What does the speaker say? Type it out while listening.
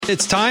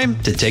It's time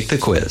to take the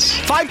quiz.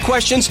 5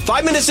 questions,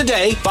 5 minutes a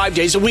day, 5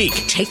 days a week.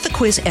 Take the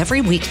quiz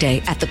every weekday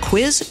at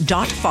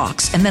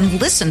thequiz.fox and then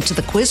listen to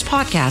the quiz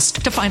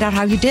podcast to find out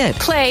how you did.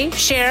 Play,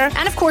 share,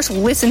 and of course,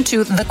 listen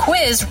to the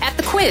quiz at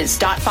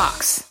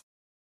thequiz.fox.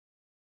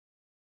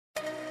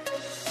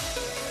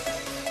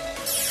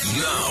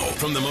 Now,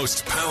 from the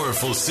most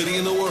powerful city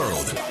in the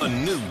world, a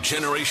new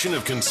generation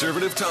of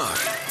conservative talk.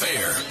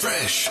 Fair,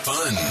 fresh,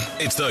 fun.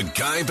 It's the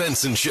Guy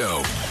Benson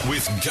Show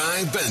with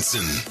Guy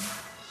Benson.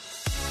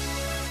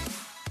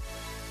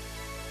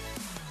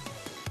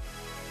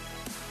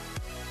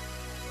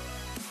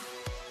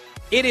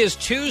 It is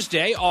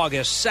Tuesday,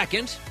 August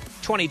 2nd,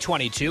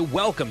 2022.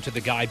 Welcome to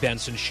the Guy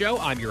Benson Show.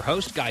 I'm your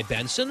host, Guy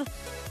Benson.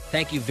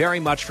 Thank you very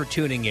much for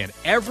tuning in.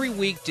 Every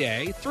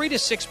weekday, 3 to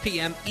 6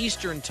 p.m.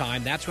 Eastern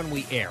Time, that's when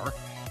we air.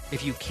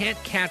 If you can't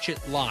catch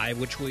it live,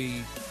 which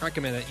we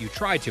recommend that you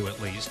try to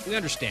at least, we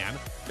understand.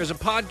 There's a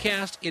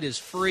podcast. It is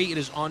free. It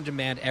is on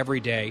demand every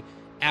day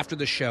after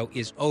the show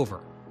is over.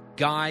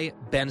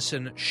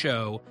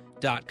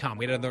 GuyBensonShow.com.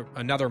 We had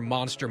another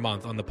monster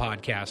month on the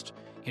podcast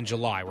in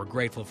July. We're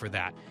grateful for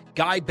that.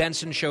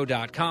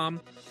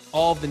 GuyBensonShow.com.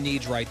 All of the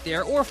needs right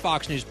there. Or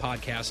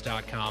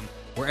FoxNewsPodcast.com.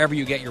 Wherever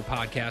you get your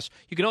podcasts.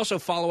 You can also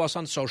follow us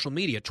on social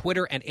media,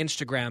 Twitter and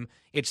Instagram.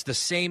 It's the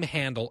same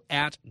handle,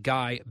 at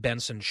Guy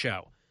Benson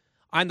Show.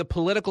 I'm the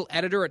political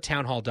editor at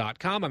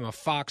townhall.com. I'm a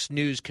Fox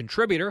News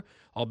contributor.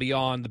 I'll be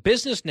on the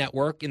Business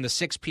Network in the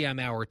 6 p.m.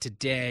 hour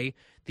today,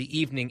 the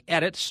evening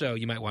edit, so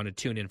you might want to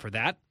tune in for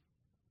that.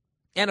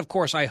 And, of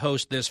course, I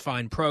host this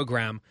fine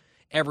program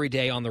every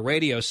day on the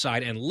radio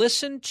side. And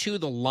listen to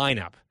the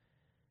lineup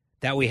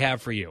that we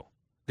have for you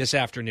this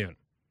afternoon.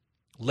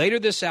 Later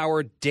this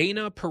hour,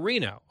 Dana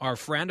Perino, our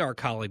friend, our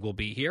colleague, will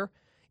be here.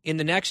 In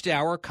the next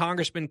hour,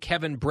 Congressman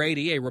Kevin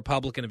Brady, a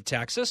Republican of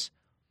Texas.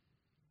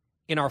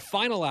 In our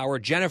final hour,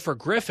 Jennifer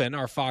Griffin,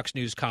 our Fox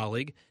News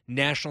colleague,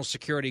 national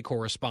security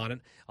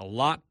correspondent. A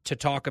lot to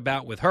talk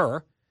about with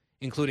her,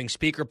 including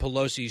Speaker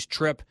Pelosi's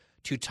trip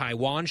to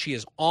Taiwan. She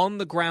is on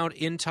the ground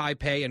in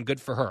Taipei, and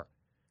good for her.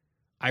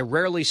 I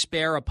rarely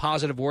spare a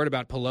positive word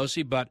about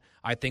Pelosi, but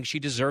I think she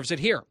deserves it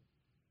here.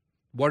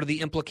 What are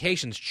the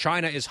implications?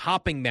 China is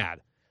hopping mad.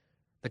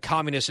 The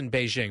communists in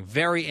Beijing,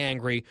 very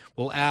angry.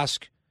 We'll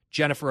ask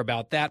Jennifer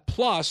about that.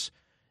 Plus,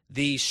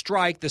 the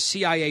strike, the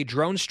CIA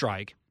drone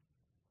strike,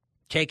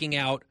 taking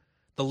out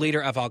the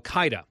leader of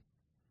al-Qaeda,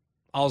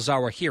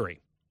 al-Zawahiri.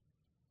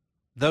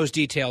 Those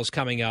details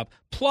coming up.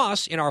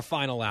 Plus, in our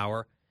final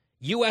hour,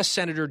 U.S.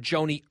 Senator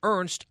Joni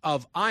Ernst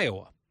of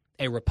Iowa,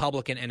 a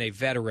Republican and a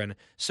veteran.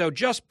 So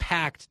just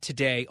packed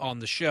today on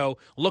the show.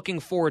 Looking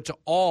forward to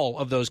all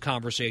of those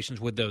conversations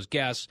with those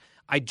guests.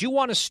 I do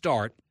want to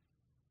start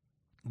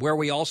where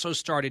we also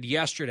started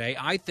yesterday.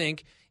 I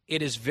think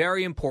it is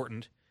very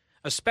important,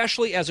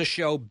 especially as a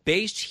show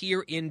based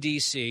here in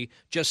D.C.,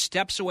 just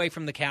steps away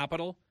from the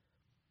Capitol,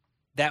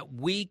 that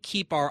we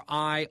keep our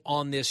eye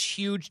on this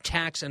huge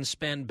tax and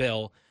spend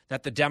bill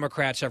that the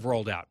Democrats have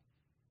rolled out.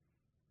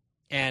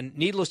 And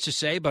needless to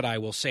say, but I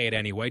will say it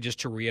anyway, just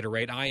to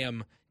reiterate, I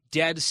am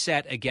dead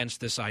set against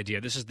this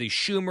idea. This is the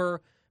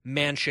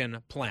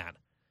Schumer-Manchin plan.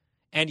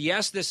 And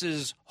yes, this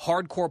is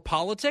hardcore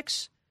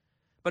politics,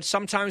 but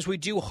sometimes we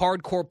do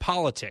hardcore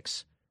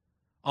politics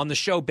on the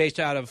show based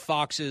out of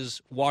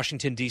Fox's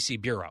Washington, D.C.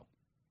 bureau.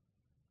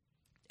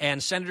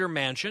 And Senator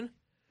Manchin,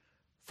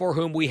 for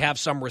whom we have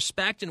some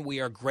respect and we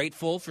are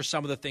grateful for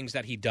some of the things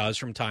that he does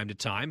from time to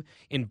time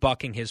in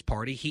bucking his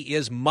party, he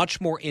is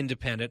much more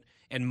independent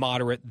and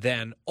moderate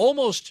than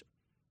almost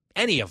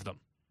any of them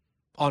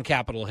on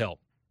Capitol Hill,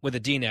 with a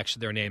D next to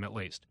their name at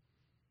least.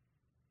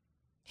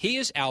 He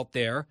is out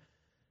there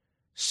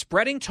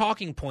spreading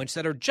talking points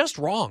that are just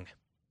wrong,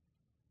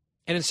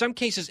 and in some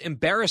cases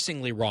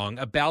embarrassingly wrong,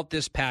 about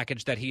this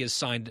package that he has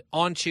signed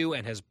onto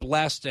and has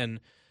blessed and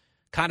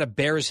kind of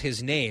bears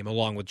his name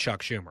along with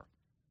Chuck Schumer.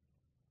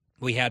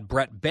 We had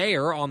Brett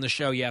Baer on the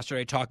show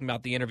yesterday talking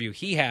about the interview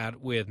he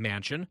had with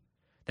Manchin.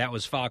 That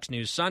was Fox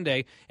News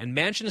Sunday. And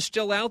Manchin is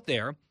still out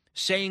there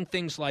saying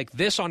things like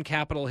this on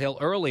Capitol Hill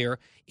earlier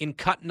in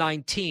Cut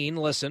 19.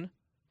 Listen.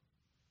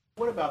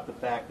 What about the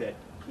fact that,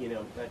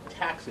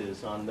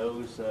 taxes on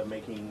those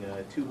making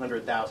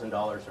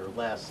 $200,000 or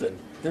less?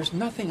 There's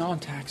nothing on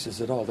taxes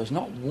at all. There's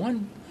not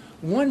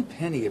one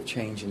penny of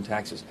change in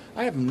taxes.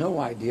 I have no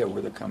idea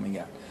where they're coming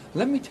at.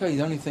 Let me tell you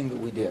the only thing that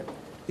we did.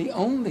 The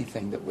only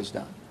thing that was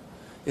done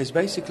is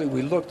basically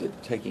we looked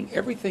at taking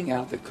everything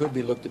out that could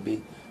be looked to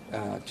be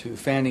to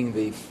fanning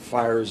the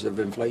fires of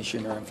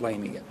inflation or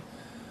inflaming it.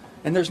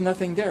 And there's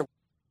nothing there.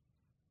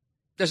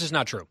 This is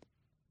not true.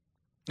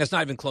 That's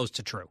not even close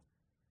to true.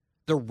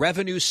 The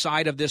revenue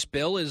side of this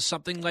bill is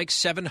something like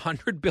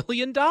 $700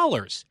 billion.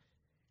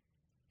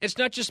 It's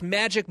not just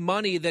magic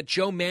money that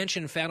Joe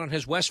Manchin found on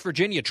his West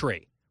Virginia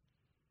tree.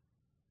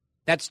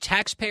 That's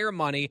taxpayer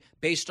money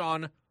based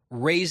on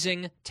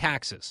raising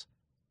taxes.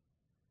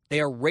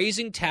 They are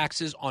raising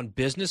taxes on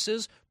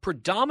businesses,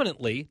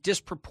 predominantly,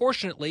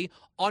 disproportionately,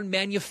 on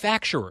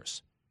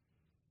manufacturers.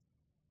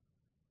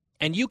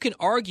 And you can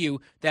argue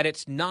that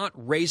it's not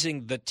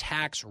raising the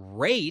tax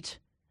rate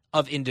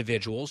of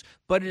individuals,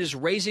 but it is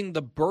raising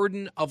the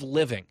burden of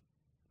living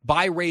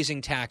by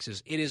raising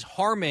taxes. It is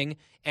harming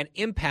and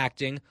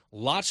impacting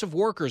lots of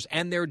workers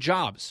and their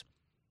jobs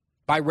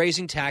by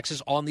raising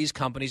taxes on these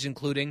companies,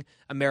 including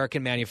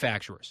American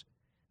manufacturers.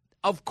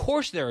 Of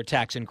course there are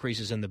tax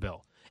increases in the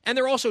bill. And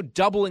they're also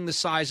doubling the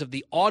size of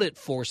the audit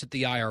force at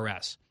the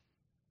IRS.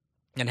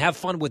 And have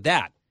fun with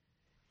that.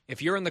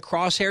 If you're in the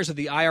crosshairs of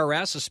the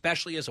IRS,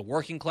 especially as a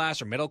working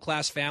class or middle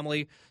class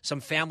family,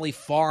 some family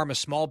farm, a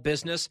small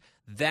business,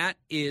 that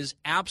is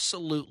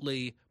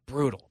absolutely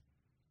brutal.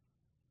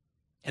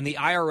 And the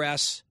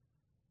IRS,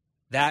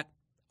 that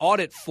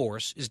audit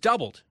force is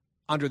doubled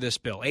under this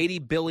bill,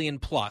 $80 billion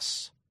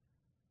plus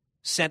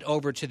sent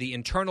over to the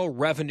Internal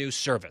Revenue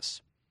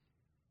Service.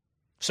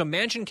 So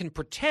Manchin can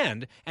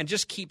pretend and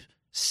just keep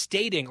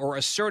stating or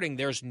asserting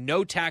there's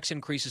no tax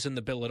increases in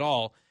the bill at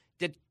all.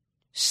 That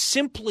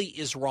simply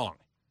is wrong.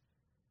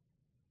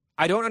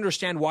 I don't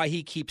understand why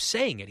he keeps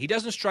saying it. He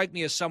doesn't strike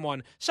me as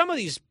someone, some of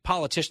these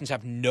politicians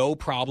have no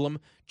problem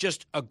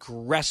just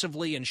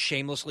aggressively and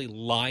shamelessly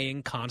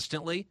lying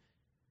constantly.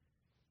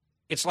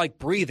 It's like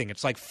breathing.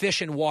 It's like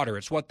fish in water.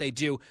 It's what they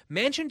do.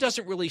 Manchin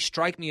doesn't really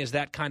strike me as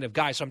that kind of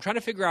guy, so I'm trying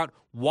to figure out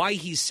why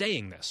he's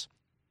saying this.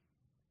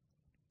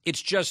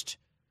 It's just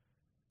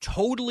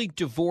totally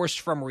divorced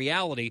from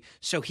reality.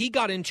 So he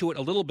got into it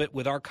a little bit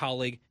with our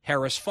colleague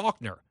Harris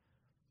Faulkner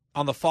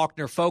on the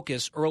Faulkner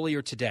Focus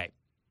earlier today.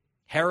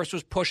 Harris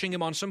was pushing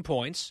him on some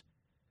points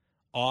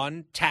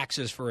on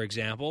taxes, for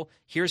example.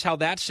 Here's how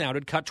that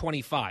sounded, cut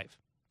 25.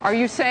 Are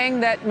you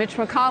saying that Mitch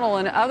McConnell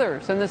and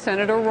others in the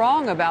Senate are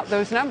wrong about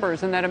those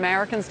numbers and that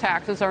Americans'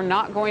 taxes are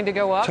not going to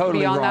go up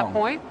beyond that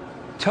point?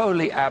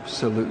 Totally,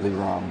 absolutely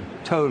wrong.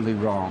 Totally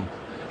wrong.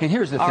 And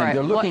here's the thing.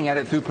 They're looking at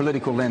it through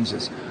political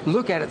lenses.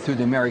 Look at it through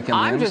the American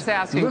lens. I'm just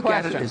asking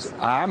questions.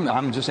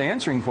 I'm just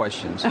answering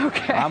questions.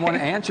 Okay. I want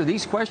to answer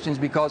these questions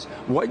because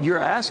what you're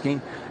asking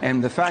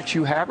and the facts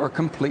you have are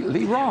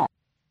completely wrong.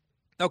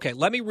 Okay,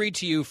 let me read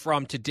to you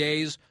from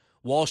today's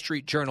Wall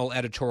Street Journal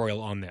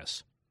editorial on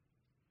this.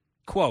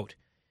 Quote,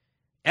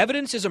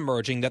 evidence is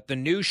emerging that the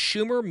new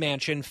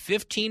Schumer-Manchin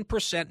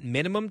 15%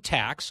 minimum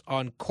tax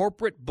on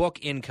corporate book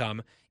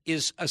income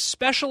is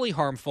especially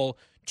harmful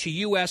to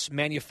U.S.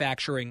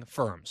 manufacturing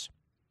firms.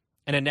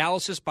 An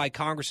analysis by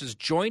Congress's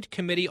Joint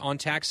Committee on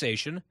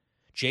Taxation,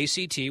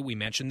 JCT, we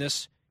mentioned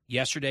this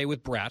yesterday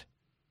with Brett,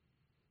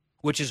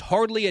 which is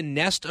hardly a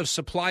nest of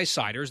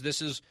supply-siders,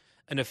 this is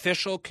an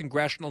official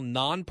congressional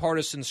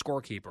nonpartisan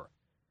scorekeeper,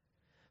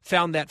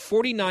 found that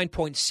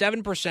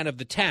 49.7% of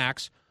the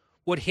tax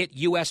would hit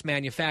U.S.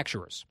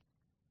 manufacturers.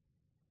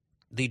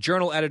 The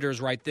Journal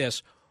editors write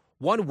this,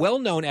 one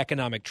well-known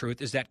economic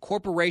truth is that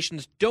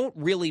corporations don't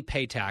really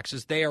pay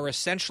taxes. They are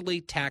essentially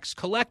tax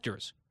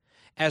collectors,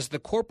 as the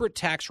corporate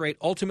tax rate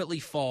ultimately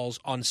falls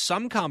on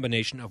some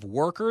combination of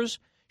workers,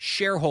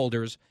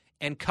 shareholders,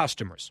 and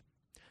customers.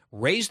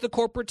 Raise the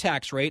corporate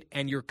tax rate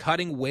and you're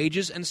cutting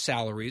wages and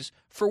salaries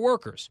for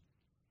workers.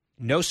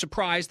 No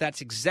surprise,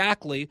 that's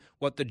exactly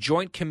what the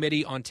Joint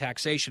Committee on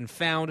Taxation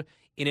found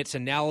in its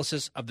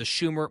analysis of the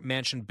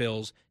Schumer-Manchin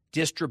bill's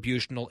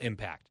distributional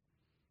impact.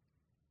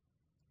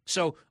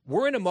 So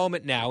we're in a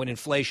moment now in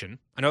inflation.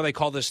 I know they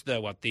call this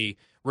the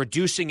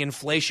Reducing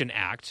Inflation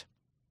Act,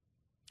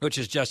 which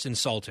is just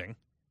insulting.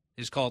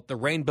 It's called the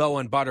Rainbow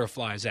and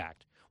Butterflies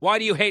Act. Why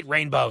do you hate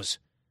rainbows?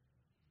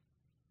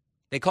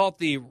 They call it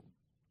the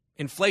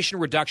Inflation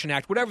Reduction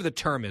Act, whatever the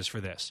term is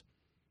for this.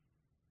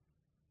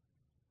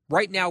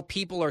 Right now,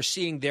 people are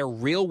seeing their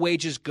real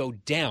wages go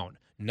down.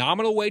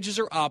 Nominal wages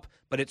are up,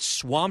 but it's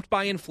swamped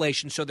by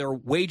inflation, so their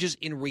wages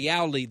in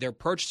reality, their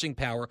purchasing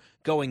power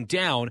going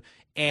down.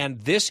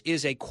 And this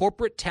is a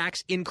corporate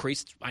tax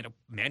increase. I know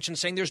Manchin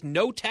saying there's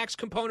no tax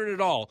component at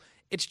all.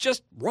 It's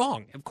just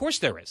wrong. Of course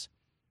there is.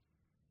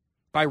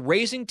 By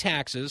raising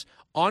taxes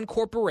on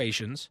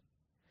corporations,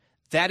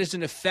 that is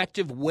an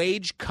effective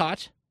wage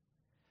cut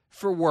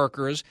for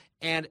workers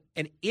and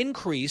an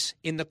increase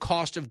in the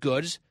cost of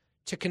goods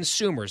to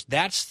consumers.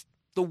 That's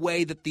the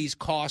way that these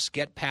costs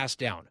get passed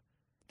down.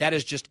 That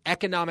is just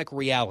economic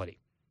reality.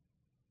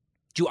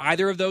 Do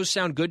either of those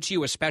sound good to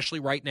you,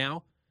 especially right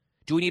now?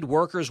 Do we need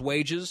workers'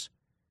 wages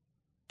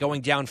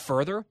going down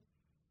further?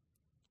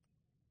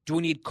 Do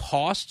we need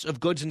costs of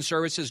goods and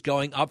services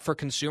going up for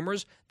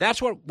consumers?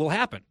 That's what will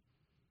happen.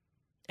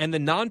 And the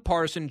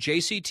nonpartisan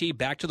JCT,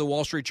 back to the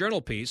Wall Street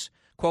Journal piece,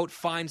 quote,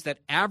 finds that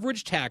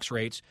average tax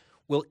rates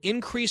will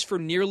increase for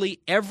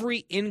nearly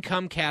every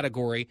income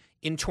category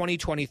in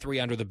 2023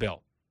 under the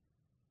bill.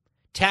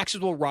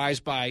 Taxes will rise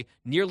by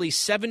nearly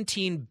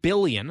 $17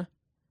 billion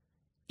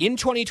in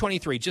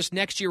 2023, just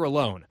next year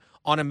alone,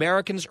 on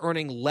Americans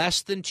earning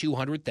less than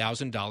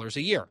 $200,000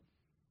 a year.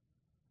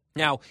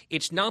 Now,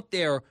 it's not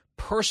their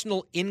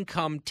personal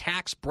income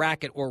tax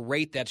bracket or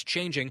rate that's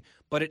changing,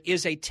 but it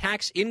is a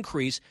tax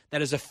increase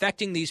that is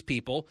affecting these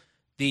people.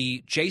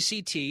 The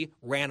JCT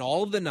ran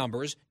all of the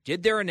numbers,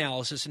 did their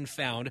analysis, and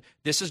found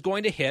this is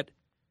going to hit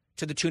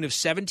to the tune of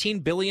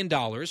 $17 billion,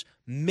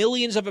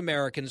 millions of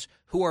Americans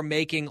who are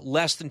making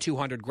less than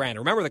 $200,000.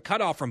 Remember, the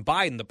cutoff from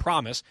Biden, the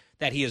promise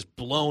that he has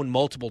blown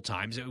multiple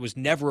times, it was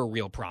never a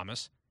real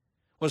promise,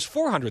 was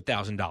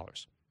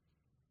 $400,000.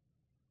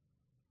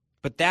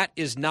 But that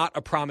is not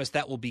a promise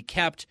that will be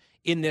kept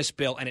in this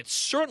bill, and it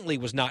certainly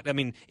was not. I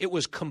mean, it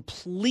was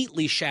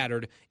completely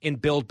shattered in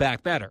Build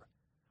Back Better,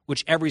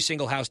 which every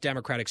single House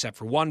Democrat except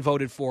for one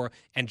voted for,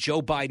 and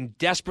Joe Biden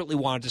desperately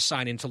wanted to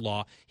sign into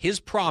law. His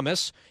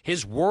promise,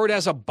 his word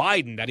as a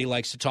Biden that he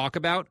likes to talk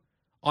about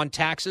on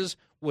taxes,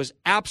 was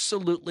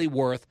absolutely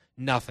worth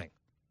nothing.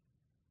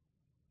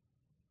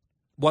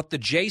 What the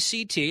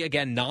JCT,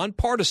 again,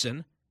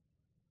 nonpartisan,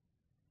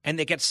 and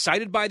they get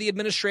cited by the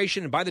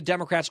administration and by the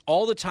Democrats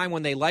all the time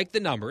when they like the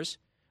numbers.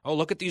 Oh,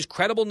 look at these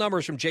credible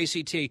numbers from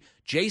JCT.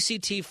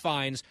 JCT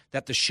finds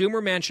that the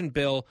Schumer-Manchin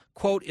bill,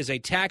 quote, is a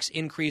tax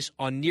increase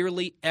on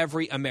nearly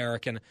every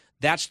American.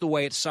 That's the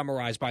way it's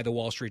summarized by the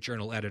Wall Street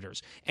Journal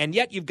editors. And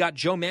yet you've got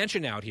Joe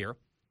Manchin out here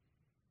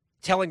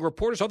telling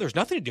reporters, oh, there's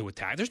nothing to do with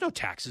tax. There's no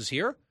taxes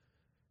here.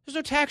 There's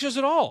no taxes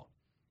at all.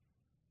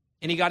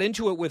 And he got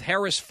into it with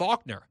Harris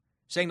Faulkner,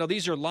 saying, no,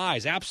 these are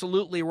lies,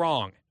 absolutely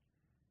wrong.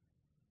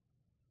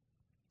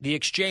 The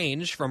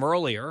exchange from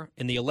earlier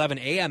in the 11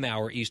 a.m.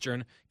 hour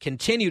Eastern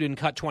continued in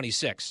cut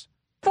 26.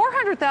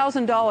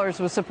 $400,000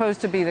 was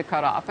supposed to be the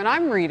cutoff, and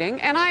I'm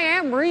reading, and I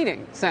am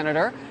reading,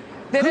 Senator,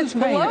 that it's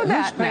below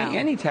that now. Who's paying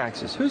any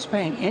taxes? Who's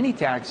paying any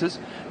taxes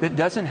that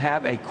doesn't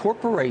have a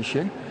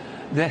corporation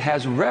that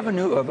has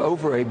revenue of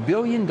over $1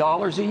 billion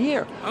a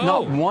year? Oh.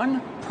 Not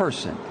one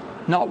person.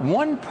 Not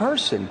one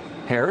person.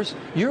 Harris,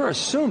 you're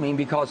assuming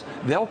because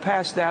they'll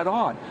pass that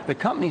on. The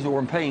companies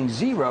were paying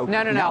zero.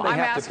 No. Now I'm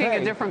asking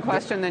a different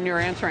question than you're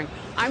answering.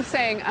 I'm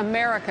saying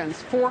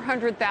Americans,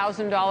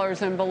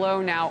 $400,000 and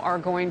below now are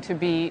going to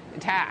be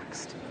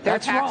taxed. Their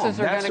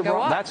taxes are going to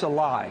go up. That's a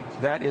lie.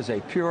 That is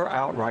a pure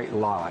outright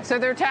lie. So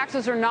their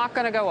taxes are not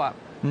going to go up?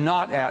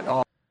 Not at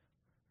all.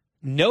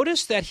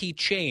 Notice that he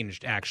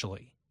changed,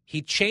 actually.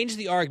 He changed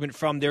the argument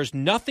from there's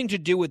nothing to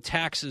do with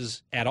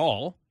taxes at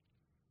all.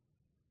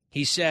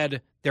 He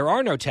said there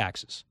are no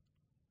taxes.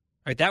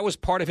 Right, that was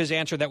part of his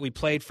answer that we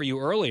played for you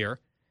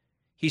earlier.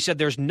 He said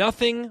there's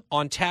nothing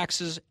on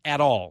taxes at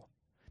all.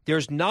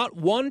 There's not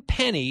one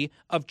penny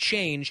of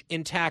change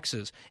in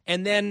taxes.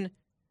 And then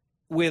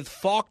with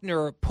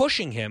Faulkner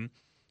pushing him,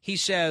 he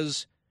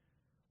says,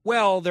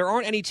 well, there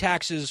aren't any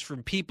taxes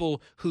from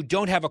people who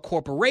don't have a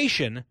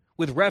corporation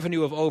with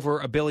revenue of over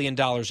 $1 billion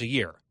a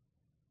year.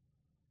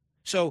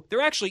 So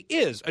there actually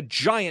is a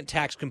giant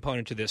tax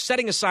component to this,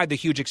 setting aside the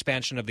huge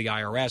expansion of the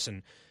IRS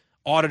and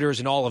auditors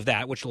and all of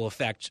that, which will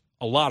affect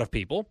a lot of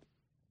people.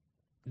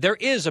 There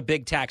is a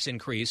big tax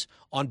increase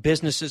on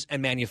businesses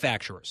and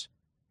manufacturers.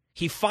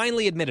 He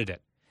finally admitted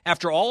it.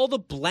 After all the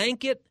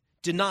blanket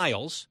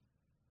denials,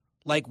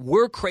 like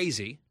we're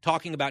crazy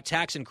talking about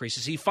tax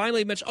increases, he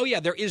finally admits, oh,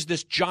 yeah, there is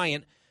this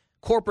giant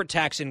corporate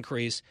tax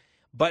increase,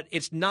 but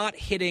it's not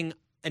hitting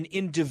an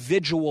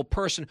individual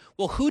person.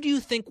 Well, who do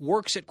you think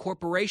works at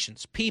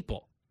corporations?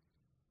 People.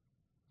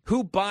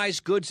 Who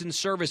buys goods and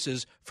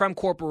services from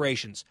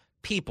corporations?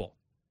 People.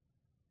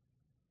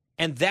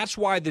 And that's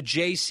why the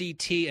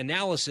JCT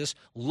analysis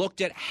looked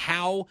at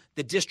how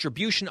the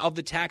distribution of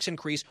the tax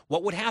increase,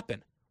 what would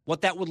happen,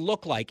 what that would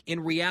look like in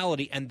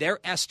reality. And their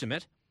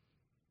estimate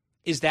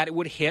is that it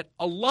would hit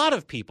a lot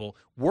of people,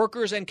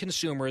 workers and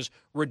consumers,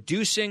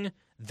 reducing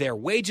their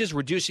wages,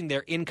 reducing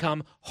their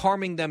income,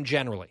 harming them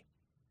generally.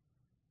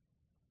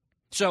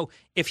 So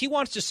if he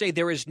wants to say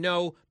there is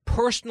no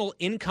personal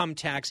income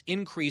tax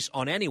increase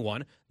on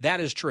anyone, that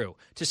is true.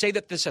 To say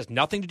that this has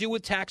nothing to do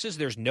with taxes,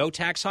 there's no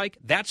tax hike,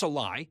 that's a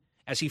lie,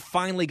 as he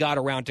finally got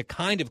around to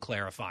kind of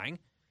clarifying.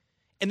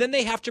 And then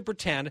they have to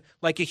pretend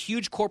like a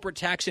huge corporate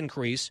tax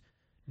increase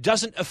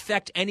doesn't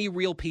affect any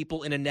real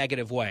people in a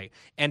negative way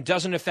and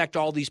doesn't affect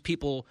all these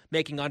people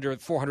making under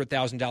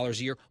 $400,000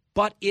 a year,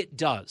 but it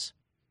does.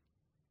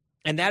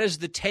 And that is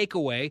the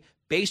takeaway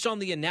based on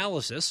the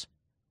analysis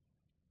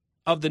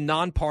of the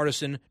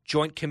nonpartisan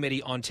Joint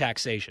Committee on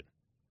Taxation.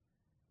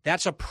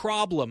 That's a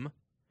problem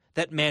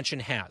that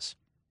Manchin has.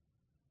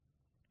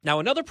 Now,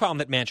 another problem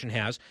that Manchin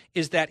has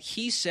is that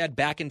he said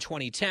back in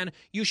 2010,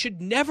 you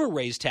should never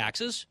raise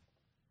taxes,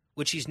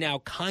 which he's now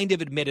kind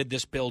of admitted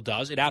this bill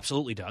does. It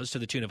absolutely does, to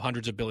the tune of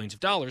hundreds of billions of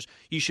dollars.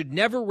 You should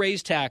never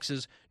raise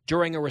taxes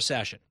during a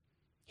recession.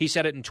 He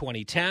said it in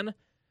 2010.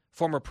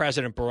 Former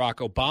President Barack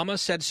Obama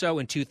said so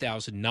in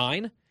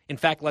 2009. In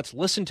fact, let's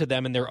listen to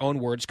them in their own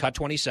words, cut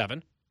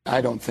 27. I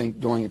don't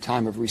think during a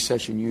time of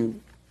recession you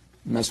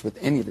mess with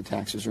any of the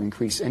taxes or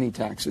increase any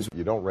taxes.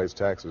 You don't raise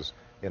taxes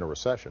in a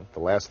recession. The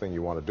last thing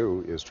you want to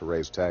do is to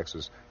raise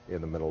taxes in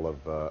the middle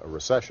of a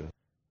recession.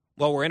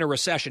 Well, we're in a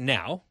recession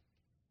now.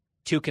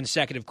 2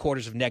 consecutive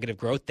quarters of negative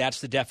growth. That's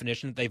the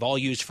definition that they've all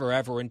used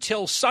forever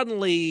until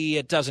suddenly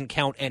it doesn't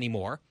count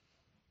anymore.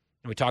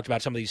 And we talked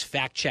about some of these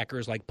fact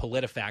checkers like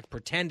PolitiFact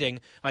pretending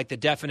like the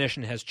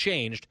definition has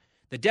changed.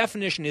 The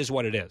definition is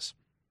what it is.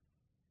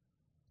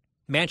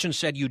 Manchin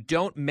said you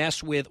don't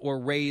mess with or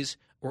raise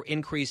or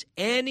increase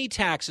any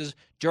taxes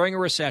during a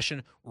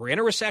recession. We're in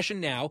a recession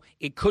now.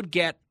 It could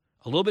get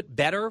a little bit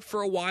better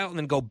for a while and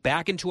then go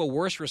back into a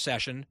worse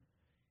recession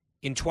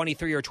in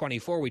 23 or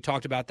 24. We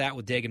talked about that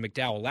with Dagan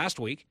McDowell last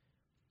week.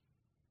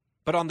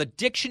 But on the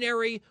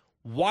dictionary,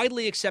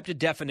 widely accepted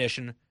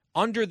definition,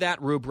 under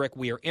that rubric,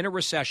 we are in a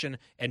recession,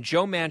 and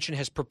Joe Manchin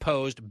has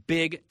proposed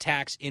big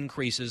tax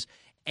increases,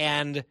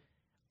 and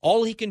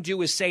all he can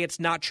do is say it's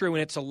not true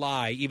and it's a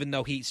lie, even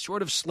though he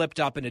sort of slipped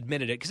up and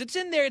admitted it, because it's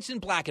in there, it's in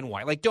black and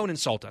white. Like, don't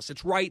insult us.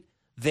 It's right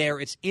there.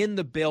 It's in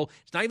the bill.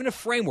 It's not even a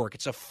framework.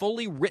 It's a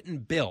fully written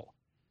bill.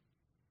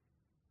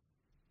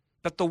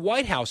 But the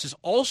White House is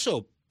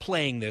also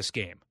playing this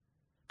game.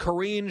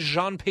 Karine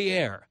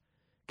Jean-Pierre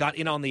got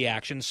in on the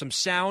action. Some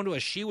sound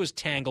as she was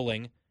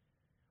tangling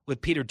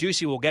with Peter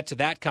Doocy. We'll get to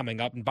that coming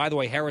up. And by the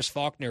way, Harris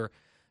Faulkner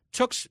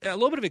took a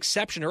little bit of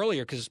exception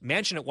earlier because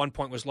Manchin at one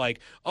point was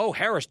like, oh,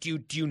 Harris, do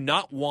you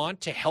not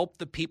want to help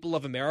the people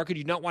of America? Do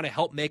you not want to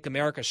help make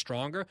America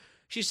stronger?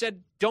 She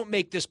said, don't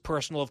make this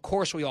personal. Of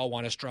course we all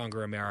want a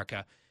stronger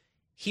America.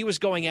 He was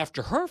going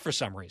after her for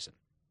some reason.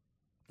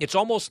 It's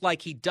almost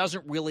like he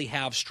doesn't really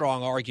have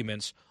strong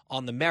arguments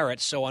on the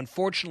merits, so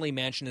unfortunately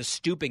Manchin is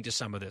stooping to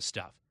some of this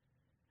stuff.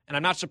 And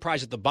I'm not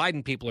surprised that the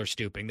Biden people are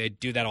stooping. They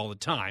do that all the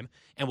time.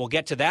 And we'll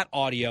get to that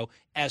audio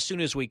as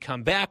soon as we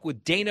come back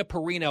with Dana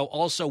Perino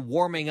also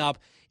warming up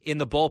in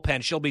the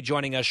bullpen. She'll be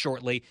joining us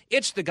shortly.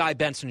 It's The Guy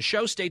Benson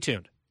Show. Stay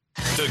tuned.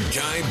 The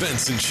Guy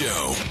Benson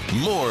Show.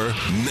 More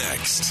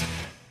next.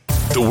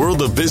 The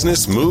world of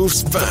business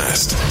moves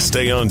fast.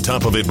 Stay on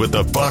top of it with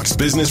the Fox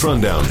Business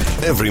Rundown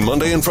every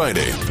Monday and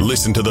Friday.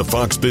 Listen to the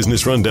Fox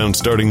Business Rundown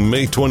starting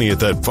May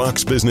 20th at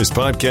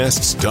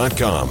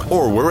foxbusinesspodcasts.com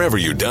or wherever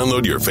you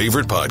download your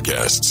favorite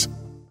podcasts.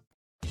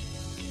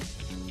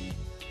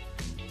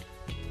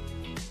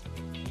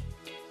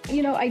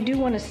 You know, I do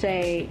want to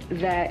say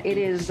that it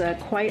is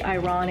quite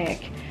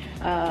ironic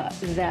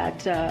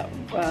that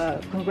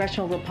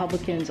congressional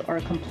Republicans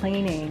are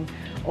complaining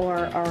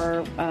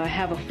or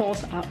have a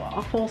false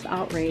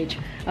outrage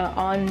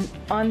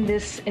on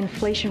this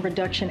Inflation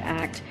Reduction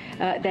Act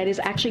that is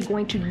actually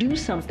going to do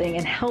something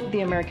and help the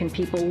American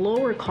people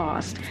lower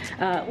costs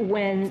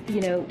when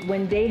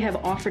they have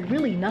offered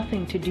really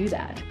nothing to do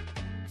that.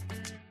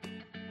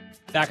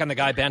 Back on the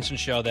Guy Benson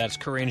Show, that's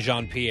Karine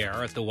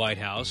Jean-Pierre at the White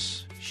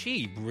House.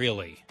 She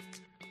really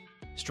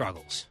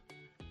struggles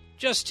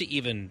just to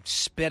even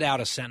spit out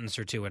a sentence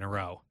or two in a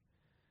row.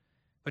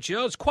 But,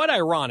 it's quite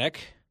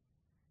ironic.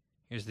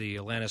 Here's the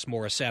Alanis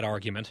Morissette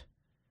argument,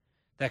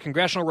 that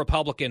congressional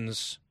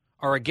Republicans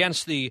are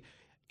against the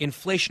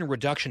Inflation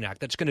Reduction Act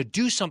that's going to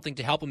do something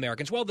to help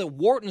Americans. Well, the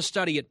Wharton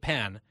study at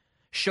Penn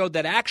showed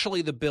that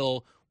actually the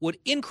bill would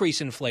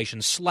increase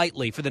inflation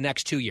slightly for the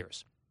next 2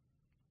 years.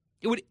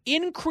 It would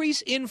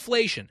increase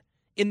inflation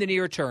in the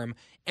near term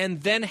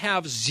and then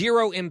have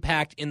zero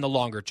impact in the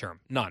longer term.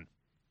 None.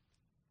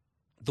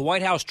 The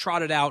White House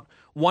trotted out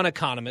one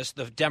economist,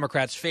 the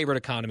Democrats' favorite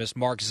economist,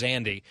 Mark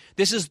Zandi.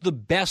 This is the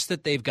best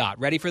that they've got.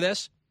 Ready for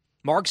this?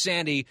 Mark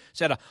Zandi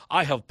said,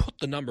 I have put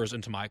the numbers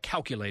into my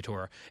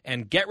calculator.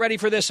 And get ready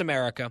for this,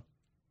 America.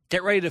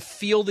 Get ready to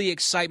feel the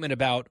excitement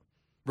about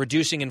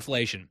reducing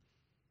inflation.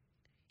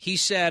 He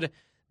said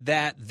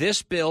that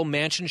this bill,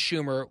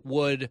 Manchin-Schumer,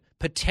 would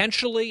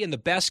potentially, in the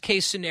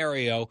best-case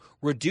scenario,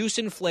 reduce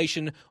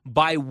inflation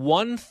by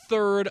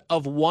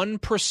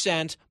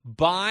 1/3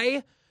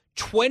 by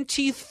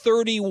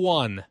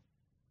 2031.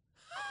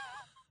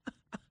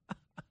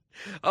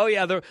 Oh,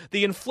 yeah,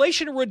 the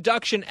Inflation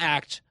Reduction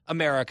Act,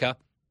 America,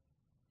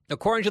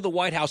 according to the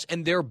White House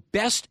and their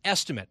best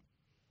estimate,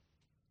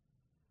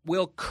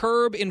 will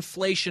curb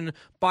inflation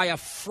by a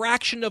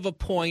fraction of a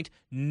point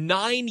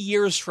 9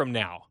 years from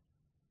now.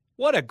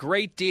 What a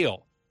great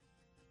deal.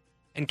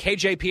 And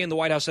KJP in the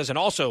White House says, and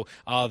also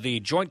the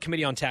Joint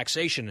Committee on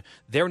Taxation,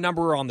 their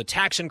number on the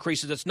tax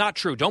increases, that's not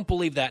true. Don't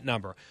believe that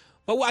number.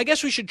 But I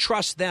guess we should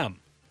trust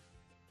them.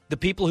 The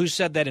people who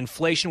said that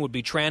inflation would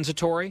be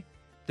transitory,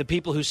 the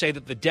people who say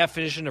that the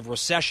definition of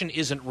recession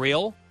isn't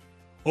real.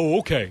 Oh,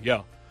 okay,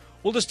 yeah.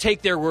 We'll just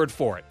take their word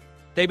for it.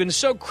 They've been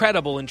so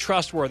credible and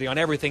trustworthy on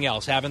everything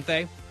else, haven't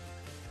they?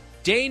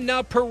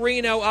 Dana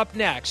Perino up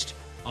next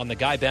on The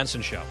Guy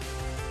Benson Show.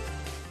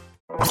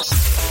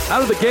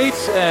 Out of the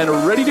gates and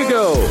ready to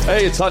go.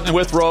 Hey, it's Hutton and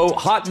Withrow.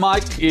 Hot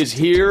Mike is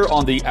here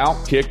on the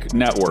Outkick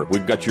Network.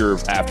 We've got your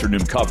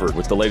afternoon covered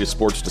with the latest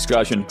sports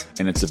discussion,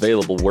 and it's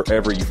available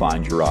wherever you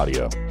find your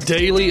audio.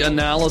 Daily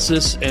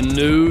analysis and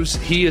news.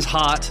 He is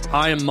hot.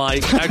 I am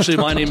Mike. Actually,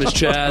 my name is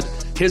Chad.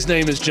 His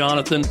name is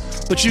Jonathan,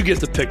 but you get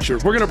the picture.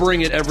 We're going to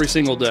bring it every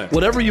single day.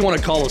 Whatever you want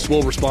to call us,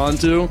 we'll respond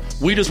to.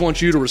 We just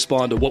want you to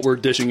respond to what we're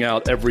dishing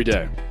out every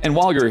day. And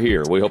while you're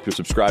here, we hope you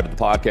subscribe to the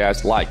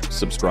podcast, like,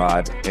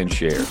 subscribe, and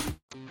share.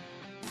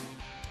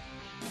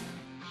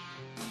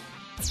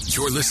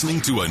 You're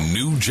listening to a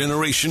new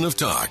generation of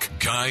talk.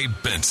 Guy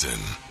Benson.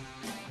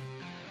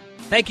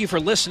 Thank you for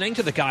listening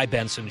to The Guy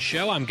Benson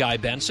Show. I'm Guy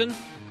Benson.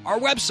 Our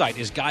website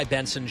is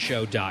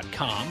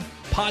GuyBensonShow.com.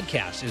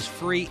 Podcast is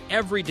free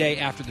every day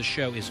after the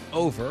show is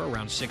over,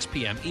 around 6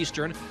 p.m.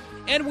 Eastern.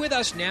 And with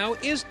us now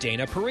is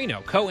Dana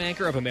Perino,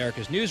 co-anchor of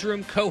America's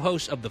Newsroom,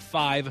 co-host of The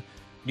Five,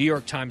 New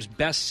York Times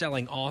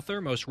best-selling author,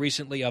 most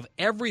recently of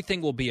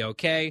Everything Will Be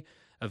Okay,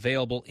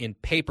 available in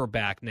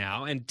paperback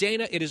now. And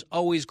Dana, it is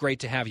always great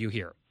to have you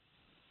here.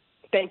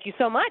 Thank you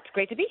so much.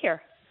 Great to be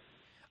here.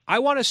 I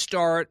want to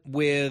start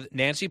with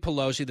Nancy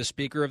Pelosi, the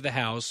Speaker of the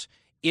House.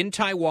 In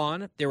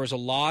Taiwan, there was a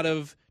lot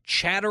of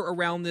chatter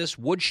around this.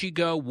 Would she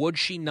go? Would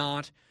she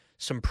not?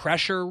 Some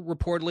pressure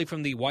reportedly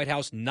from the White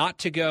House not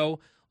to go.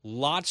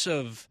 Lots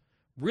of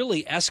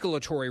really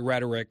escalatory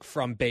rhetoric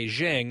from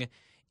Beijing.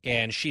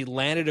 And she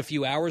landed a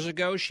few hours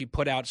ago. She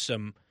put out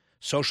some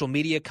social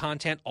media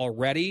content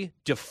already,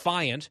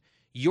 defiant.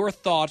 Your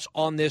thoughts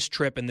on this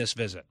trip and this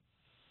visit?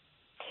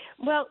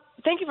 Well,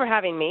 thank you for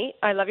having me.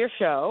 I love your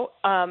show.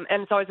 And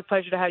it's always a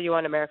pleasure to have you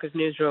on America's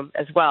Newsroom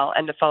as well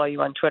and to follow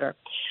you on Twitter.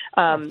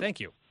 Thank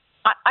you.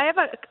 I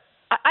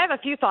have a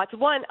few thoughts.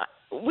 One,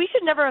 we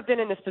should never have been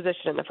in this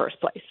position in the first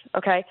place,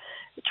 okay?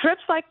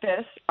 Trips like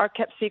this are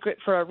kept secret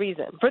for a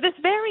reason, for this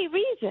very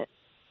reason.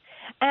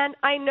 And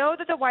I know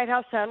that the White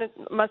House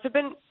must have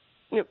been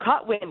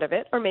caught wind of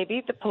it, or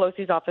maybe the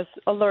Pelosi's office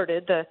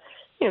alerted the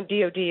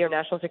DOD or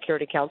National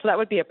Security Council. That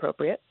would be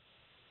appropriate.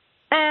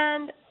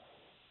 And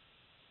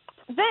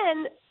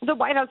then the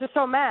White House is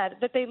so mad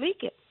that they leak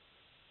it.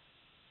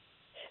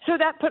 So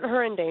that put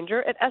her in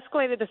danger. It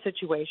escalated the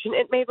situation.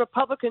 It made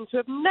Republicans who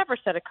have never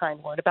said a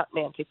kind word about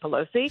Nancy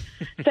Pelosi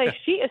say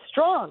she is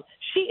strong.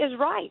 She is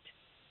right.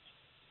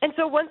 And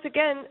so once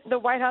again, the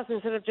White House,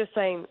 instead of just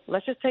saying,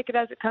 let's just take it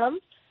as it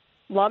comes,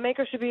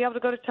 lawmakers should be able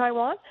to go to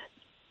Taiwan.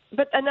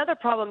 But another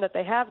problem that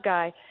they have,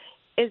 Guy,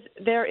 is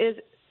there is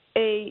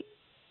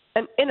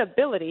an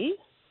inability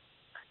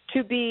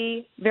to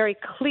be very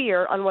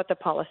clear on what the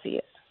policy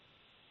is.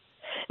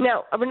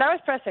 Now, when I was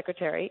press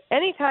secretary,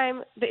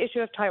 anytime the issue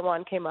of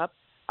Taiwan came up,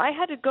 I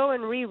had to go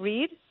and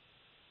reread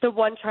the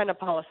One China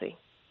policy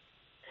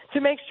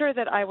to make sure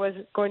that I was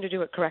going to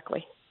do it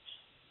correctly.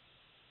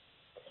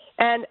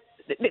 And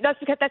that's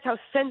because that's how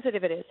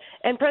sensitive it is.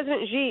 And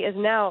President Xi is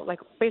now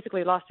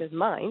basically lost his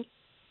mind,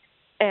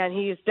 and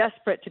he is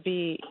desperate to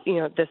be,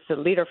 this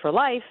leader for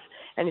life,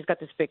 and he's got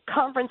this big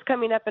conference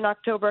coming up in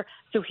October,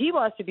 so he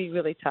wants to be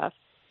really tough.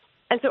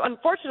 And so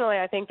unfortunately,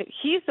 I think that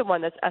he's the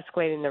one that's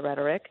escalating the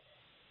rhetoric.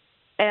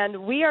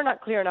 And we are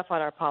not clear enough on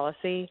our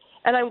policy.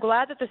 And I'm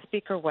glad that the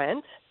speaker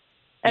went.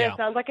 And It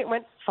sounds like it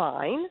went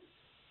fine.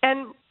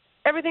 And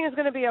everything is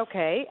going to be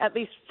okay, at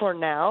least for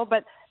now.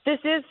 But this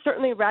is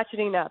certainly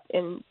ratcheting up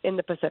in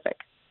the Pacific.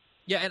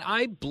 Yeah, and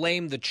I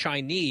blame the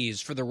Chinese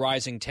for the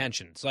rising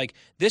tensions.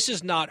 This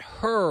is not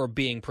her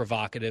being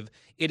provocative.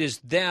 It is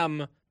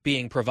them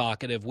being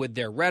provocative with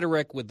their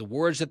rhetoric, with the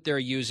words that they're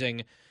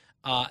using.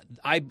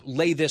 I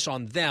lay this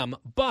on them.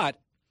 But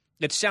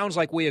it sounds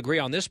like we agree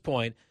on this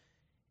point.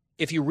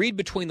 If you read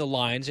between the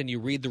lines and you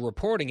read the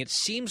reporting, it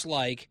seems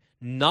like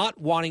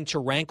not wanting to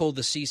rankle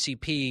the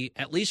CCP,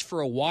 at least for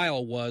a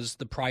while, was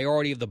the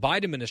priority of the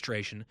Biden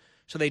administration.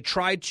 So they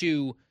tried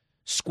to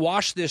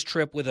squash this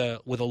trip with a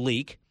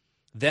leak.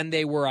 Then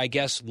they were, I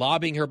guess,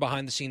 lobbying her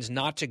behind the scenes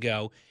not to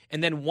go.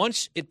 And then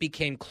once it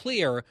became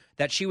clear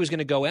that she was going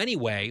to go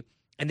anyway,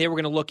 and they were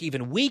going to look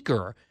even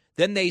weaker,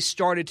 then they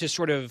started to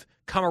sort of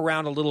come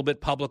around a little bit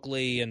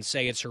publicly and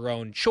say it's her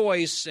own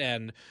choice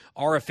and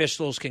our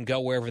officials can go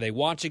wherever they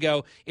want to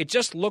go. It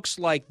just looks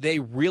like they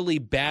really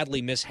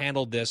badly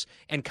mishandled this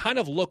and kind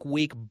of look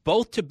weak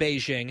both to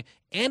Beijing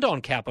and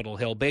on Capitol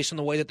Hill based on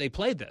the way that they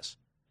played this.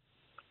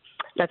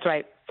 That's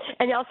right.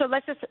 And also,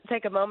 let's just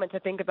take a moment to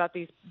think about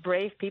these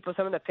brave people,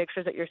 some of the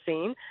pictures that you're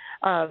seeing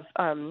of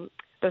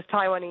those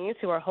Taiwanese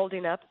who are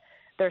holding up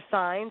their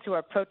signs, who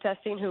are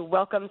protesting, who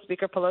welcome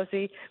Speaker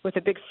Pelosi with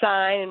a big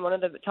sign in one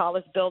of the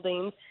tallest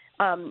buildings.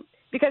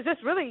 Because this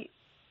really,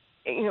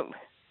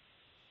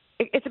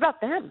 it's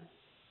about them.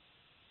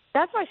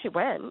 That's why she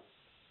went.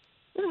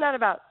 It's not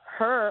about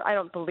her. I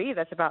don't believe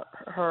that's about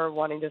her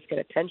wanting to just get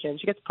attention.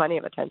 She gets plenty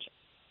of attention.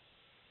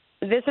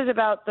 This is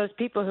about those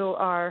people who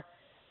are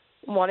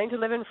wanting to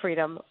live in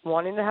freedom,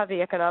 wanting to have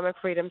the economic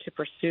freedom to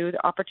pursue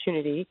the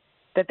opportunity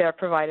that they're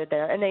provided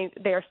there. And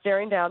they are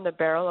staring down the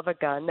barrel of a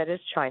gun that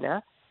is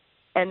China,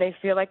 and they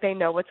feel like they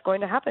know what's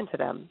going to happen to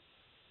them.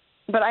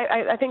 But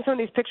I think some of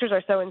these pictures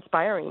are so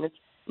inspiring. It's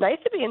nice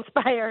to be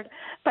inspired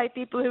by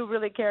people who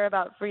really care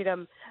about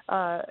freedom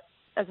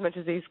as much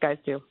as these guys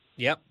do.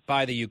 Yep,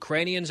 by the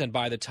Ukrainians and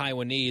by the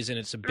Taiwanese, and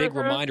it's a big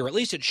reminder, at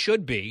least it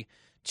should be,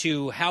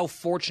 to how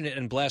fortunate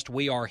and blessed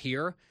we are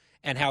here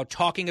and how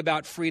talking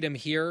about freedom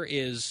here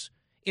is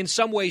in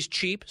some ways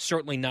cheap,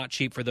 certainly not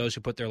cheap for those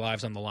who put their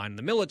lives on the line in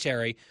the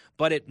military,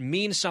 but it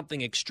means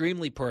something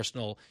extremely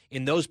personal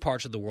in those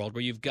parts of the world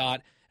where you've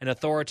got an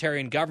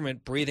authoritarian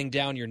government breathing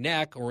down your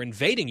neck or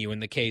invading you in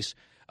the case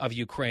of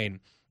Ukraine.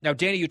 Now,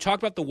 Dana, you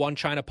talked about the One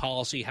China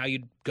policy, how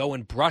you'd go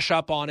and brush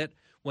up on it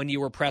when you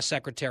were press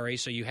secretary,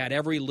 so you had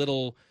every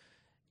little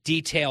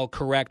detail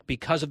correct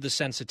because of the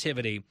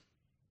sensitivity.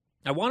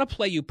 I want to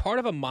play you part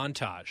of a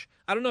montage.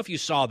 I don't know if you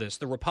saw this.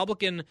 The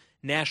Republican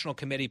National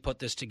Committee put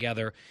this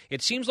together.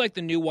 It seems like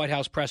the new White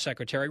House press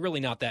secretary, really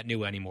not that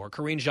new anymore,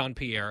 Karine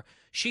Jean-Pierre,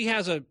 she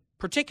has a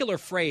particular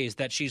phrase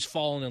that she's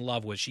fallen in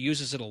love with. She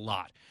uses it a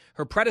lot.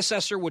 Her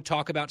predecessor would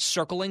talk about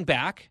circling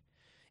back,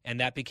 and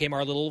that became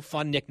our little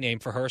fun nickname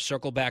for her,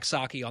 Circle Back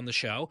Psaki, on the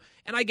show.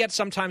 And I get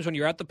sometimes when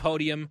you're at the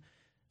podium,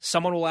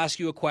 someone will ask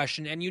you a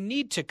question, and you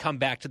need to come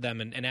back to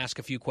them and ask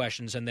a few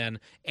questions and then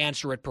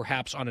answer it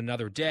perhaps on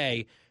another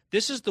day.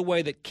 This is the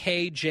way that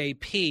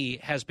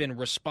KJP has been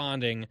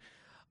responding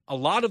a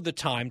lot of the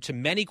time to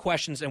many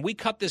questions, and we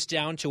cut this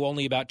down to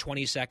only about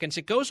 20 seconds.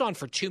 It goes on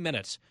for 2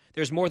 minutes.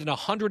 There's more than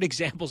 100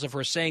 examples of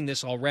her saying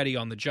this already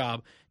on the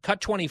job.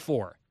 Cut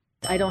 24.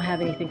 I don't have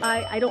anything.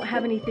 I don't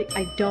have anything.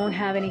 I don't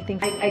have anything.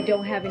 I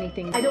don't have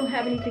anything. I don't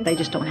have anything. I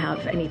just don't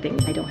have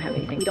anything. I don't have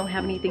anything. We don't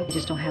have anything. I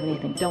just don't have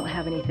anything. Don't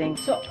have anything.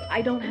 So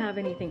I don't have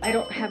anything. I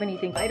don't have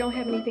anything. I don't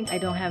have anything. I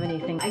don't have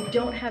anything. I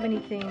don't have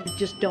anything. I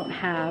just don't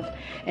have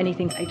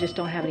anything. I just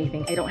don't have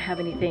anything. I don't have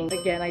anything.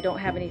 Again, I don't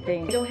have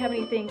anything. I don't have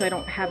anything. I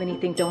don't have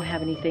anything. Don't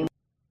have anything.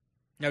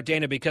 Now,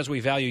 Dana, because we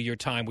value your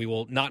time, we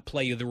will not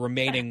play you the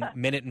remaining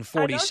minute and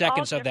 40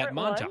 seconds of that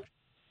montage. Ones?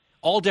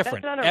 All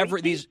different.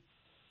 These.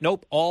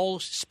 Nope,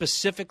 all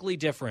specifically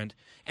different.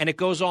 And it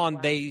goes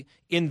on. Wow.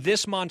 In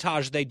this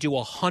montage, they do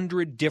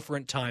 100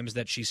 different times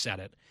that she said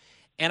it.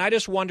 And I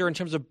just wonder, in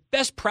terms of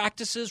best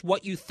practices,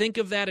 what you think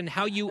of that and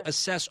how you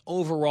assess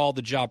overall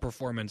the job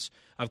performance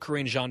of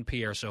Karine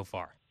Jean-Pierre so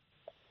far.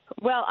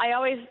 Well, I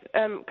always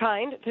am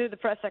kind to the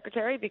press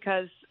secretary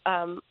because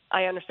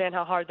I understand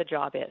how hard the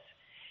job is.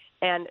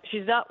 And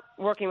she's not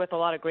working with a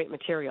lot of great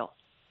material,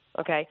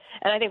 okay?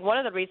 And I think one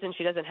of the reasons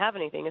she doesn't have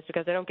anything is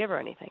because they don't give her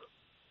anything.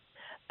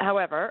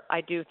 However,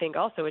 I do think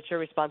also it's your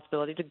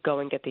responsibility to go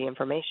and get the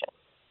information.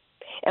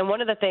 And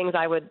one of the things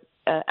I would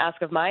ask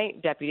of my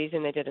deputies,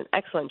 and they did an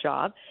excellent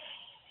job,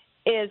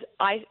 is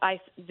I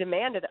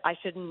demanded I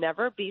should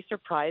never be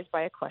surprised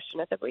by a question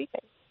at the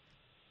briefing.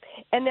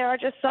 And there are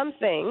just some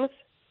things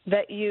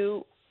that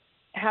you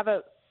have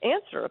an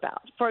answer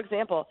about. For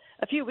example,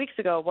 a few weeks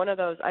ago, one of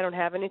those, I don't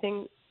have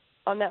anything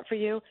on that for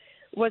you,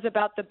 was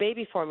about the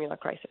baby formula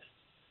crisis.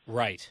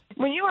 Right.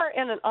 When you are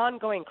in an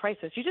ongoing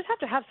crisis, you just have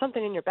to have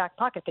something in your back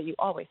pocket that you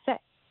always say.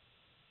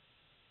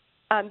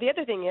 The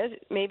other thing is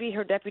maybe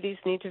her deputies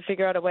need to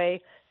figure out a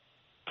way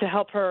to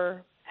help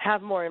her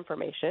have more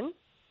information.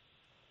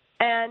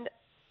 And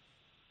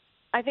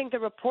I think the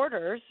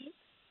reporters,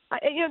 I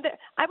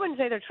wouldn't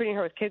say they're treating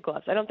her with kid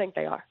gloves. I don't think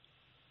they are.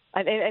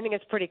 I think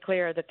it's pretty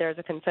clear that there's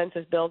a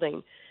consensus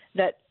building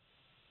that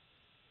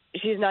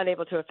she's not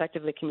able to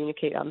effectively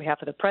communicate on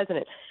behalf of the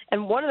president.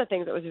 And one of the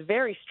things that was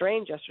very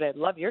strange yesterday, I'd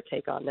love your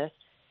take on this,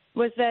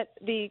 was that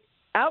the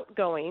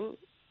outgoing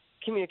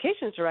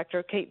communications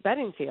director, Kate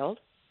Bedingfield,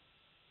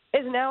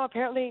 is now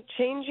apparently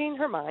changing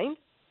her mind,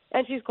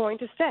 and she's going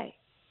to stay.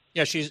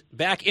 Yeah, she's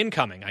back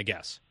incoming, I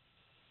guess.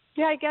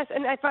 Yeah, I guess.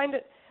 And I find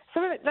that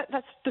some of it,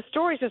 that's the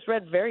story's just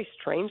read very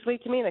strangely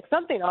to me. Like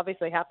something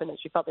obviously happened that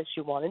she felt that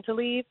she wanted to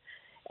leave,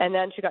 and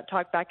then she got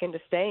talked back into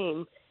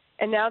staying.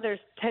 And now there's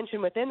tension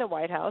within the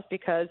White House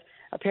because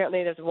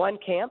apparently there's one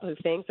camp who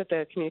thinks that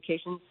the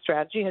communications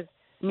strategy has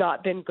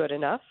not been good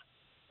enough,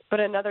 but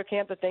another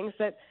camp that thinks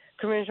that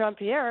Karine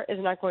Jean-Pierre is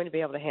not going to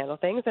be able to handle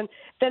things. And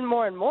then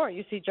more and more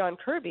you see John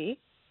Kirby,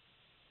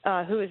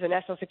 who is a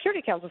National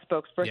Security Council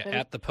spokesperson,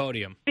 at the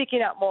podium,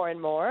 speaking out more and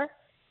more.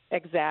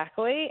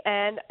 Exactly.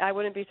 And I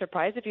wouldn't be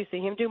surprised if you see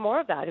him do more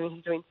of that. I mean,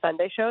 he's doing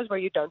Sunday shows where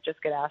you don't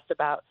just get asked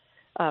about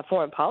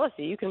foreign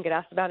policy. You can get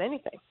asked about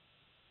anything.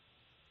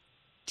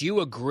 Do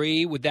you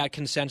agree with that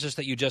consensus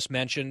that you just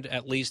mentioned,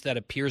 at least that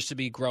appears to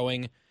be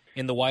growing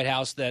in the White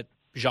House, that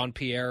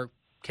Jean-Pierre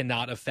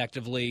cannot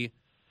effectively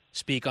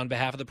speak on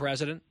behalf of the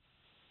president?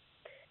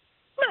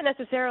 Not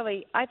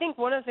necessarily. I think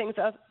one of the things,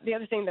 the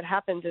other thing that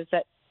happens is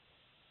that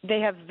they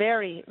have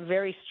very,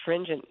 very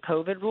stringent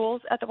COVID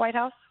rules at the White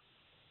House,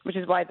 which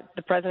is why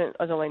the president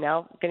is only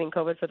now getting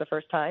COVID for the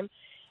first time.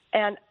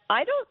 And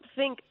I don't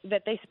think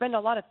that they spend a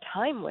lot of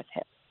time with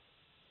him.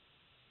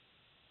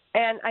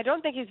 And I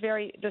don't think he's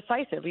very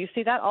decisive. You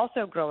see that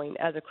also growing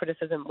as a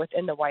criticism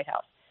within the White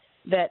House,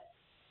 that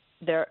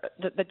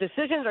the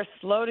decisions are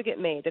slow to get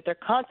made, that they're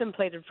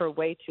contemplated for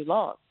way too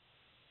long.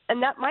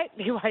 And that might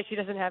be why she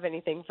doesn't have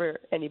anything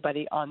for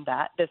anybody on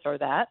that, this or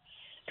that,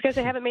 because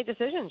they haven't made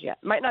decisions yet.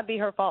 It might not be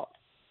her fault.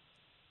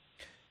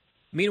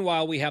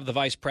 Meanwhile, we have the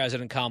Vice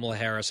President, Kamala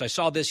Harris. I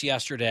saw this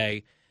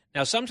yesterday.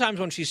 Now, sometimes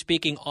when she's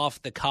speaking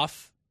off the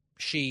cuff,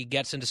 she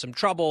gets into some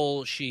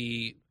trouble.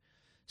 She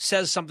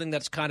says something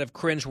that's kind of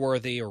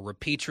cringeworthy or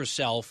repeats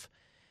herself.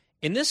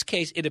 In this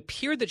case, it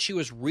appeared that she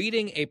was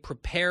reading a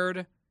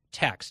prepared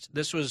text.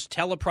 This was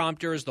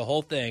teleprompters, the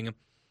whole thing.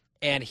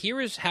 And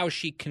here is how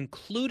she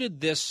concluded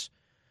this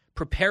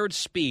prepared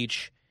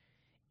speech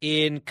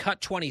in cut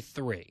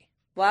 23.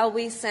 While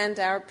we send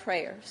our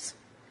prayers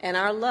and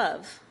our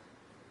love,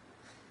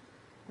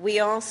 we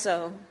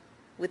also,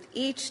 with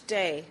each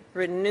day,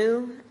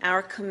 renew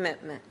our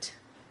commitment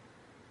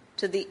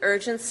to the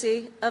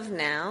urgency of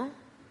now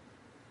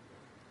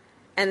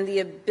and the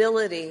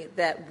ability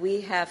that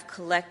we have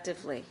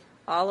collectively,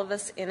 all of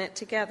us in it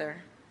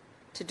together,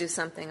 to do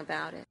something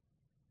about it.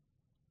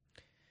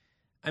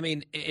 I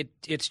mean,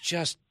 it's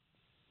just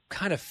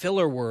kind of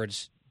filler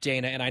words,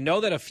 Dana, and I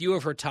know that a few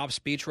of her top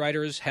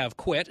speechwriters have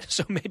quit,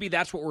 so maybe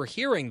that's what we're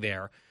hearing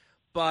there.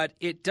 But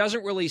it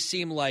doesn't really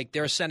seem like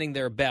they're sending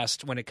their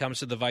best when it comes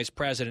to the vice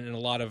president in a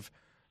lot of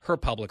her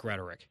public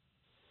rhetoric.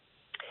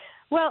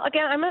 Well,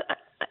 again,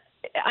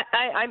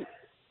 I'm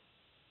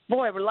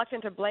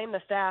reluctant to blame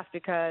the staff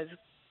because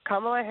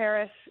Kamala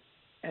Harris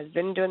has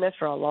been doing this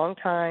for a long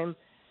time,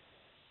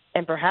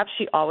 and perhaps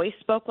she always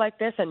spoke like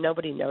this and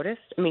nobody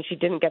noticed. I mean, she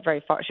didn't get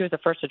very far. She was the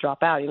first to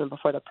drop out even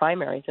before the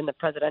primaries in the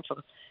presidential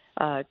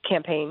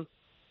campaign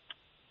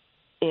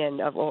in,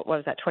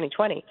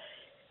 2020.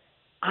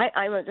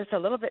 I'm just a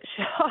little bit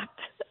shocked.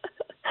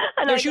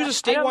 No, she was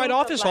a statewide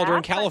office holder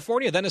in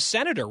California, then a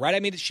senator, right? I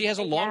mean, she has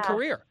a long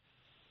career.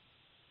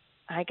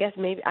 I guess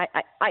maybe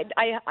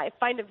I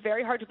find it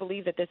very hard to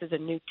believe that this is a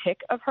new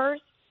tick of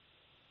hers.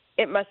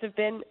 It must have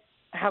been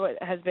how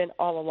it has been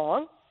all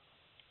along,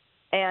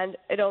 and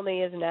it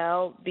only is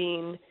now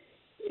being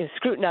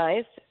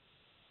scrutinized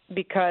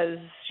because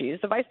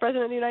she's the vice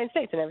president of the United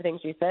States, and everything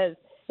she says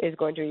is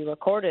going to be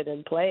recorded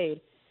and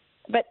played.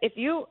 But if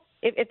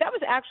that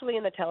was actually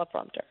in the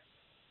teleprompter,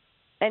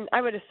 and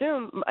I would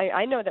assume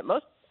I know that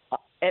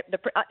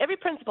every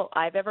principal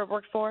I've ever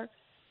worked for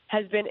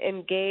has been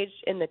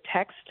engaged in the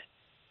text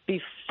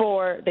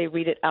before they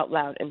read it out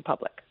loud in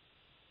public.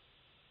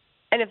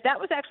 And if that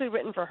was actually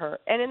written for her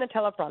and in the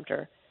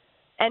teleprompter,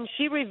 and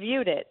she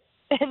reviewed it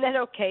and then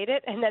okayed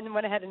it and then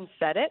went ahead and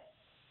said it,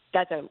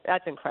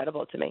 that's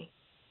incredible to me.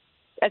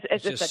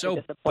 It's just such so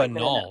a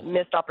disappointment, banal. and a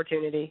missed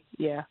opportunity.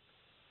 Yeah.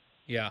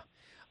 Yeah.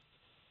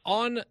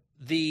 On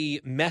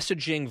the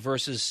messaging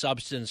versus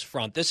substance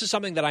front, this is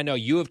something that I know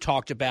you have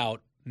talked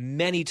about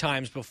many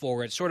times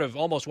before. It's sort of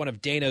almost one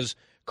of Dana's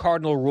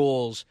cardinal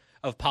rules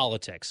of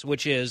politics,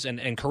 which is,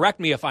 and correct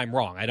me if I'm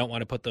wrong, I don't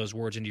want to put those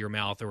words into your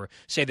mouth or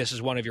say this is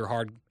one of your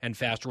hard and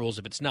fast rules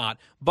if it's not,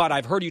 but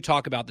I've heard you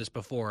talk about this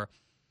before.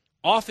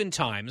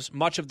 Oftentimes,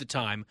 much of the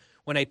time,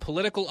 when a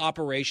political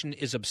operation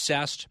is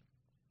obsessed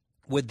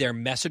with their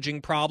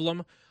messaging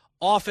problem,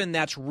 often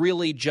that's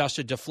really just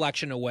a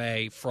deflection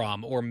away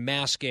from or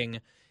masking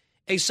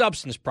a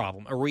substance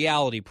problem, a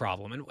reality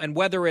problem. And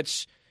whether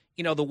it's,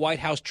 the White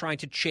House trying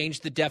to change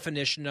the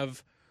definition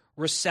of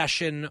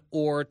recession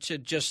or to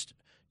just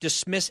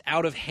dismiss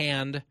out of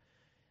hand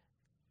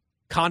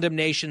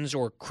condemnations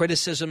or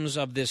criticisms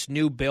of this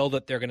new bill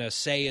that they're going to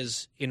say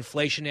is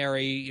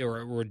inflationary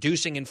or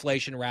reducing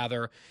inflation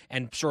rather,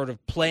 and sort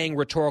of playing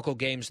rhetorical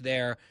games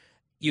there.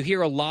 You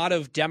hear a lot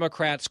of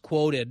Democrats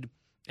quoted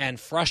and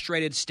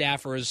frustrated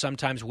staffers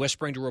sometimes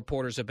whispering to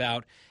reporters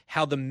about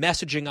how the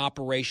messaging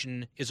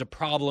operation is a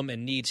problem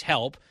and needs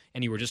help.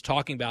 And you were just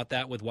talking about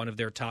that with one of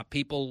their top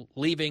people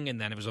leaving, and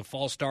then it was a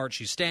false start,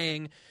 she's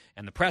staying,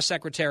 and the press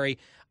secretary.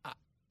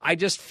 I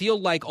just feel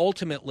like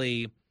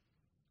ultimately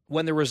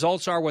when the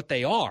results are what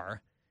they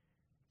are,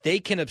 they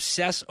can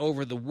obsess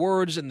over the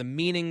words and the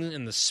meaning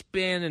and the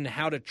spin and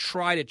how to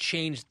try to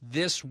change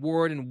this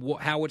word and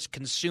how it's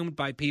consumed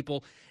by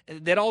people.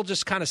 That all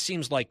just kind of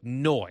seems like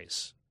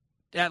noise.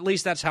 At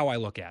least that's how I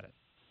look at it.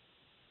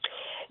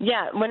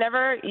 Yeah,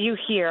 whenever you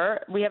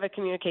hear we have a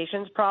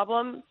communications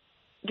problem,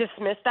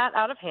 dismiss that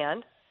out of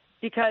hand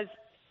because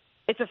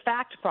it's a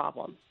fact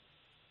problem.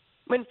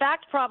 When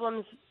fact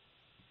problems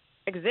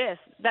exist,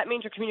 that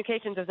means your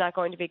communications is not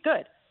going to be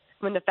good.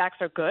 When the facts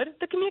are good,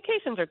 the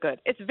communications are good.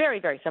 It's very,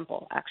 very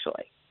simple,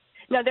 actually.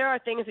 Now, there are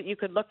things that you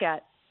could look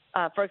at.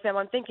 For example,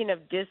 I'm thinking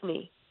of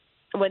Disney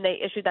when they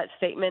issued that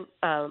statement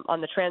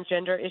on the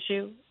transgender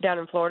issue down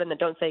in Florida and the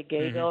Don't Say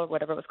Gay bill or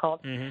whatever it was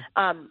called.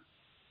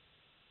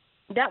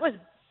 That was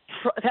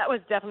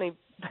definitely,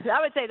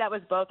 I would say that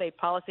was both a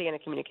policy and a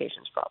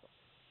communications problem.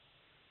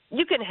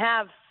 You can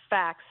have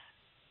facts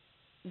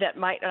that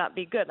might not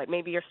be good, like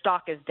maybe your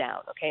stock is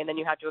down, okay, and then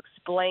you have to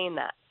explain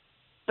that.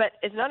 But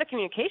it's not a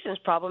communications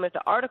problem if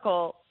the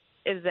article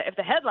is, if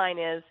the headline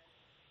is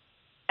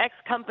X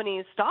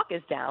company's stock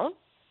is down.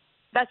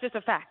 That's just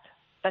a fact.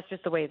 That's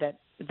just the way that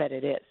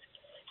it is.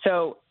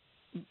 So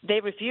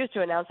they refuse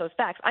to announce those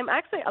facts. I'm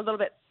actually a little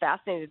bit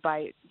fascinated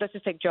by, let's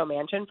just take Joe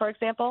Manchin, for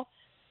example.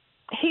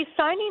 He's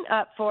signing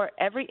up for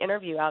every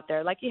interview out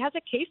there like he has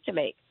a case to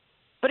make,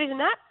 but he's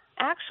not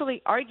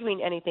actually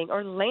arguing anything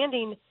or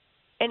landing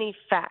any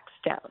facts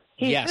down.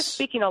 He's just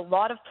speaking a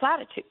lot of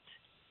platitudes.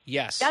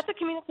 Yes. That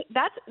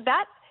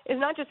is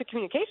not just a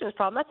communications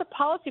problem. That's a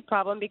policy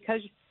problem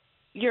because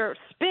your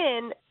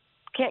spin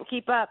can't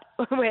keep up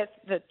with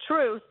the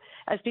truth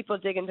as people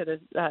dig into this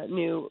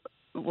new,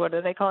 what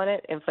are they calling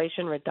it,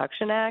 Inflation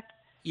Reduction Act?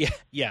 Yeah.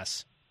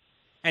 Yes.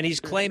 And he's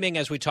claiming,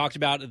 as we talked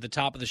about at the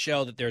top of the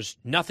show, that there's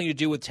nothing to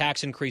do with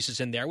tax increases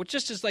in there, which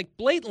just is like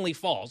blatantly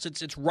false.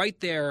 It's right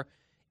there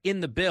in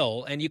the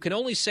bill, and you can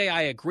only say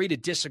I agree to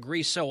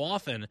disagree so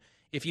often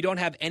if you don't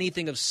have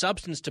anything of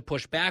substance to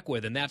push back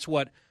with, and that's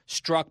what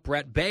struck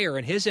Brett Baer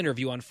in his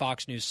interview on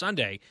Fox News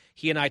Sunday.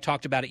 He and I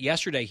talked about it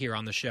yesterday here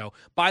on the show.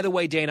 By the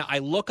way, Dana, I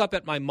look up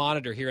at my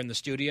monitor here in the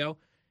studio,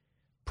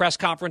 press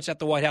conference at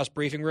the White House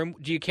briefing room.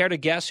 Do you care to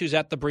guess who's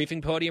at the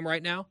briefing podium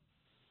right now?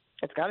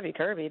 It's got to be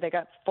Kirby. They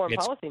got foreign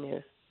policy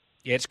news.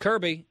 It's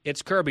Kirby.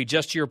 It's Kirby,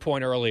 just to your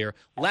point earlier.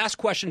 Last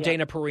question,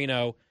 Dana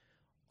Perino.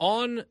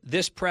 On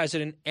this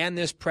president and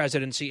this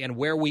presidency and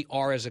where we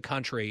are as a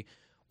country,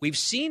 we've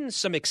seen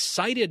some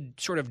excited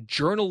sort of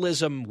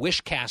journalism wish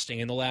casting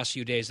in the last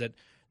few days that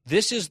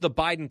this is the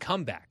Biden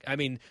comeback. I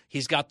mean,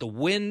 he's got the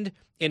wind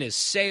in his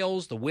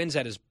sails. The wind's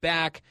at his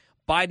back.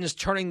 Biden's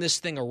turning this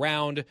thing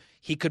around.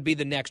 He could be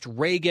the next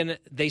Reagan.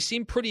 They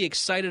seem pretty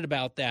excited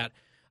about that.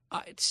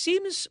 It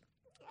seems,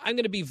 I'm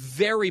going to be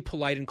very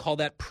polite and call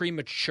that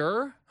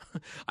premature.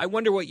 I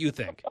wonder what you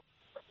think.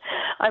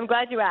 I'm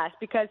glad you asked,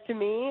 because to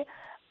me,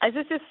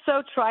 this is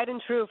so tried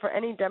and true for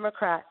any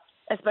Democrat,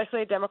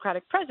 especially a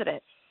Democratic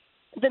president.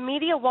 The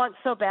media wants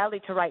so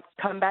badly to write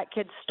comeback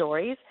kid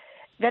stories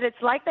that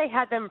it's like they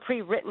had them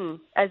pre-written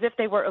as if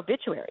they were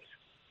obituaries.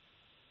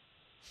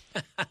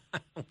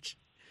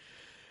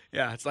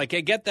 Yeah, it's like,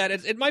 hey, get that.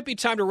 It might be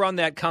time to run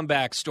that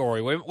comeback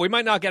story. We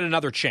might not get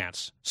another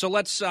chance. So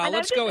let's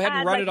go ahead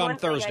and run it on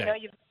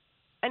Thursday.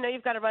 I know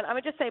you've got to run. I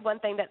would just say one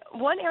thing, that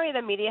one area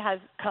the media has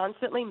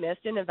constantly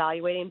missed in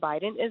evaluating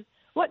Biden is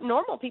what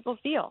normal people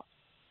feel.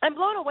 I'm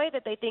blown away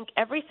that they think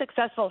every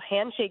successful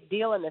handshake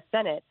deal in the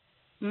Senate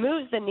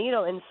moves the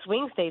needle in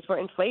swing states where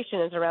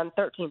inflation is around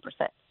 13%.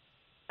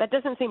 That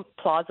doesn't seem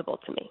plausible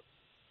to me.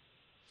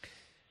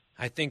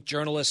 I think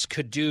journalists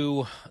could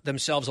do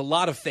themselves a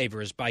lot of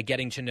favors by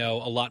getting to know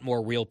a lot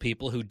more real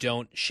people who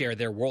don't share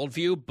their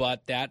worldview,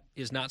 but that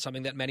is not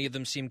something that many of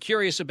them seem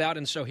curious about,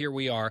 and so here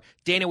we are.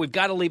 Dana, we've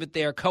got to leave it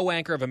there.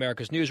 Co-anchor of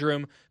America's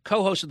Newsroom,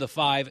 co-host of The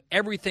Five.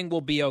 Everything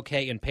Will Be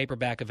Okay in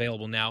paperback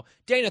available now.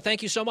 Dana,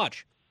 thank you so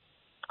much.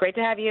 Great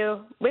to have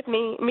you with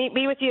me,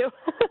 be with you.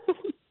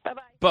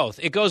 Bye-bye. Both.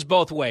 It goes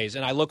both ways,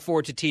 and I look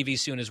forward to TV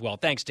soon as well.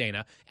 Thanks,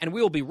 Dana. And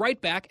we will be right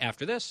back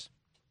after this.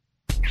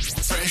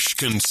 Fresh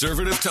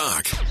conservative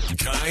talk.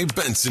 Guy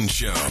Benson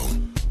Show.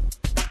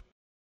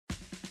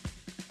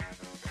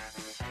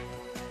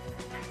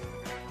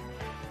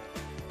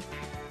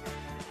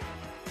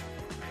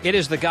 It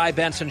is the Guy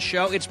Benson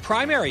Show. It's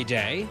primary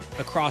day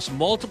across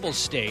multiple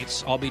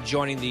states. I'll be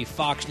joining the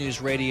Fox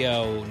News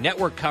Radio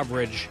network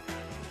coverage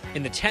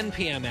in the 10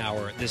 p.m.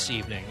 hour this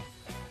evening.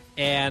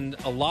 And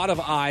a lot of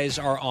eyes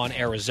are on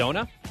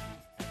Arizona,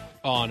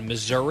 on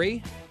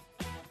Missouri,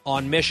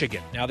 on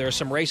Michigan. Now, there are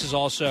some races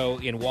also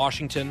in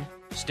Washington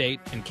State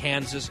and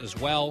Kansas as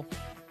well.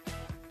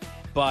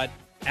 But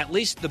at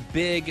least the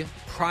big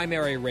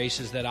primary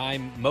races that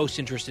I'm most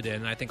interested in,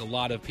 and I think a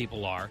lot of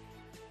people are,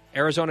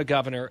 Arizona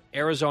governor,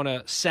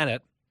 Arizona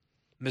Senate,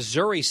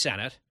 Missouri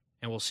Senate,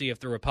 and we'll see if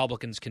the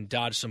Republicans can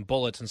dodge some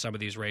bullets in some of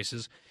these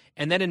races.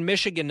 And then in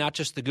Michigan, not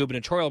just the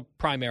gubernatorial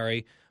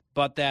primary,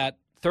 but that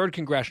 3rd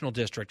congressional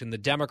district, and the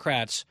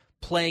Democrats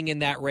playing in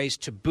that race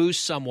to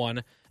boost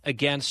someone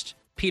against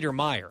Peter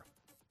Meijer,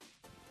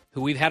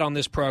 who we've had on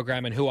this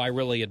program and who I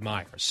really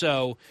admire.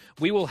 So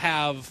we will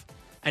have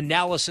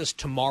analysis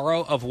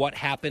tomorrow of what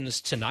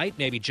happens tonight,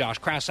 maybe Josh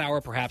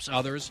Kraushaar, perhaps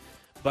others,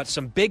 but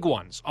some big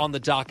ones on the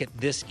docket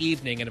this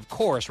evening. And, of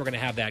course, we're going to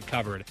have that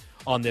covered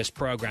on this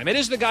program. It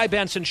is the Guy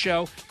Benson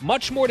Show.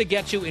 Much more to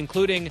get to,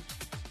 including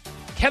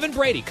Kevin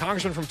Brady,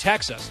 congressman from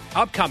Texas,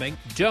 upcoming.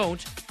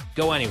 Don't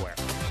go anywhere.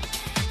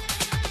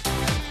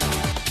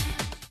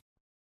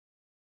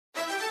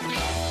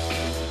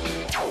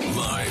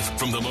 Live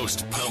from the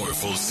most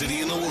powerful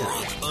city in the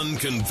world,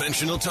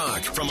 unconventional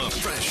talk from a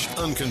fresh,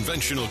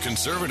 unconventional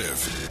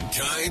conservative.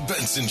 Guy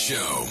Benson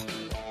Show.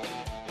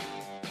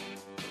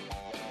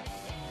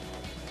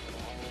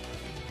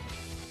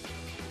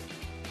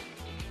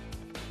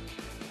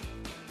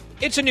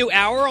 It's a new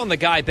hour on the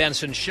Guy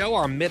Benson Show,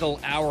 our middle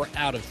hour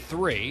out of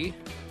 3.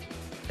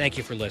 Thank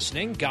you for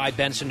listening.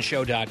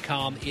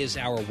 GuyBensonShow.com is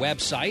our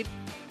website,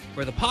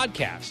 where the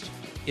podcast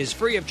is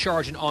free of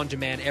charge and on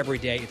demand every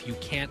day if you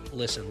can't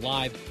listen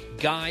live.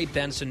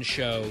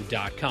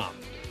 GuyBensonShow.com.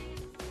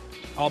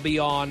 I'll be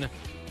on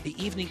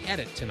the evening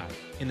edit tonight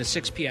in the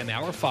 6 p.m.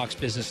 hour, Fox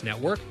Business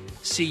Network.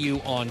 See you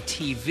on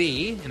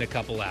TV in a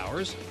couple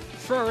hours.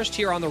 First,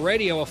 here on the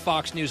radio, a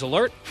Fox News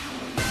alert.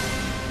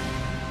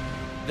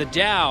 The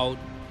Dow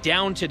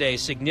down today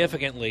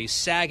significantly,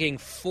 sagging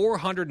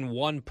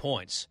 401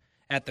 points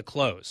at the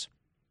close,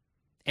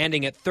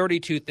 ending at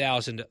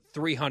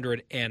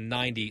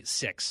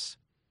 32,396.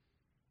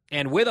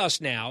 And with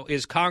us now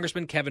is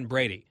Congressman Kevin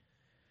Brady,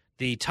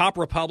 the top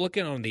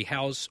Republican on the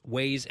House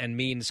Ways and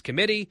Means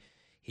Committee.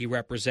 He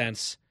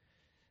represents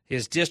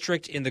his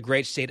district in the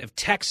great state of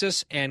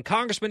Texas. And,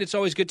 Congressman, it's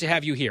always good to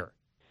have you here.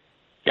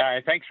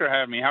 Guy, thanks for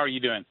having me. How are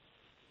you doing?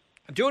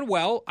 I'm doing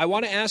well. I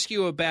want to ask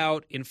you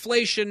about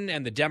inflation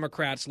and the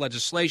Democrats'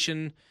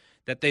 legislation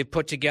that they've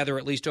put together,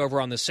 at least over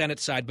on the Senate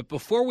side. But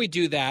before we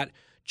do that,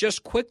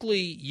 just quickly,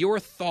 your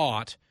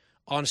thought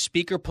on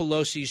Speaker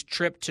Pelosi's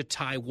trip to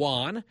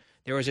Taiwan.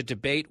 There was a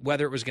debate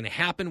whether it was going to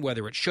happen,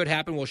 whether it should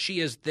happen. Well, she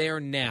is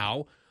there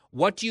now.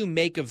 What do you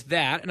make of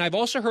that? And I've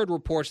also heard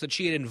reports that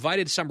she had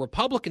invited some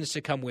Republicans to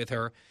come with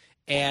her,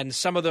 and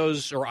some of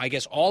those, or I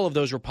guess all of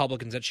those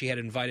Republicans that she had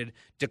invited,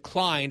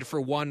 declined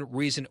for one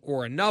reason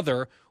or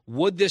another.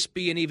 Would this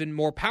be an even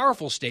more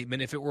powerful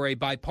statement if it were a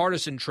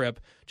bipartisan trip?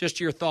 Just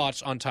your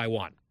thoughts on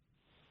Taiwan.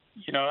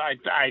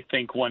 I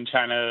think one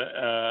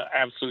China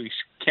absolutely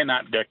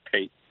cannot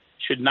dictate,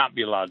 should not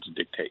be allowed to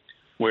dictate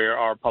where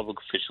our public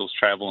officials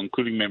travel,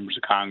 including members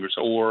of Congress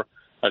or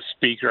a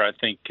speaker. I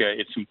think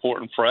it's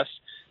important for us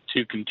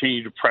to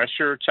continue to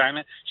pressure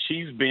China.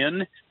 She's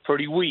been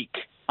pretty weak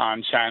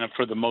on China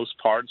for the most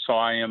part, so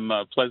I am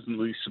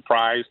pleasantly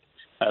surprised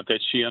that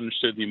she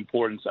understood the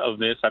importance of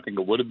this. I think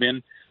it would have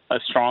been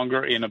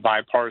stronger in a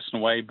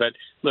bipartisan way. But,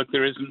 look,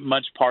 there isn't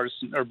much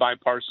partisan or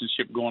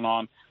bipartisanship going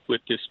on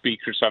with this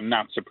speaker, so I'm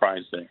not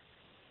surprised there.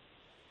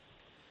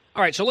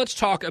 All right, so let's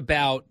talk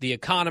about the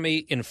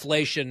economy,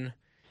 inflation,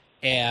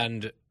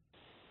 and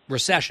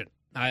recession.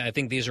 I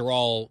think these are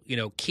all,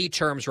 key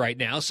terms right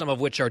now, some of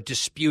which are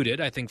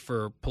disputed, I think,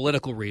 for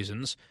political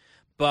reasons.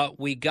 But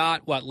we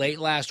got, late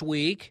last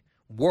week,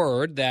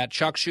 word that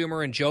Chuck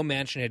Schumer and Joe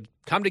Manchin had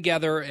come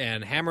together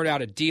and hammered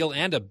out a deal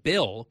and a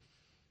bill,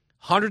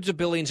 hundreds of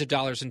billions of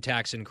dollars in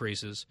tax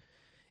increases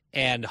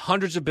and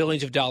hundreds of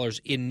billions of dollars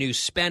in new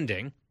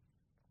spending.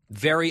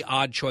 Very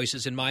odd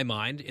choices in my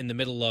mind in the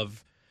middle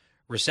of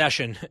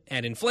recession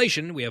and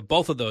inflation. We have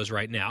both of those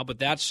right now, but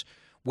that's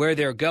where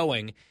they're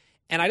going.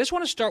 And I just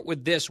want to start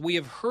with this. We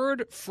have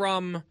heard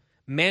from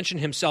Manchin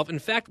himself. In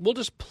fact, we'll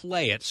just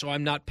play it so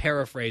I'm not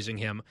paraphrasing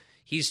him.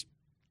 He's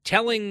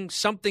telling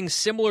something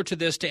similar to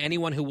this to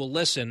anyone who will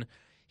listen.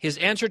 His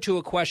answer to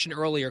a question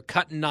earlier,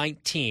 cut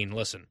 19.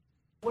 Listen.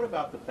 What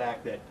about the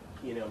fact that,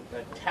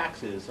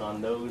 taxes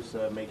on those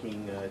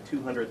making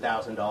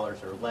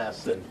 $200,000 or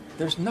less?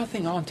 There's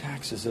nothing on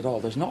taxes at all.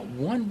 There's not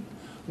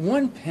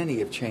one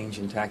penny of change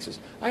in taxes.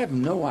 I have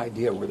no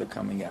idea where they're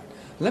coming out.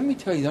 Let me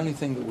tell you the only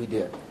thing that we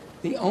did.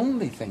 The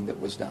only thing that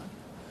was done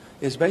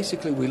is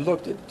basically we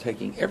looked at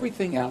taking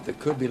everything out that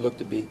could be looked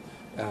to be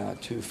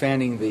to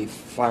fanning the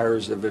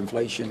fires of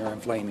inflation or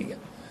inflaming it.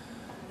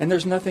 And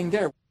there's nothing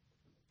there.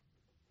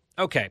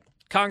 Okay.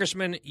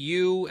 Congressman,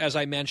 you, as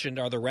I mentioned,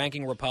 are the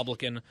ranking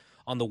Republican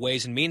on the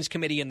Ways and Means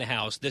Committee in the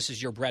House. This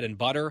is your bread and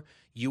butter.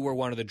 You were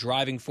one of the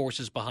driving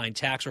forces behind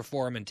tax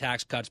reform and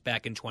tax cuts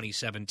back in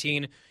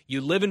 2017.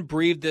 You live and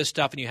breathe this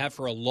stuff, and you have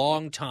for a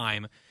long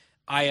time.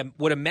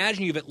 Would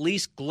imagine you've at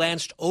least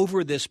glanced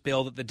over this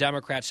bill that the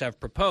Democrats have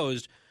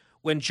proposed.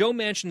 When Joe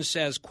Manchin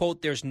says,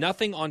 quote, there's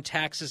nothing on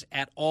taxes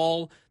at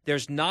all,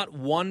 there's not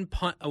one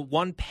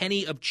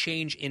penny of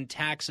change in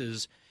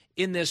taxes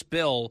in this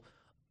bill,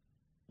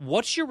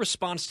 what's your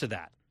response to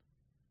that?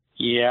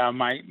 Yeah,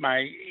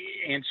 my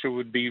answer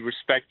would be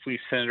respectfully,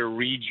 Senator,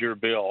 read your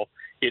bill.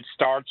 It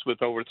starts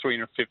with over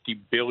 $350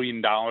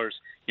 billion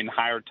in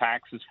higher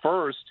taxes.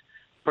 First,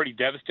 pretty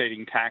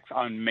devastating tax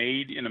on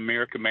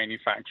made-in-America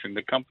manufacturing.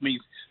 The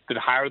companies that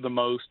hire the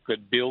most,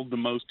 that build the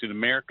most in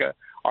America,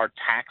 are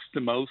taxed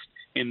the most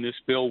in this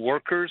bill.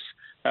 Workers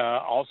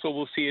also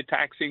will see a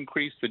tax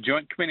increase. The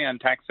Joint Committee on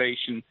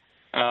Taxation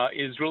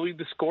is really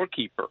the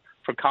scorekeeper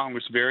for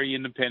Congress, very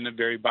independent,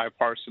 very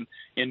bipartisan,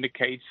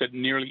 indicates that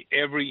nearly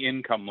every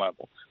income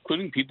level,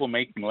 including people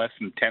making less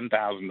than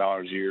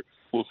 $10,000 a year,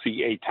 will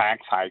see a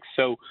tax hike.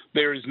 So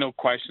there is no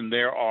question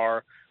there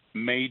are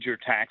major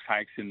tax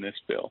hikes in this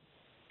bill.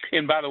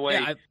 And by the way,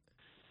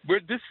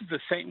 this is the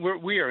same.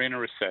 We are in a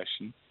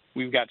recession.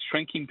 We've got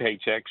shrinking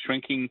paychecks,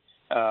 shrinking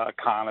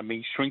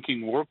economy,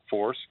 shrinking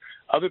workforce.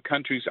 Other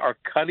countries are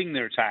cutting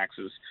their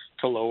taxes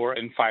to lower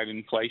and fight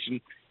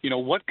inflation.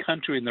 What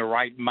country in their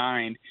right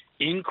mind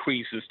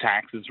increases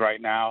taxes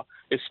right now,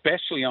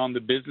 especially on the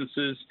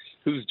businesses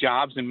whose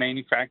jobs and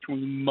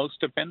manufacturing most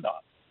depend on?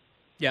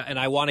 Yeah, and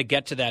I want to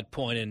get to that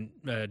point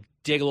and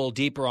dig a little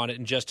deeper on it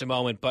in just a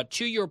moment. But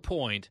to your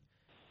point,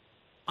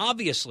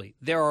 obviously,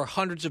 there are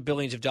hundreds of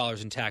billions of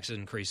dollars in tax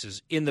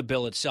increases in the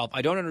bill itself.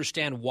 I don't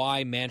understand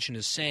why Manchin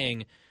is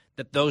saying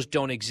that those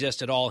don't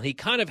exist at all. He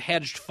kind of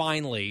hedged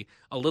finally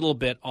a little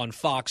bit on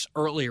Fox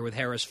earlier with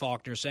Harris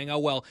Faulkner saying, oh,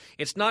 well,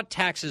 it's not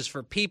taxes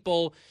for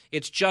people,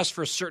 it's just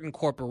for certain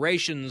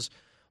corporations.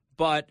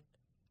 But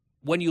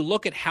when you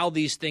look at how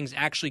these things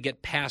actually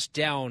get passed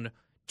down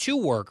to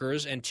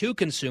workers and to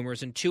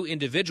consumers and to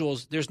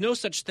individuals, there's no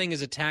such thing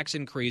as a tax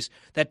increase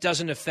that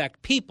doesn't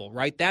affect people,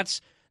 right?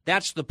 That's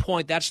the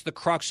point. That's the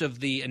crux of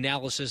the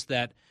analysis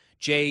that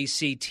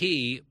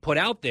JCT put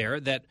out there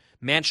that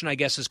Manchin, I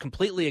guess, is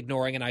completely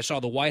ignoring. And I saw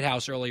the White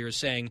House earlier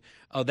saying,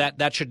 oh,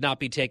 that should not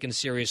be taken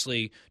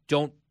seriously.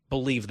 Don't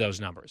believe those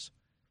numbers.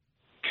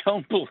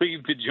 Don't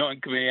believe the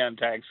Joint Committee on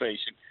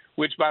Taxation,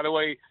 which, by the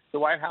way, the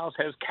White House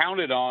has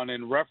counted on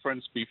and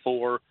referenced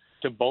before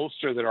to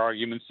bolster their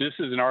arguments. This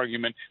is an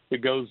argument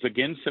that goes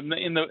against them.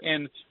 And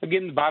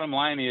again, the bottom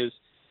line is,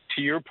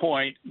 to your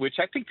point, which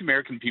I think the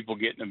American people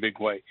get in a big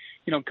way,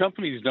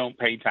 companies don't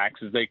pay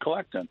taxes, they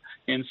collect them.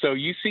 And so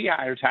you see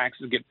higher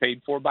taxes get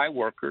paid for by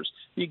workers.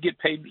 You get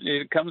paid,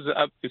 it comes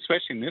up,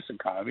 especially in this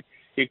economy,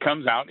 it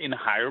comes out in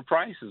higher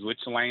prices, which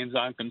lands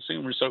on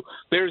consumers. So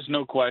there's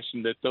no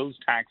question that those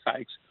tax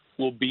hikes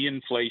will be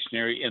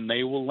inflationary and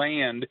they will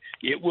land,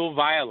 it will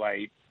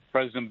violate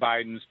President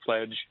Biden's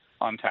pledge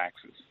on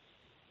taxes.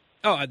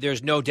 Oh,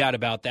 there's no doubt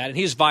about that. And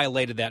he's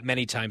violated that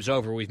many times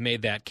over. We've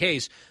made that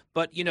case.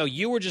 But,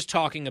 you were just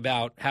talking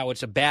about how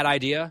it's a bad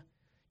idea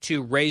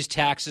to raise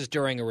taxes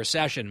during a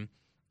recession.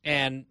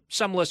 And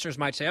some listeners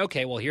might say,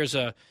 okay, well, here's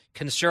a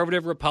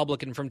conservative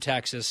Republican from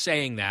Texas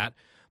saying that.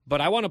 But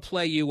I want to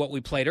play you what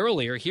we played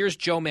earlier. Here's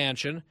Joe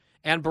Manchin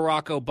and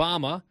Barack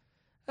Obama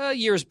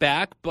years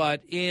back,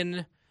 but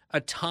in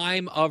a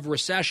time of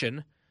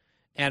recession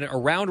and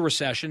around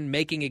recession,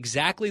 making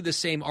exactly the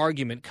same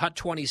argument, cut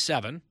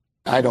 27.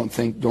 I don't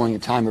think during a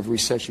time of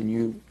recession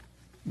you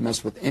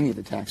mess with any of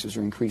the taxes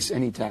or increase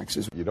any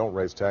taxes. You don't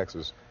raise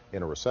taxes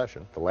in a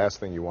recession. The last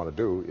thing you want to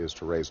do is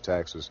to raise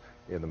taxes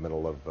in the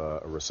middle of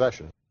a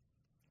recession.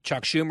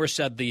 Chuck Schumer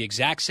said the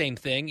exact same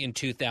thing in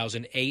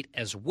 2008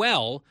 as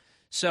well.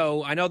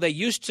 So I know they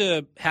used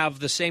to have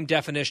the same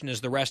definition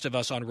as the rest of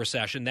us on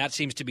recession. That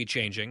seems to be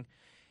changing.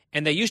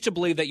 And they used to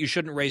believe that you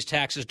shouldn't raise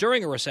taxes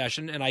during a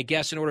recession. And I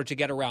guess in order to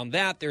get around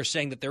that, they're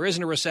saying that there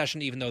isn't a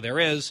recession, even though there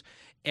is.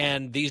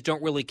 And these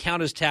don't really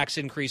count as tax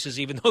increases,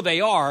 even though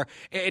they are.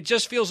 It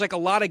just feels like a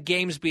lot of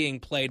games being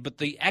played. But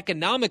the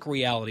economic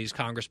realities,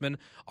 Congressman,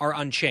 are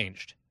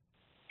unchanged.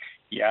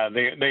 Yeah,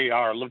 they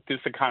are. Look, this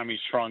economy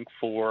shrunk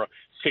for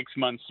 6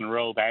 months in a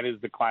row. That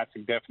is the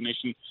classic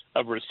definition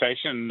of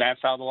recession. And that's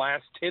how the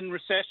last 10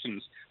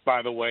 recessions,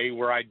 by the way,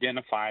 were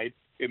identified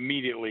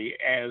immediately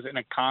as an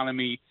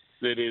economy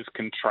that is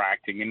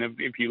contracting. And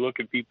if you look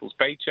at people's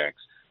paychecks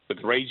with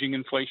raging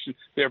inflation,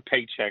 their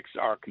paychecks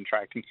are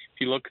contracting. If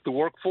you look at the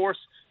workforce,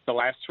 the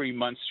last 3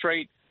 months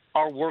straight,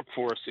 our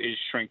workforce is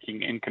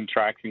shrinking and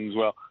contracting as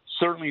well.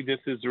 Certainly this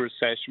is a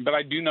recession, but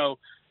I do know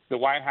the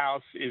White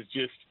House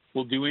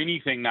will do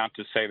anything not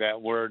to say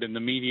that word, and the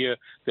media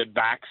that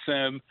backs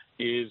them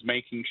is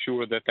making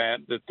sure that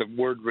the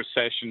word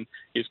recession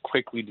is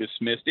quickly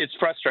dismissed. It's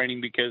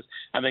frustrating because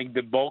I think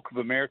the bulk of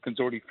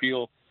Americans already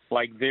feel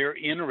like they're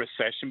in a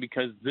recession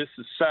because this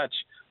is such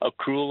a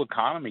cruel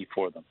economy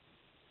for them.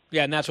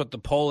 Yeah, and that's what the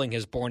polling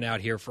has borne out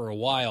here for a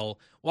while.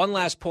 One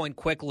last point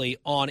quickly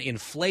on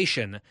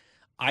inflation.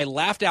 I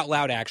laughed out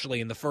loud, actually,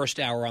 in the first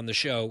hour on the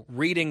show,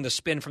 reading the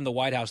spin from the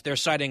White House. They're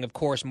citing, of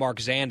course, Mark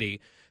Zandi,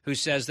 who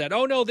says that,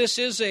 oh, no, this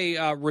is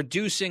a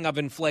reducing of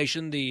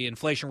inflation, the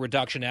Inflation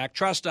Reduction Act.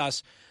 Trust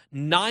us,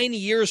 9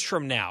 years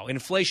from now,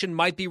 inflation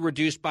might be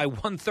reduced by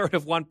 1/3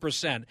 of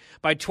 1%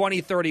 by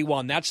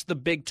 2031. That's the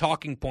big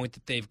talking point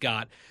that they've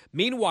got.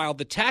 Meanwhile,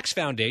 the Tax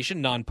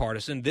Foundation,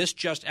 nonpartisan, this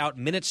just out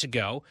minutes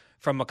ago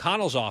from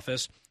McConnell's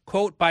office,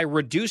 quote, by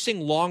reducing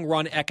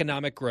long-run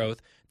economic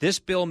growth, this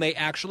bill may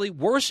actually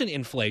worsen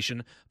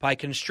inflation by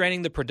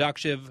constraining the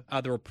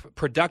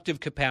productive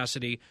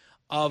capacity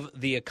of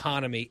the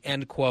economy,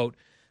 end quote.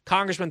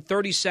 Congressman,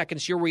 30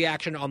 seconds, your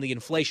reaction on the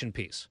inflation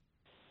piece.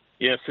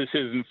 Yes, this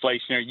is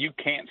inflationary. You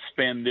can't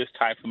spend this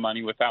type of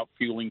money without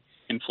fueling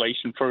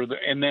inflation further.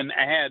 And then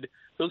add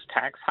those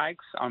tax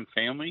hikes on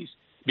families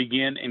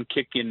begin and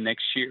kick in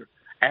next year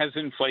as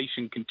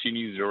inflation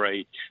continues to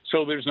rage.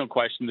 So there's no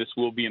question this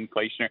will be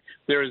inflationary.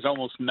 There is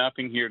almost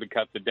nothing here to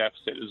cut the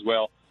deficit as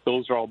well.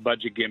 Those are all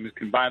budget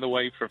gimmicks. And by the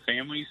way, for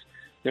families,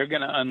 they're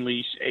going to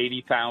unleash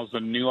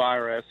 80,000 new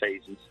IRS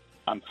agents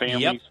on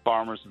families,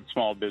 farmers, and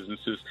small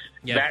businesses.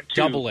 Yeah, that,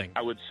 too, doubling.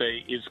 I would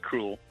say, is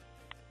cruel.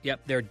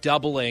 Yep, they're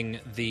doubling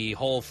the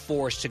whole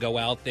force to go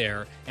out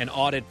there and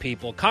audit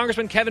people.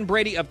 Congressman Kevin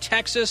Brady of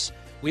Texas,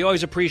 we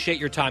always appreciate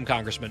your time,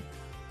 Congressman.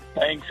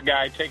 Thanks,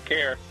 Guy. Take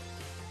care.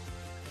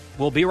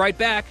 We'll be right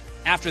back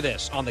after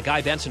this on The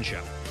Guy Benson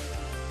Show.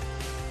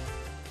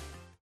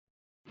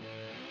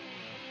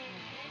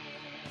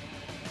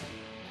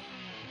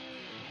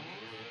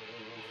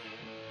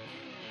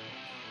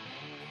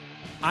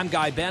 I'm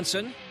Guy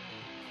Benson.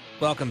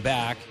 Welcome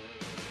back.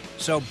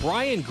 So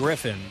Brian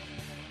Griffin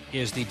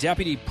is the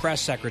deputy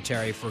press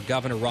secretary for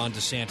Governor Ron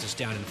DeSantis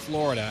down in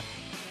Florida.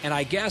 And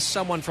I guess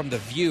someone from The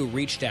View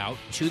reached out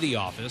to the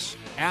office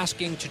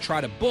asking to try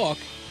to book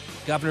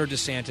Governor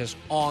DeSantis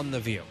on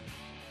The View.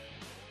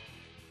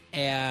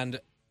 And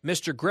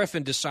Mr.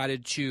 Griffin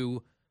decided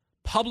to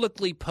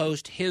publicly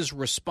post his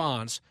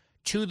response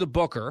to the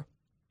booker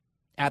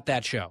at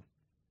that show.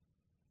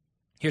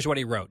 Here's what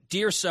he wrote.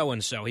 Dear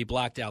so-and-so, he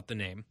blacked out the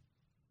name.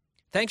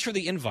 Thanks for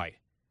the invite.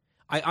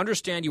 I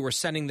understand you are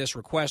sending this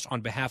request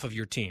on behalf of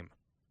your team.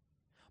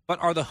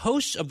 But are the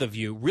hosts of The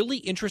View really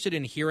interested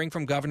in hearing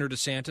from Governor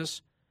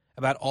DeSantis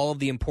about all of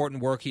the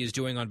important work he is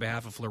doing on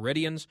behalf of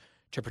Floridians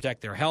to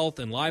protect their health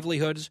and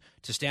livelihoods,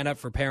 to stand up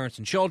for parents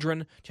and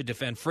children, to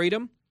defend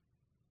freedom?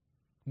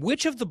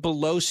 Which of the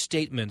below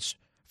statements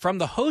from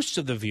the hosts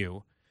of The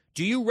View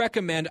do you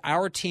recommend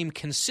our team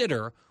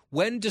consider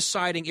when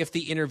deciding if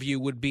the interview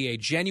would be a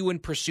genuine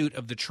pursuit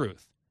of the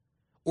truth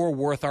or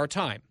worth our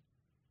time?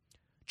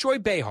 Joy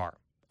Behar,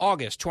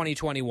 August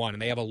 2021,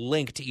 and they have a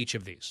link to each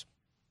of these.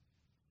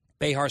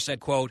 Behar said,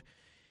 quote,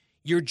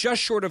 you're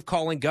just short of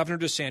calling Governor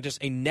DeSantis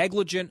a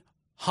negligent,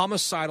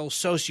 homicidal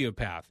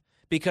sociopath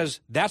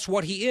because that's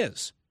what he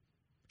is.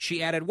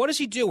 She added, what is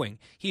he doing?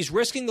 He's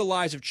risking the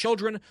lives of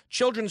children,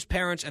 children's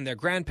parents, and their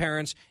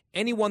grandparents,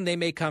 anyone they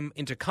may come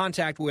into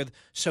contact with,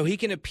 so he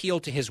can appeal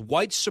to his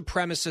white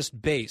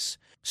supremacist base,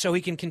 so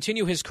he can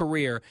continue his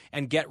career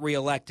and get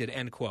reelected,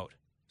 end quote.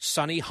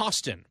 Sonny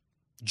Hostin,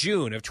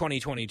 June of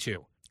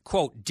 2022,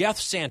 quote, Death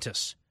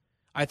Santis.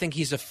 I think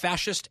he's a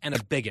fascist and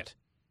a bigot.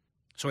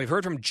 So we've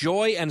heard from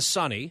Joy and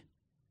Sunny,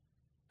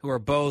 who are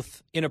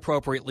both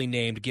inappropriately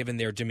named given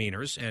their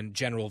demeanors and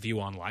general view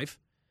on life.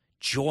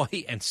 Joy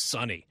and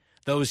Sunny,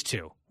 those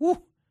two.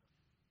 Woo.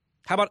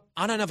 How about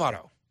Ana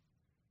Navarro,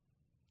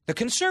 the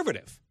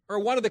conservative, or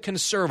one of the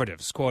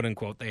conservatives, quote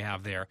unquote, they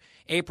have there,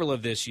 April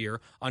of this year,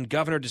 on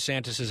Governor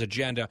DeSantis'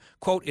 agenda,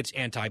 quote, it's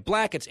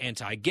anti-black, it's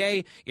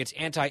anti-gay, it's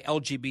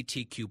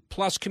anti-LGBTQ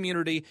plus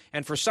community,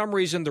 and for some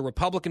reason the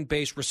Republican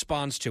base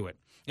responds to it.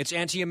 It's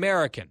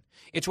anti-American.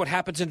 It's what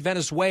happens in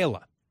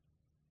Venezuela.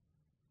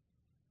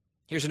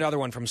 Here's another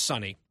one from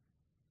Sunny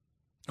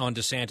on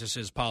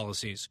DeSantis'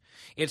 policies.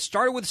 It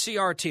started with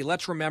CRT.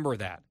 Let's remember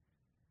that.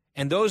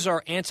 And those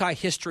are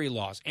anti-history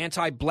laws,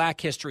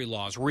 anti-black history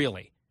laws,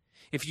 really.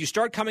 If you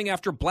start coming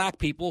after black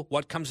people,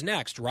 what comes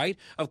next, right?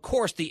 Of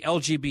course, the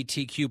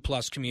LGBTQ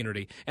plus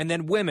community, and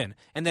then women,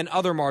 and then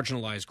other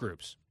marginalized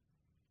groups.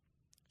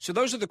 So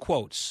those are the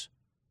quotes,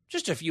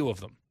 just a few of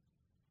them,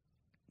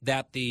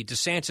 that the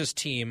DeSantis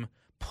team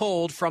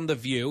pulled from The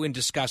View in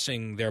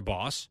discussing their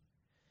boss.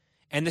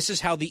 And this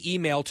is how the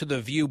email to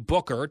The View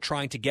booker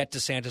trying to get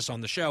DeSantis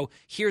on the show,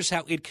 here's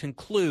how it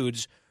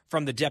concludes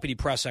from the deputy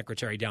press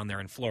secretary down there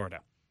in Florida.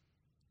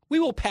 We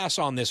will pass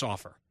on this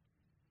offer.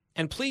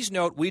 And please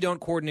note, we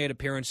don't coordinate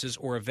appearances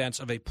or events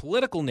of a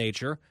political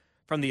nature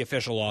from the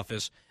official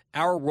office.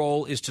 Our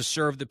role is to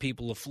serve the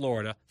people of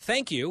Florida.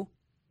 Thank you,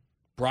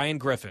 Brian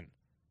Griffin,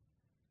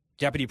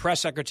 Deputy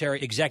Press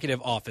Secretary,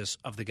 Executive Office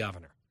of the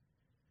Governor.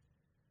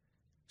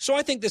 So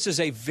I think this is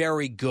a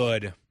very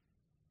good,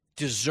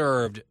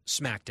 deserved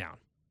smackdown.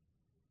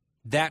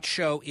 That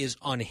show is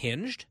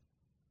unhinged.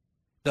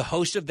 The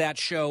hosts of that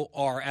show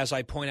are, as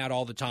I point out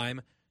all the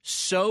time,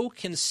 so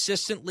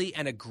consistently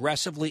and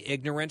aggressively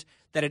ignorant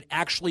that it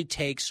actually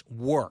takes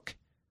work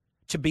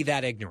to be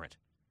that ignorant.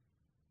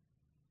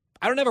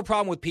 I don't have a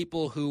problem with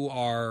people who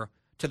are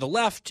to the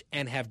left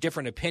and have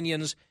different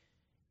opinions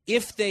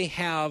if they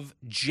have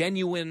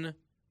genuine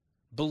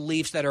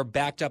beliefs that are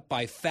backed up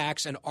by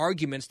facts and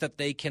arguments that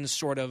they can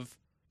sort of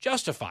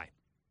justify.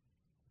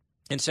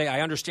 And say,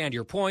 I understand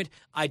your point.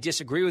 I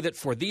disagree with it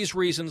for these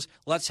reasons.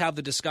 Let's have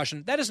the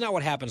discussion. That is not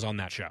what happens on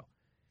that show.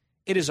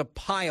 It is a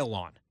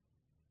pile-on.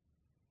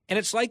 And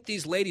it's like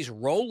these ladies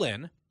roll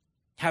in,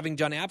 having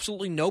done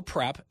absolutely no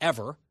prep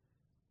ever,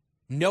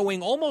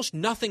 knowing almost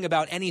nothing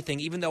about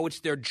anything, even though it's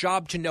their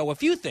job to know a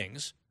few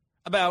things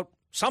about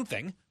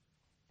something.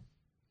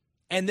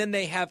 And then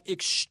they have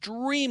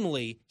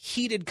extremely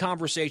heated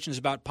conversations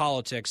about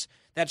politics.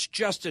 That's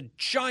just a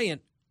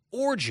giant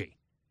orgy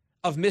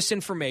of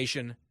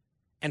misinformation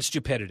and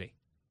stupidity.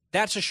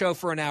 That's a show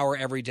for an hour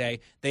every day.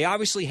 They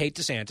obviously hate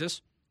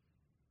DeSantis.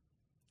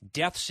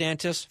 Death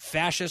Santis,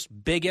 fascist,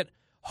 bigot,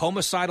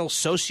 homicidal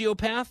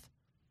sociopath,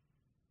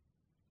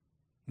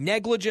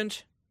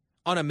 negligent,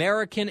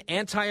 un-American,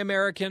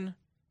 anti-American.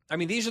 I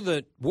mean, these are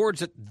the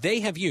words that they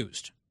have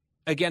used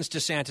against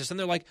DeSantis. And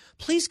they're like,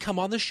 please come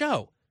on the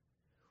show.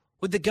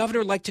 Would the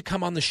governor like to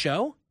come on the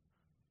show?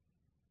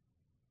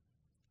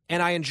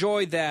 And I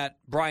enjoy that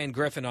Brian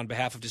Griffin, on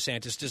behalf of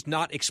DeSantis, does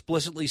not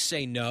explicitly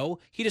say no.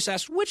 He just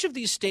asks, which of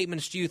these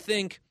statements do you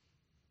think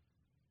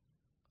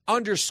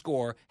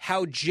underscore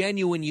how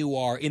genuine you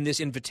are in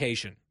this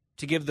invitation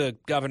to give the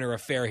governor a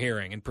fair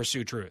hearing and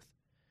pursue truth?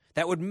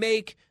 That would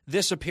make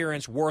this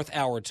appearance worth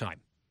our time.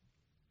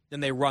 Then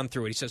they run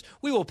through it. He says,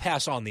 we will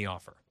pass on the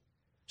offer.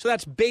 So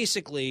that's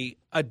basically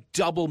a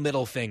double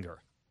middle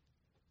finger,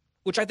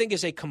 which I think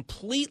is a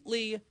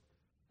completely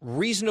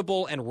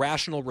reasonable and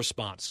rational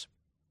response,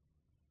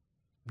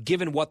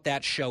 given what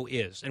that show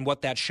is and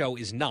what that show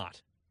is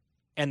not,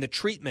 and the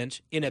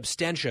treatment in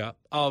absentia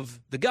of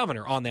the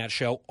governor on that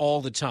show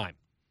all the time.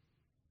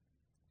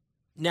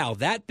 Now,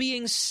 that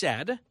being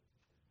said,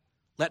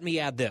 let me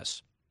add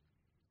this.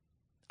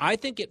 I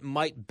think it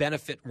might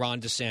benefit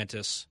Ron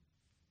DeSantis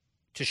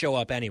to show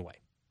up anyway.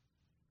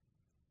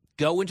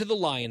 Go into the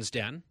Lion's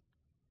Den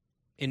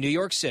in New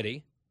York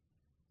City,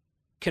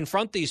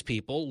 confront these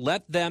people,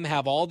 let them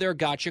have all their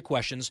gotcha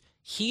questions.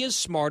 He is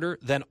smarter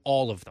than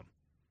all of them.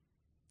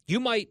 You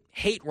might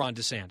hate Ron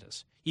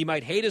DeSantis. You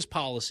might hate his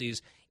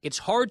policies. It's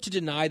hard to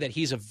deny that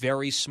he's a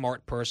very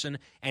smart person,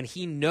 and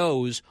he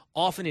knows,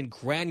 often in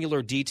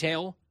granular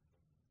detail,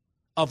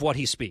 of what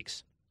he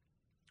speaks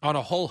on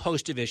a whole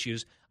host of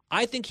issues.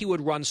 I think he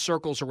would run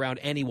circles around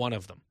any one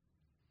of them.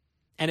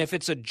 And if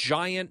it's a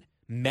giant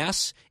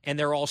mess and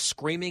they're all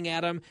screaming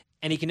at him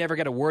and he can never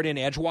get a word in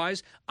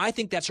edgewise, I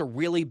think that's a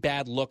really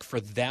bad look for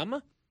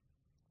them.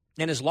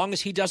 And as long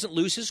as he doesn't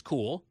lose his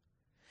cool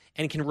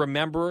and can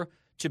remember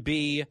to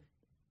be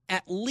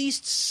at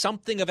least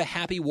something of a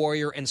happy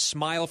warrior and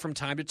smile from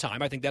time to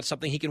time, I think that's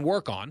something he can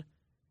work on.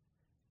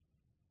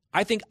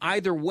 I think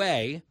either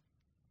way,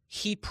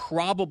 he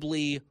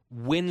probably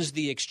wins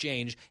the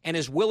exchange and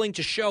is willing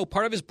to show,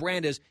 part of his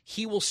brand is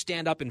he will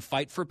stand up and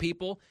fight for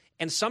people,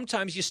 and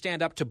sometimes you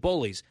stand up to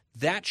bullies.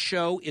 That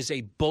show is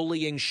a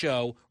bullying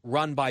show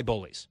run by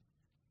bullies.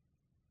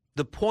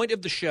 The point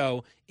of the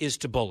show is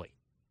to bully,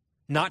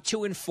 not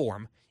to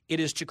inform. It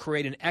is to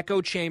create an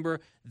echo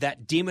chamber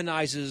that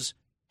demonizes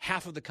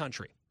half of the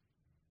country.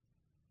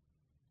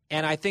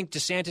 And I think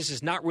DeSantis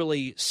is not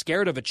really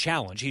scared of a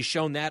challenge. He's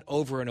shown that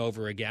over and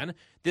over again.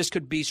 This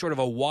could be sort of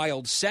a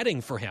wild setting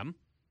for him.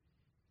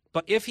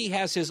 But if he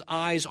has his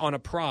eyes on a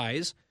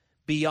prize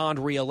beyond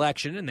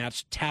re-election, and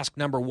that's task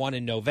number 1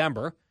 in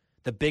November,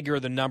 the bigger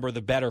the number,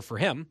 the better for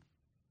him.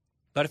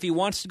 But if he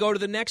wants to go to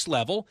the next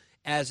level,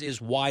 as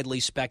is widely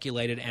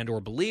speculated and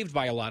or believed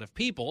by a lot of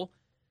people,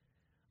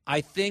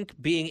 I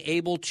think being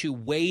able to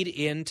wade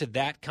into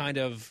that kind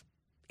of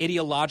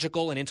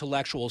ideological and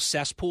intellectual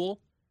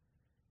cesspool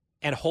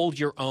and hold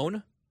your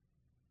own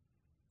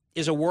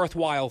is a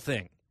worthwhile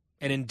thing,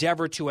 an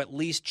endeavor to at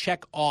least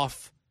check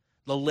off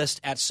the list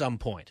at some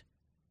point.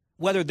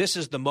 Whether this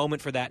is the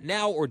moment for that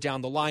now or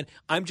down the line,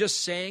 I'm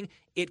just saying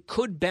it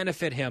could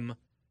benefit him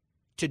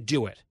to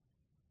do it.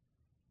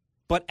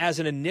 But as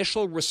an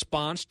initial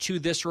response to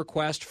this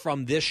request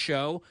from this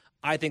show,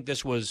 I think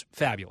this was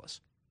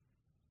fabulous.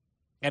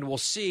 And we'll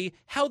see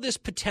how this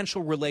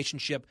potential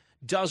relationship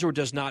does or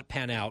does not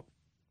pan out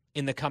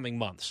in the coming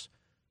months,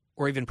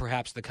 or even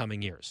perhaps the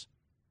coming years.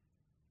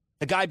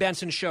 The Guy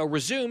Benson Show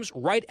resumes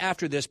right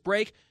after this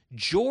break.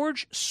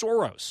 George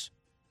Soros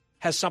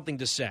has something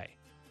to say.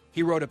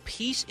 He wrote a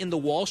piece in the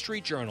Wall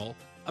Street Journal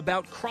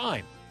about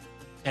crime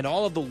and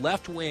all of the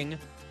left-wing,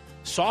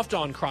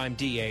 soft-on-crime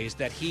DAs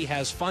that he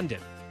has funded.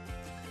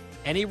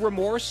 Any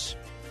remorse?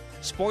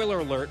 Spoiler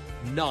alert,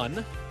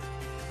 none.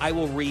 I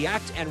will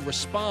react and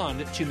respond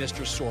to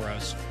Mr.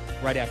 Soros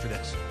right after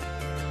this.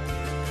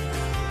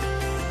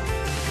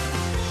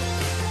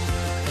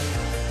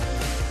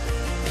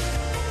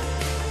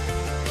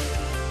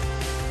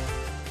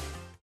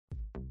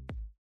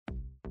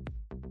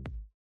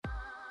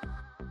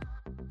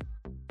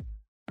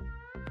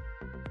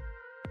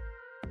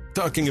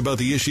 Talking about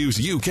the issues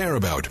you care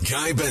about.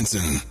 Guy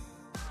Benson.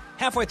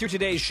 Halfway through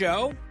today's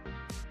show,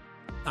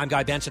 I'm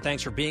Guy Benson.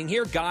 Thanks for being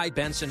here.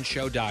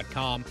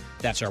 GuyBensonShow.com.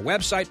 That's our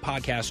website.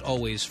 Podcast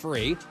always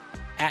free.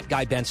 At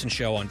Guy Benson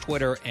Show on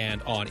Twitter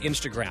and on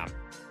Instagram.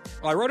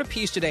 Well, I wrote a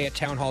piece today at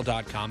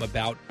townhall.com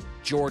about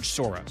George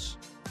Soros,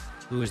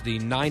 who is the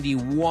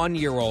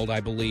 91-year-old,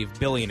 I believe,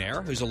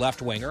 billionaire, who's a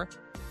left-winger,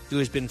 who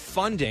has been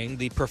funding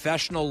the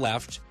professional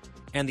left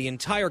and the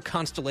entire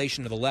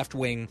constellation of the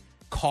left-wing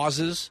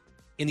causes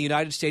in the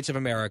United States of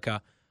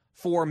America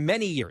for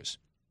many years.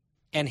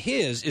 And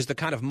his is the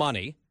kind of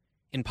money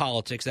in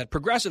politics that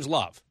progressives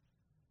love.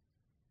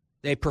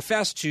 They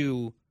profess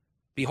to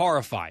be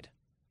horrified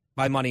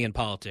by money in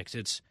politics.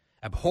 It's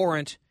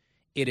abhorrent.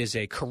 It is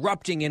a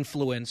corrupting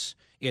influence.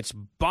 It's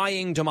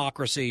buying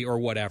democracy or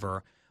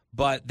whatever.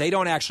 But they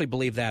don't actually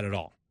believe that at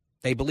all.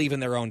 They believe in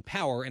their own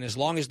power, and as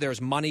long as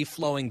there's money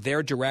flowing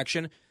their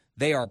direction,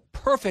 they are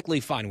perfectly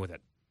fine with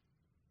it.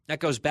 That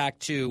goes back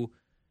to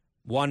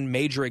one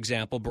major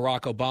example,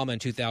 Barack Obama in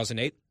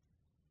 2008,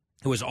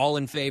 who was all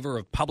in favor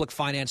of public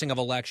financing of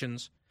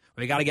elections.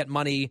 We got to get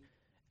money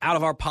out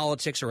of our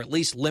politics or at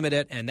least limit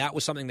it, and that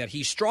was something that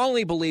he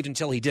strongly believed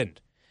until he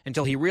didn't,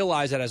 until he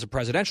realized that as a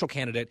presidential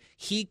candidate,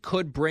 he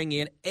could bring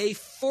in a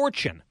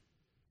fortune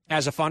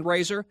as a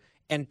fundraiser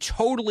and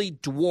totally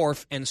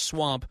dwarf and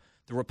swamp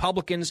the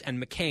Republicans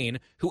and McCain,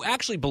 who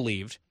actually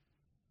believed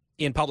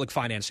in public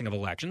financing of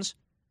elections.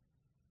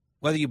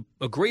 Whether you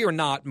agree or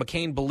not,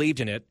 McCain believed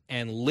in it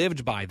and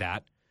lived by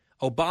that.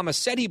 Obama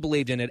said he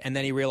believed in it, and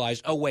then he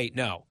realized, oh, wait,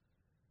 no.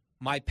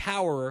 My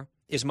power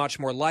is much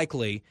more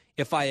likely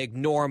if I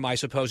ignore my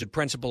supposed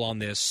principle on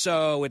this,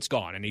 so it's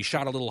gone. And he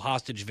shot a little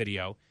hostage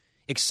video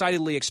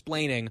excitedly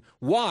explaining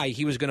why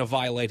he was going to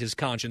violate his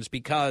conscience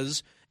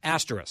because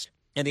asterisk.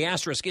 And the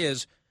asterisk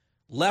is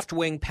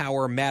left-wing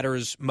power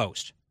matters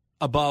most.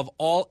 Above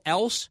all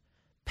else,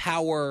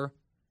 power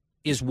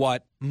is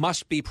what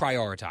must be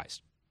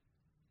prioritized.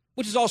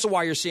 Which is also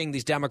why you're seeing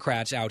these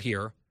Democrats out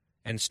here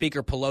and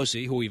Speaker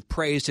Pelosi, who we've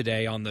praised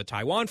today on the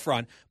Taiwan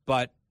front,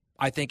 but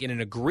I think in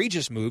an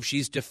egregious move,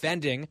 she's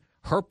defending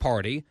her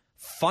party,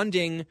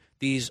 funding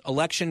these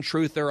election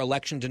truther,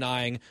 election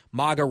denying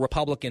MAGA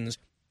Republicans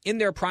in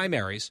their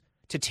primaries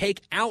to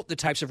take out the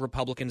types of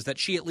Republicans that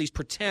she at least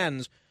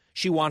pretends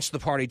she wants the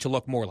party to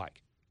look more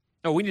like.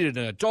 No, we needed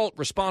an adult,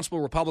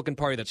 responsible Republican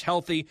Party that's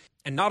healthy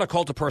and not a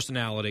cult of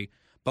personality,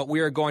 but we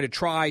are going to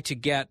try to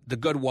get the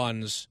good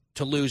ones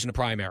to lose in a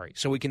primary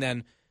so we can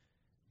then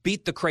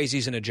beat the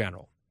crazies in a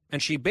general.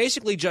 And she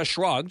basically just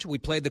shrugged. We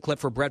played the clip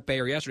for Brett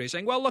Baer yesterday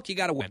saying, well, look, you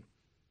got to win.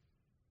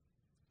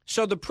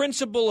 So the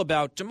principle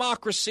about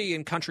democracy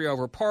and country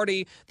over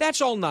party,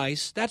 that's all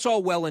nice. That's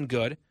all well and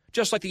good.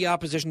 Just like the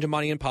opposition to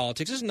money in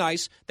politics is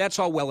nice. That's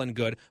all well and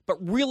good. But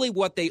really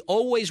what they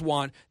always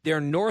want, their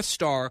North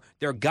Star,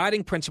 their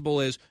guiding principle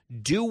is,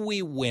 do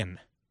we win?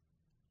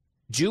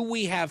 Do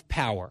we have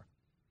power?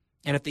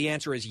 And if the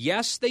answer is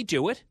yes, they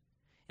do it.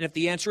 And if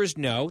the answer is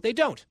no, they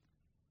don't.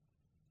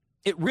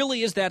 It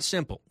really is that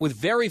simple, with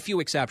very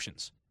few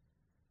exceptions.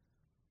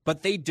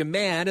 But they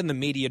demand, and the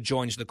media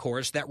joins the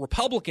chorus, that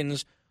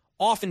Republicans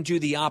often do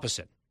the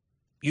opposite.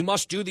 You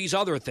must do these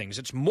other things.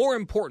 It's more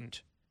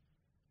important.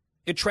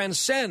 It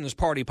transcends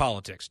party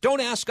politics.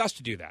 Don't ask us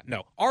to do that.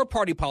 No, our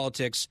party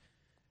politics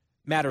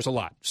matters a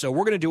lot. So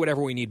we're going to do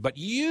whatever we need. But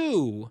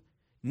you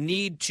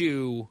need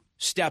to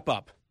step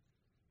up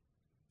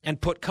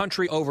and put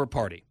country over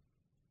party.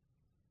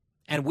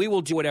 And we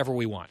will do whatever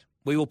we want.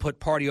 We will put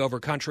party over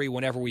country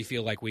whenever we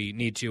feel like we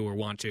need to or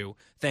want to.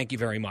 Thank you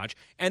very much.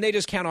 And they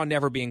just count on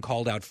never being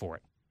called out for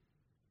it.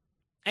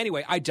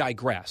 Anyway, I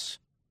digress.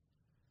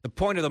 The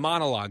point of the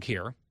monologue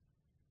here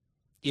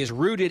is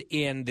rooted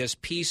in this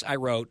piece I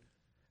wrote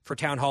for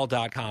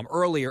townhall.com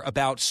earlier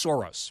about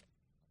Soros.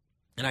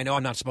 And I know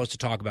I'm not supposed to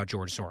talk about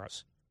George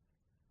Soros,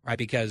 right?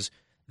 Because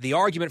the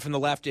argument from the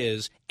left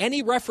is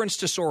any reference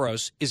to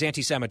Soros is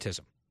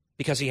anti-Semitism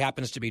because he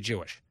happens to be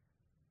Jewish,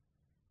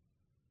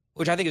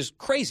 which I think is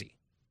crazy.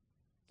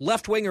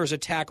 Left-wingers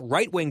attack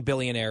right-wing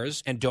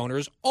billionaires and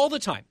donors all the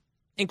time,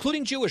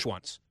 including Jewish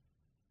ones.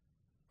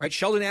 Right?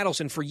 Sheldon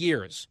Adelson, for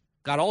years,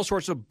 got all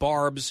sorts of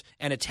barbs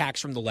and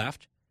attacks from the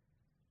left.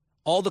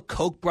 All the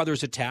Koch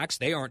brothers attacks,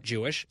 they aren't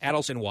Jewish.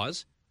 Adelson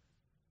was.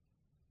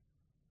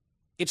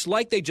 It's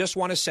like they just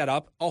want to set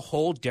up a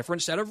whole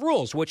different set of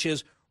rules, which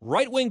is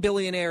right-wing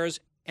billionaires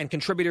and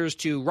contributors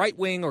to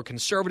right-wing or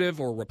conservative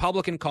or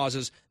Republican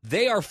causes,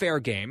 they are fair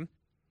game.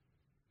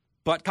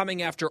 But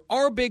coming after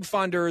our big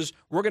funders,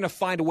 we're going to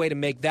find a way to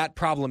make that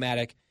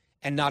problematic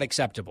and not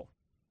acceptable,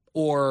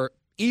 or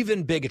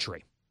even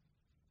bigotry.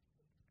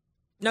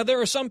 Now,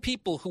 there are some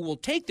people who will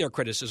take their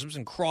criticisms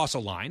and cross a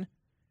line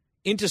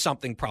into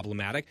something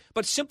problematic,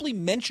 but simply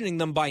mentioning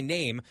them by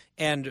name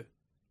and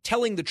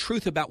telling the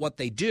truth about what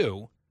they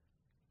do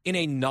in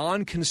a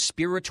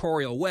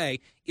non-conspiratorial way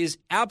is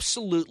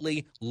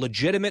absolutely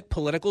legitimate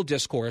political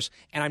discourse,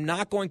 and I'm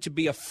not going to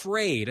be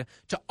afraid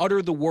to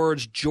utter the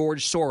words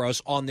George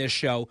Soros on this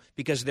show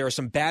because there are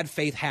some bad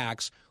faith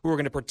hacks who are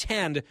going to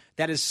pretend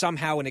that is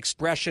somehow an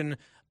expression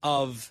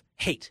of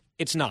hate.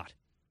 It's not.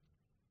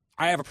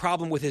 I have a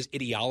problem with his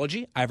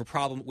ideology. I have a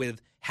problem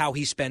with how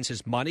he spends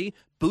his money,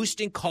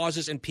 boosting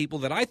causes and people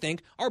that I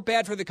think are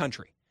bad for the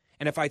country.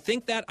 And if I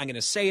think that, I'm going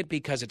to say it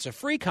because it's a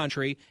free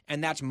country,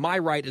 and that's my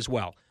right as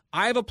well.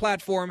 I have a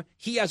platform.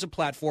 He has a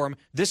platform.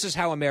 This is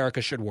how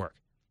America should work.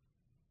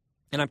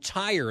 And I'm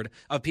tired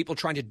of people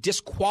trying to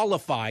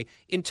disqualify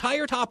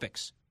entire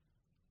topics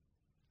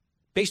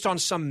based on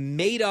some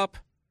made-up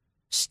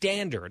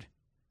standard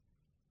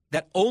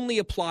that only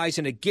applies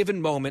in a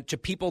given moment to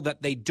people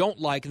that they don't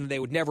like and they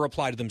would never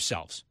apply to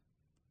themselves.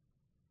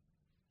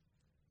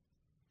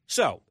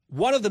 So,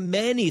 one of the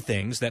many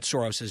things that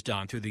Soros has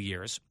done through the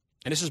years,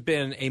 and this has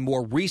been a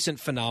more recent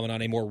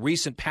phenomenon, a more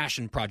recent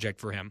passion project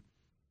for him,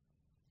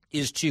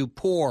 is to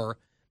pour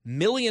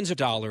millions of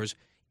dollars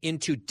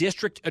into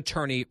district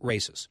attorney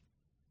races.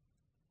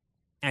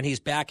 And he's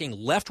backing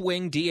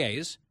left-wing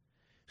DAs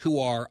who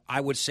are,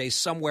 I would say,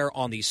 somewhere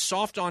on the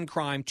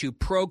soft-on-crime to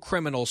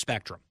pro-criminal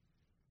spectrum.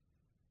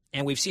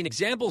 And we've seen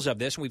examples of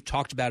this, and we've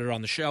talked about it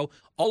on the show,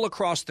 all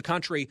across the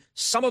country.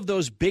 Some of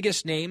those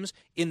biggest names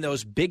in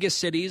those biggest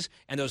cities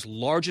and those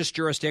largest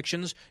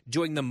jurisdictions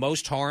doing the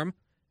most harm,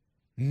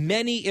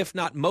 many, if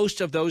not most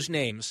of those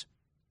names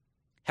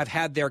have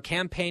had their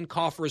campaign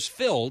coffers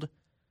filled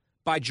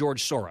by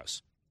George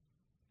Soros.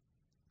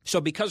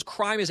 So because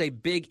crime is a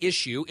big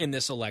issue in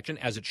this election,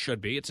 as it should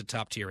be, it's a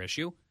top-tier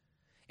issue,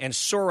 and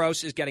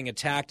Soros is getting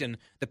attacked and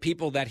the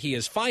people that he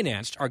has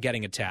financed are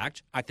getting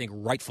attacked, I think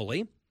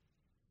rightfully,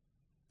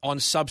 on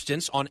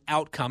substance, on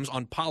outcomes,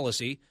 on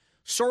policy,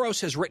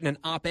 Soros has written an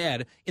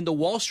op-ed in the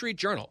Wall Street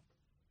Journal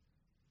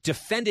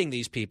defending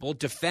these people,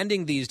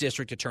 defending these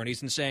district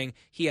attorneys, and saying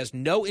he has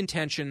no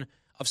intention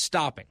of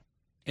stopping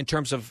in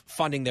terms of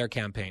funding their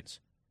campaigns.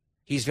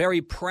 He's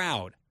very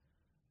proud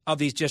of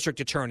these district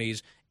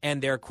attorneys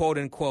and their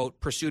quote-unquote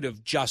pursuit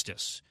of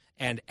justice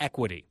and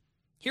equity.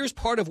 Here's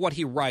part of what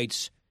he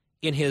writes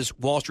in his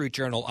Wall Street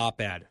Journal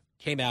op-ed.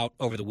 Came out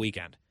over the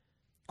weekend.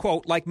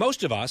 Quote, like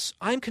most of us,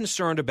 I'm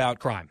concerned about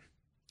crime.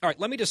 All right,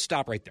 let me just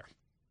stop right there.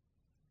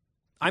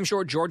 I'm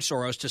sure George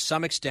Soros, to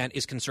some extent,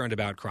 is concerned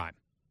about crime.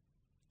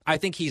 I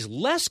think he's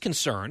less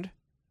concerned,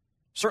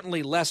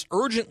 certainly less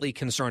urgently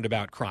concerned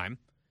about crime,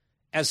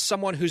 as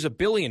someone who's a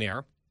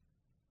billionaire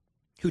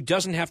who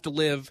doesn't have to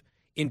live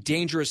in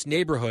dangerous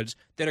neighborhoods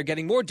that are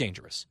getting more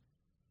dangerous.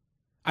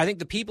 I think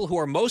the people who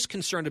are most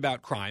concerned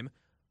about crime,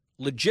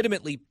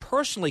 legitimately,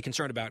 personally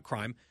concerned about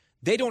crime,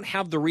 they don't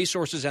have the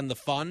resources and the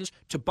funds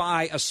to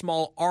buy a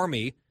small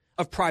army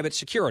of private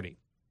security,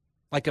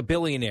 like a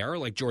billionaire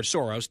like George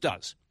Soros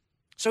does.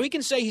 So he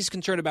can say he's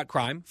concerned about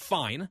crime,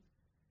 fine.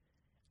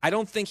 I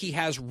don't think he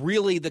has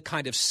really the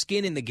kind of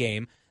skin in the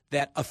game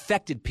that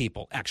affected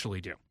people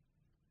actually do.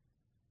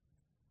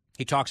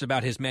 He talks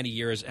about his many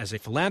years as a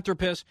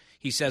philanthropist.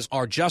 He says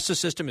our justice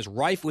system is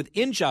rife with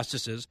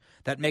injustices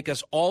that make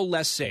us all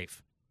less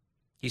safe.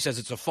 He says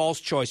it's a false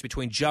choice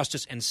between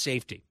justice and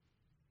safety.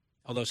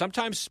 Although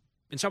sometimes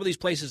in some of these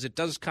places it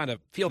does kind of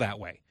feel that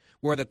way,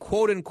 where the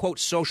quote-unquote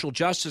social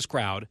justice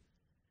crowd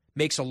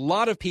makes a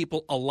lot of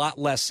people a lot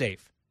less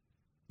safe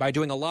by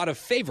doing a lot of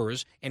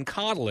favors and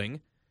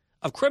coddling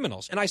of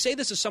criminals. And I say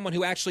this as someone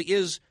who actually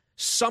is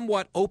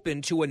somewhat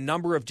open to a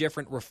number of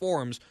different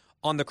reforms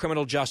on the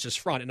criminal justice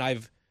front, and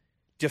I've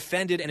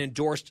defended and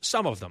endorsed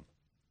some of them.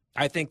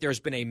 I think there's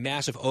been a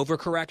massive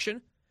overcorrection.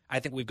 I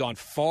think we've gone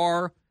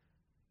far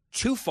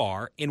too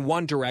far in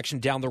one direction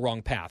down the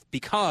wrong path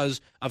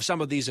because of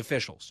some of these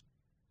officials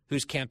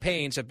whose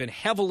campaigns have been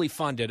heavily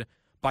funded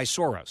by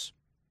Soros.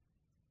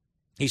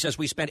 He says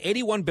we spend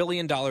 $81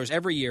 billion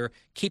every year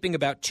keeping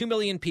about 2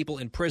 million people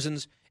in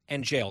prisons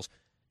and jails.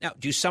 Now,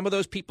 do some of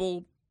those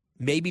people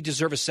maybe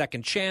deserve a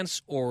second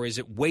chance, or is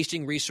it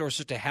wasting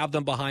resources to have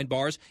them behind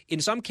bars? In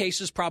some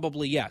cases,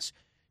 probably yes.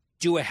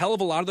 Do a hell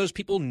of a lot of those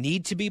people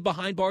need to be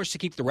behind bars to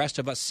keep the rest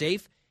of us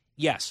safe?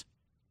 Yes.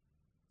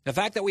 The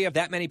fact that we have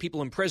that many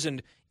people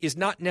imprisoned is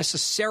not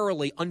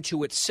necessarily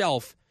unto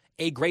itself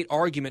a great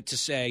argument to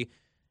say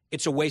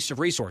it's a waste of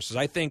resources.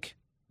 I think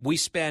we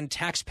spend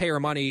taxpayer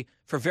money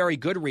for very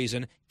good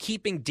reason,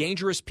 keeping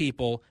dangerous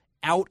people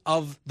out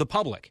of the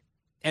public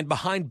and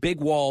behind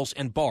big walls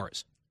and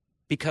bars,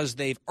 because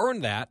they've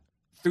earned that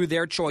through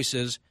their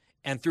choices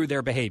and through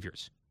their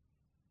behaviors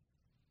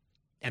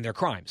and their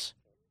crimes.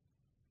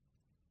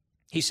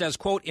 He says,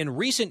 quote, in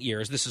recent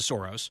years, this is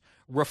Soros,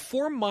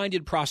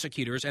 reform-minded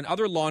prosecutors and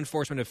other law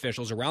enforcement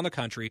officials around the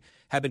country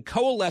have been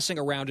coalescing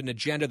around an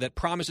agenda that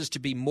promises to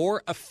be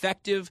more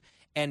effective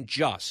and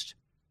just.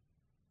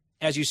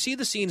 As you see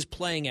the scenes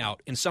playing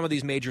out in some of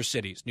these major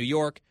cities, New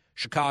York,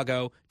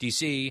 Chicago,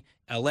 D.C.,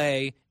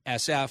 L.A.,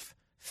 SF,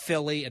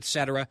 Philly,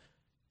 etc.,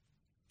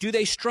 do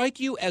they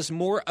strike you as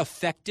more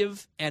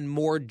effective and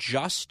more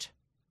just?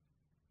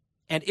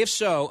 And if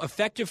so,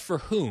 effective for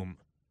whom?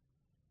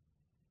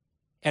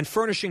 And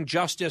furnishing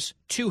justice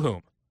to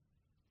whom?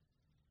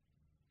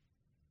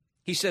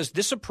 He says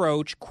this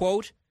approach,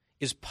 quote,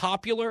 is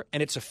popular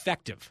and it's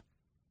effective.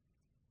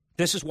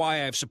 This is why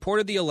I have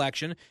supported the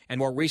election and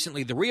more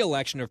recently the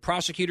re-election of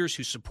prosecutors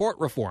who support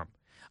reform.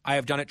 I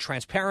have done it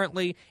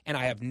transparently and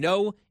I have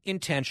no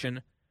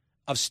intention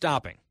of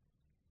stopping.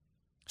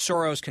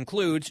 Soros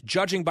concludes,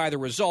 judging by the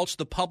results,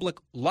 the public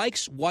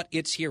likes what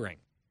it's hearing.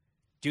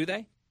 Do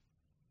they?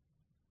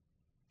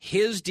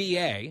 His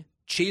DA,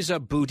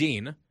 Chesa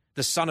Boudin,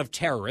 the son of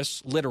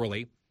terrorists,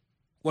 literally,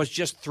 was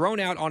just thrown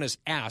out on his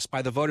ass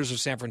by the voters of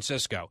San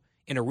Francisco.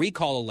 In a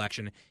recall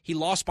election, he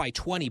lost by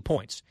 20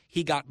 points.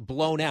 He got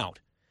blown out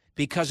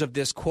because of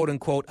this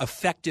quote-unquote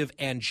effective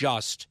and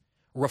just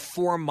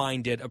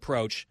reform-minded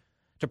approach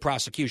to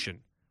prosecution,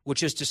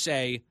 which is to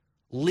say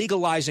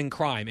legalizing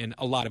crime in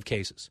a lot of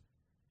cases.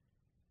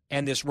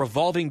 And this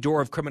revolving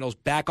door of criminals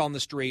back on the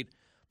street,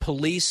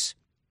 police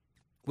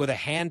with a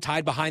hand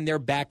tied behind their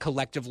back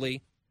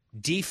collectively,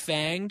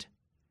 defanged,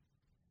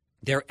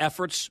 their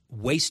efforts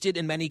wasted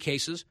in many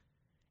cases,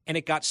 and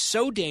it got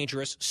so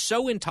dangerous,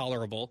 so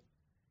intolerable,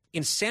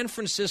 in San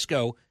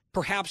Francisco,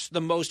 perhaps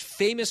the most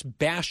famous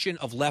bastion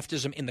of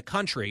leftism in the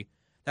country,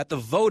 that the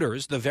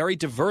voters, the very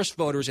diverse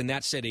voters in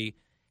that city,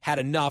 had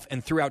enough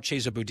and threw out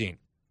Chesa Boudin.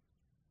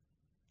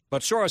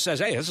 But Soros says,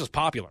 hey, this is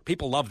popular.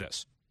 People love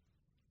this.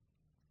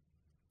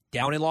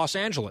 Down in Los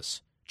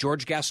Angeles,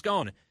 George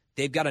Gascon,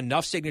 they've got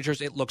enough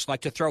signatures, it looks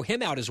like, to throw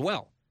him out as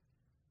well.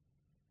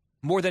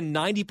 More than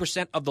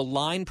 90% of the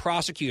line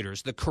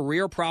prosecutors, the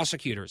career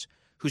prosecutors,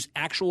 whose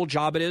actual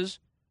job it is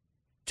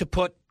to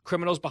put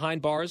criminals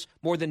behind bars,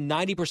 more than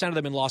 90% of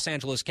them in Los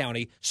Angeles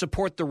County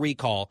support the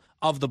recall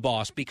of the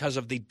boss because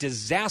of the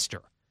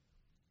disaster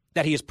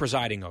that he is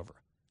presiding over,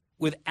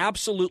 with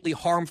absolutely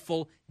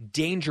harmful,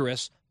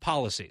 dangerous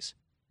policies.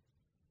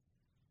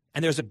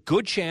 And there's a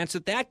good chance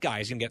that that guy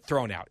is going to get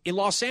thrown out. In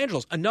Los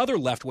Angeles, another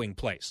left-wing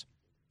place.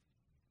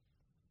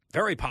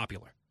 Very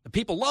popular. The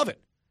people love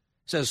it,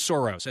 says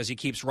Soros as he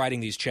keeps writing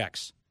these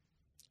checks.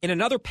 In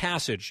another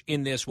passage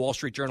in this Wall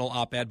Street Journal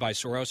op-ed by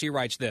Soros, he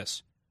writes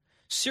this.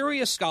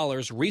 Serious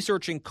scholars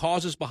researching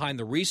causes behind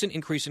the recent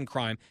increase in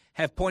crime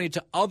have pointed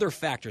to other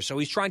factors. So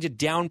he's trying to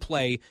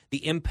downplay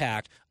the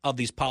impact of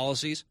these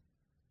policies.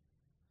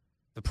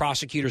 The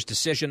prosecutor's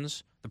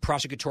decisions, the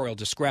prosecutorial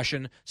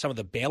discretion, some of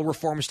the bail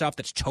reform stuff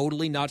that's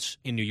totally nuts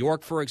in New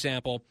York, for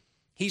example.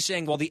 He's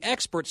saying, well, the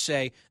experts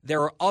say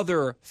there are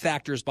other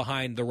factors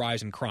behind the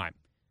rise in crime.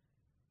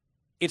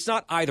 It's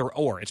not either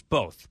or, it's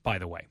both, by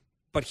the way.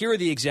 But here are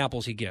the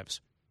examples he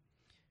gives.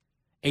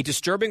 A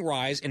disturbing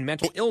rise in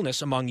mental illness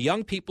among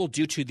young people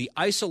due to the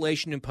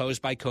isolation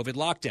imposed by COVID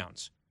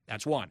lockdowns.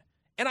 That's one.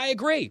 And I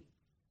agree.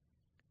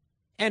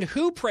 And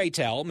who, pray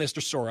tell, Mr.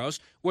 Soros,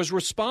 was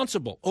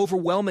responsible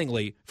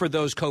overwhelmingly for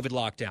those COVID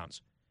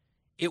lockdowns?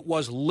 It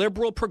was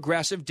liberal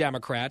progressive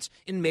Democrats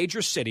in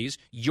major cities,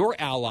 your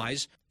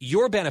allies,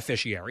 your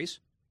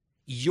beneficiaries,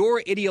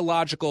 your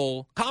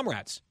ideological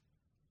comrades.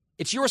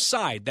 It's your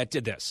side that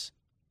did this.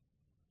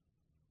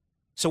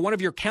 So one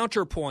of your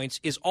counterpoints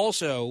is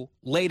also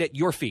laid at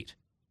your feet.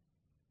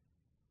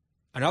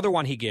 Another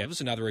one he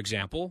gives, another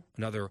example,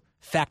 another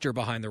factor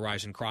behind the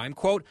rise in crime,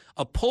 quote,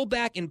 a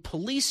pullback in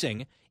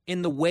policing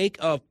in the wake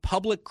of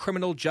public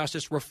criminal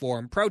justice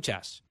reform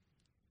protests.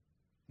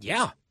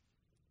 Yeah.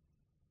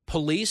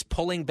 Police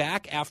pulling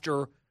back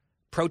after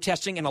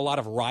protesting in a lot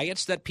of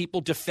riots that people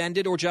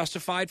defended or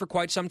justified for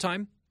quite some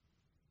time.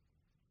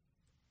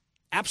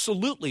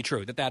 Absolutely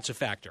true that that's a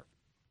factor.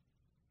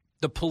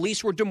 The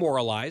police were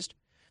demoralized.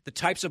 The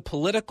types of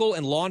political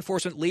and law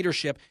enforcement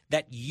leadership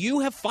that you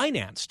have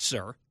financed,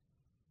 sir,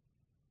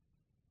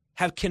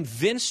 have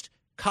convinced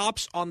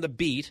cops on the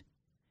beat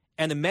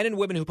and the men and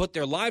women who put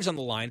their lives on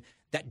the line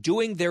that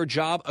doing their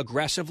job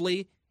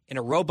aggressively in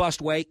a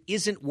robust way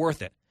isn't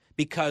worth it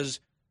because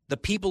the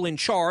people in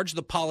charge,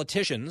 the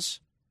politicians,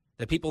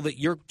 the people that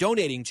you're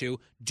donating to,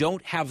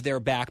 don't have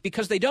their back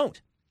because they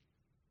don't.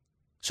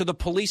 So the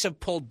police have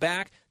pulled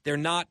back. They're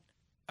not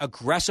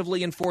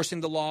aggressively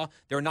enforcing the law.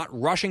 They're not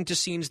rushing to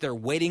scenes. They're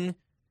waiting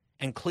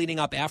and cleaning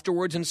up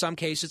afterwards in some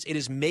cases. It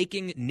is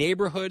making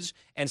neighborhoods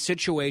and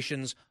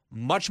situations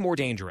much more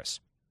dangerous.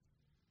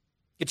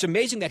 It's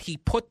amazing that he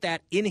put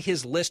that in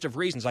his list of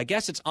reasons. I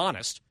guess it's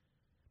honest,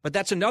 but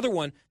that's another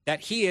one that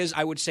he is,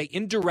 I would say,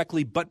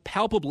 indirectly but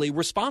palpably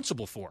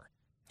responsible for.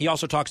 He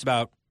also talks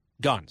about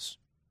guns.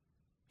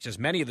 He says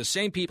many of the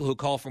same people who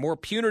call for more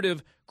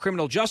punitive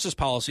criminal justice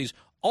policies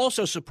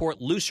also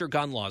support looser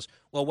gun laws.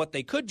 Well, what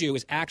they could do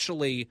is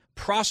actually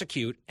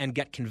prosecute and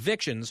get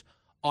convictions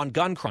on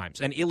gun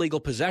crimes and illegal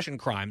possession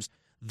crimes.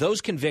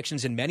 Those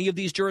convictions in many of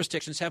these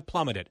jurisdictions have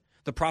plummeted.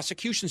 The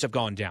prosecutions have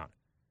gone down.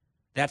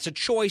 That's a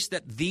choice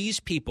that these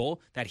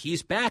people that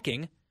he's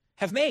backing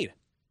have made.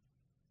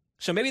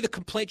 So maybe the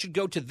complaint should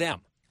go to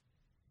them.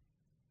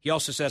 He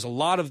also says a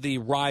lot of the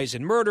rise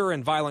in murder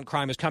and violent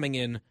crime is coming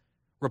in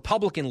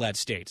Republican-led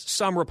states,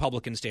 some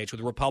Republican states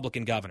with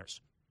Republican governors.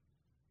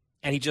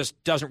 And he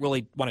just doesn't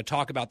really want to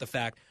talk about the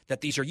fact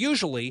that these are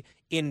usually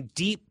in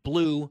deep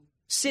blue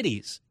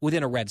cities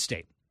within a red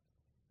state.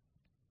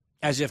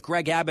 As if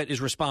Greg Abbott is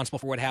responsible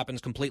for what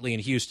happens completely in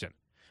Houston.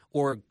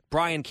 Or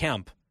Brian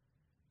Kemp,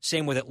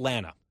 same with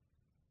Atlanta.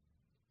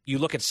 You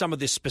look at some of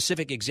the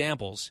specific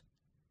examples,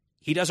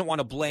 he doesn't want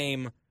to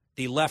blame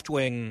the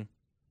left-wing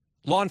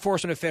law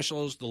enforcement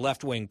officials, the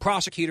left-wing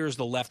prosecutors,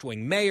 the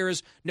left-wing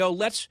mayors. No,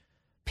 let's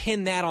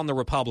pin that on the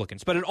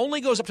Republicans. But it only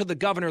goes up to the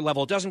governor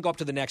level. It doesn't go up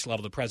to the next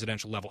level, the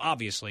presidential level,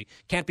 obviously.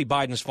 Can't be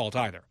Biden's fault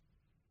either.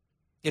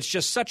 It's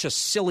just such a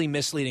silly,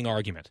 misleading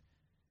argument.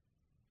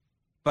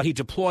 But he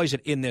deploys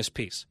it in this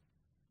piece.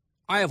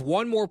 I have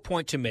one more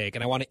point to make,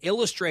 and I want to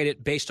illustrate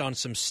it based on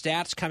some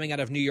stats coming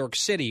out of New York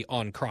City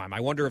on crime.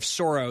 I wonder if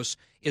Soros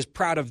is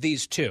proud of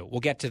these too.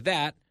 We'll get to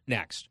that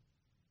next.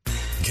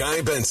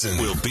 Guy Benson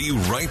will be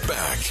right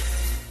back.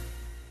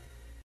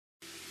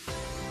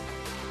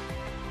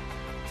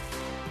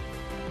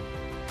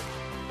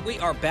 We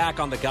are back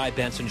on the Guy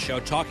Benson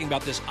Show talking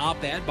about this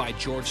op-ed by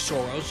George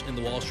Soros in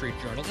the Wall Street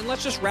Journal. And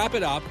let's just wrap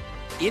it up.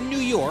 In New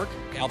York,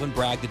 Alvin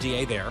Bragg, the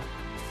DA there,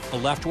 a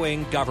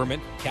left-wing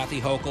government,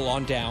 Kathy Hochul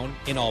on down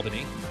in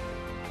Albany.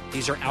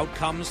 These are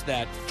outcomes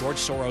that George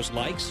Soros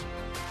likes.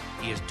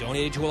 He has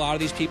donated to a lot of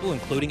these people,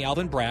 including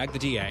Alvin Bragg, the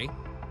DA.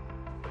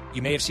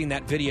 You may have seen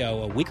that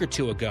video a week or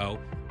two ago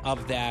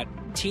of that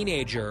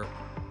teenager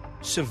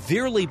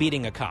severely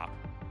beating a cop,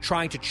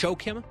 trying to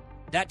choke him.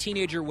 That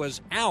teenager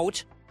was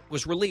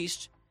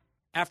released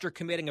after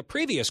committing a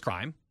previous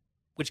crime,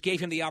 which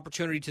gave him the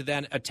opportunity to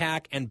then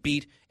attack and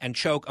beat and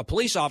choke a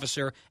police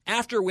officer,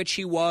 after which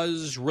he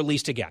was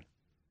released again.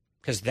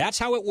 Because that's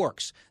how it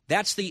works.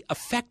 That's the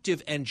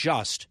effective and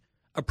just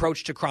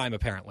approach to crime,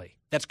 apparently.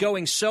 That's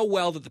going so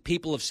well that the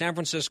people of San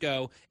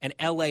Francisco and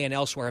L.A. and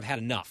elsewhere have had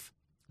enough.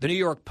 The New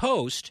York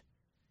Post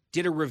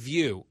did a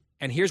review,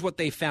 and here's what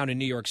they found in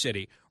New York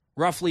City.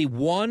 Roughly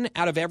 1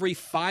 out of every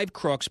 5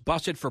 crooks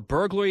busted for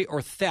burglary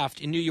or theft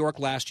in New York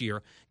last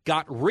year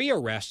got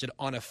rearrested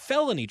on a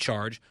felony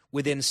charge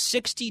within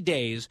 60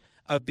 days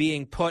of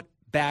being put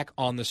back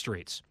on the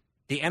streets.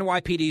 The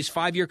NYPD's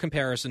 5-year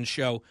comparisons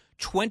show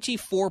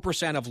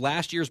 24% of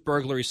last year's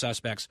burglary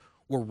suspects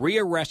were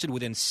rearrested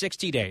within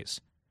 60 days,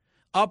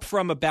 up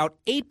from about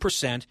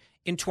 8%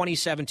 in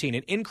 2017,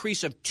 an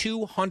increase of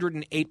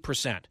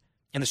 208%.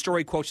 And the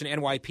story quotes an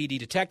NYPD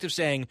detective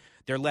saying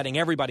they're letting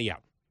everybody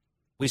out.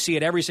 We see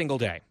it every single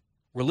day.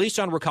 Released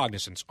on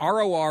recognizance.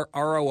 ROR,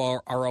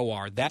 ROR,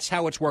 ROR. That's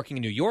how it's working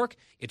in New York.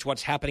 It's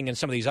what's happening in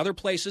some of these other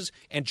places.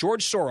 And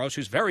George Soros,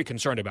 who's very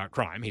concerned about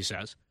crime, he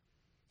says,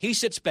 he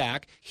sits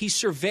back, he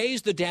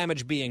surveys the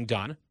damage being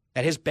done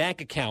that his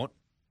bank account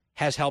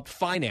has helped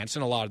finance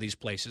in a lot of these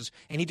places,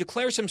 and he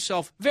declares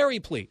himself very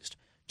pleased,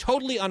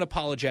 totally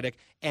unapologetic,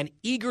 and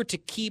eager to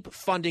keep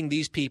funding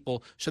these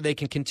people so they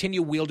can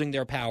continue wielding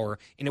their power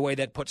in a way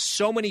that puts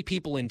so many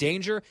people in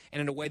danger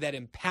and in a way that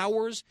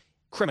empowers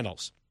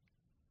criminals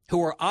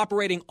who are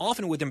operating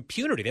often with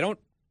impunity. They don't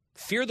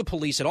fear the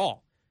police at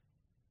all.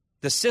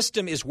 The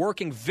system is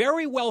working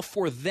very well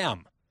for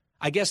them.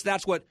 I guess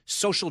that's what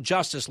social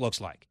justice looks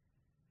like.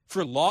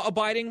 For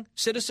law-abiding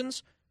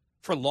citizens,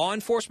 for law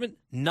enforcement,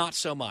 not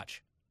so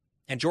much.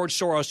 And George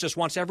Soros just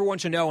wants everyone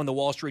to know in the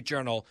Wall Street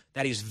Journal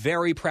that he's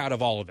very proud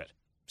of all of it.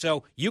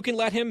 So you can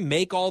let him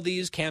make all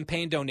these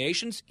campaign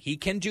donations. He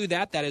can do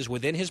that. That is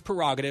within his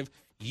prerogative.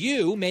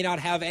 You may not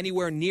have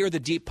anywhere near the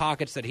deep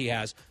pockets that he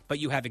has, but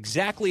you have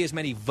exactly as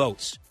many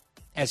votes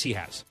as he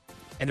has.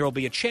 And there will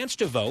be a chance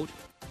to vote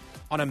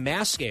on a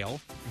mass scale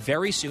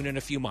very soon in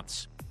a few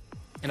months.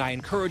 And I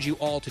encourage you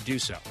all to do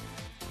so.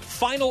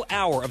 Final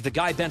hour of the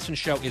Guy Benson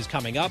Show is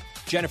coming up.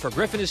 Jennifer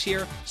Griffin is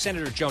here.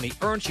 Senator Joni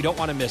Ernst. You don't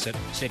want to miss it.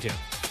 Stay tuned.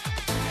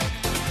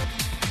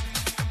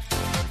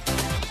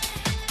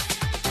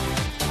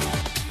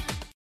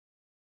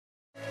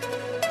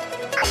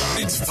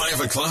 It's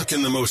 5 o'clock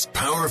in the most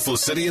powerful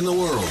city in the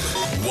world,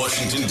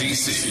 Washington,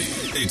 D.C.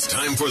 It's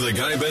time for the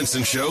Guy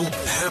Benson Show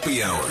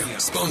Happy Hour,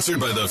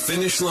 sponsored by the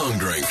Finnish Long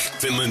Drink.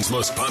 Finland's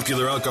most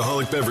popular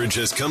alcoholic beverage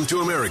has come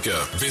to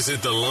America. Visit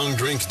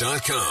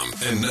thelongdrink.com.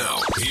 And now,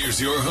 here's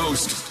your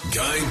host,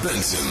 Guy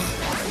Benson.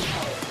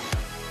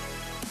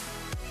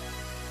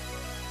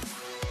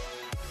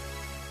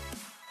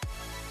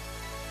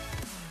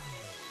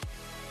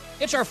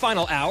 It's our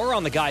final hour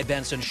on the Guy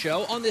Benson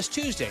Show on this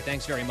Tuesday.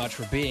 Thanks very much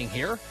for being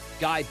here.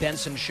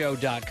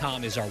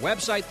 GuyBensonShow.com is our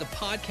website. The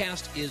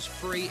podcast is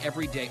free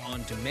every day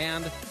on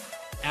demand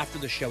after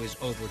the show is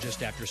over,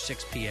 just after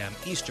 6 p.m.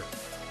 Eastern.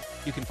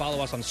 You can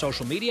follow us on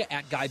social media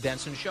at Guy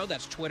Benson Show.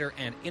 That's Twitter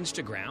and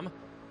Instagram.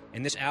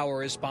 And this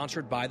hour is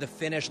sponsored by the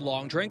Finnish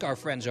Long Drink, our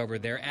friends over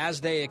there, as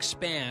they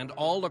expand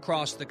all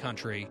across the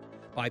country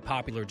by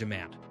popular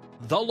demand.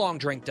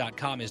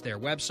 TheLongDrink.com is their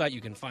website.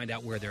 You can find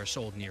out where they're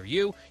sold near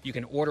you. You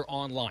can order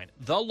online.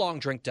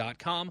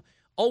 TheLongDrink.com.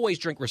 Always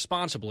drink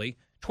responsibly.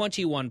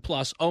 21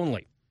 plus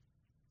only.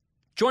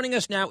 Joining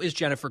us now is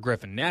Jennifer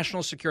Griffin,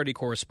 national security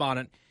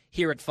correspondent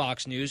here at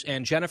Fox News.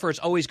 And Jennifer, it's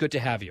always good to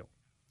have you.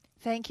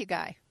 Thank you,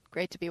 Guy.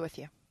 Great to be with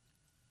you.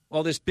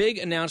 Well, this big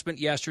announcement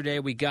yesterday,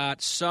 we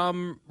got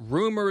some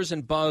rumors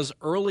and buzz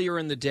earlier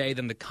in the day,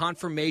 then the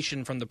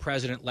confirmation from the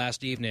president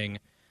last evening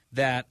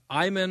that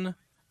Ayman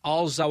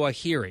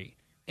al-Zawahiri,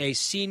 a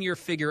senior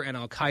figure in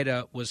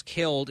al-Qaeda, was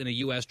killed in a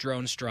U.S.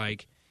 drone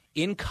strike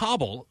in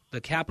Kabul, the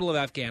capital of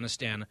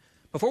Afghanistan.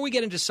 Before we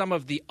get into some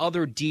of the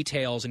other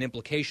details and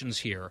implications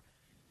here,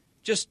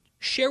 just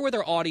share with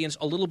our audience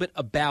a little bit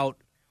about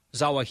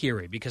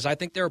Zawahiri, because I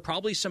think there are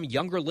probably some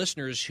younger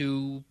listeners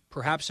who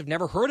perhaps have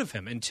never heard of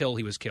him until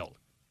he was killed.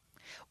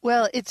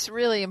 Well, it's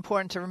really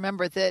important to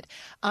remember that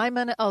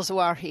Ayman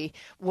al-Zawahiri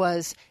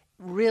was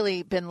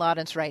really bin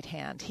Laden's right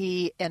hand.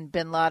 He and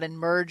bin Laden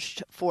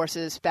merged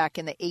forces back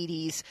in the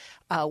 80s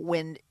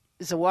when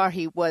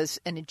Zawahiri was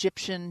an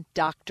Egyptian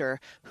doctor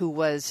who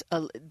was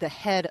the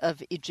head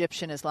of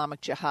Egyptian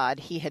Islamic Jihad.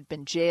 He had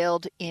been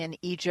jailed in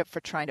Egypt for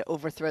trying to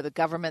overthrow the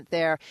government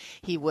there.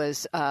 He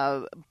was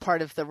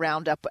part of the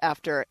roundup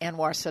after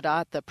Anwar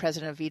Sadat, the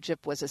president of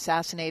Egypt, was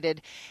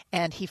assassinated,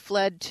 and he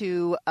fled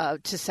to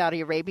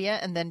Saudi Arabia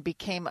and then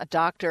became a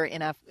doctor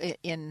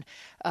in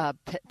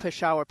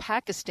Peshawar,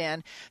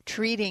 Pakistan,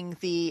 treating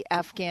the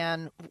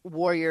Afghan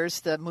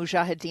warriors, the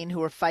Mujahideen,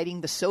 who were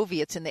fighting the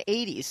Soviets in the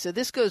 80s. So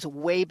this goes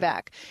way back.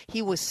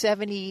 He was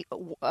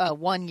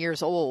 71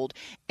 years old,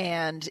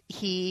 and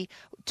he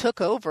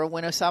took over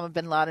when Osama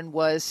bin Laden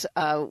was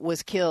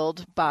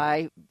killed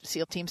by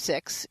SEAL Team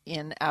 6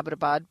 in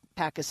Abbottabad,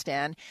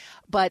 Pakistan.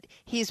 But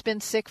he's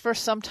been sick for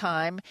some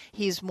time.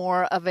 He's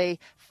more of a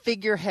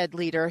figurehead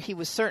leader. He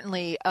was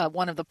certainly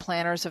one of the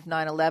planners of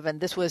 9/11.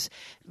 This was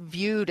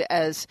viewed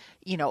as,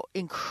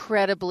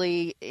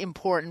 incredibly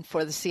important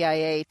for the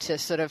CIA to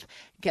sort of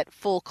get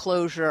full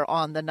closure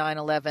on the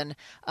 9/11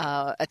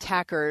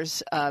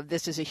 attackers.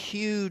 This is a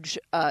huge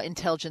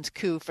intelligence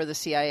coup for the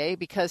CIA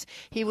because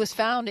he was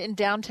found in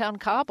downtown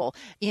Kabul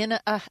in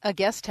a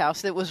guest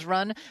house that was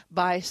run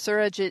by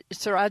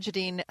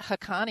Sirajuddin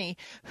Haqqani,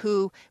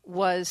 who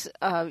was,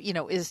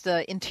 is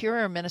the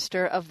interior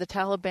minister of the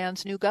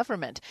Taliban's new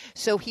government.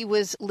 So he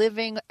was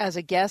living as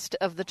a guest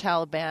of the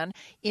Taliban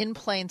in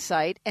plain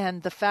sight,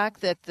 and the fact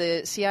that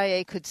the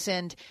CIA could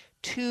send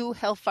 2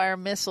 Hellfire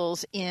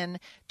missiles in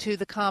to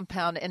the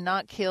compound and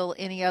not kill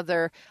any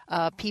other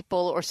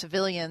people or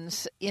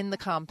civilians in the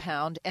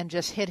compound and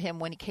just hit him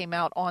when he came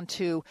out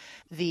onto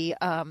the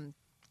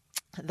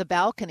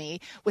balcony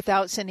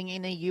without sending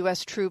any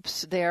U.S.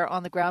 troops there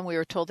on the ground. We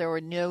were told there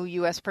were no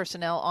U.S.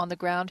 personnel on the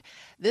ground.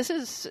 This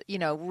is,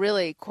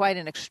 really quite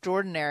an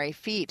extraordinary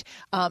feat.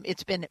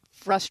 It's been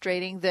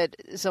frustrating that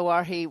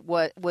Zawahiri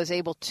was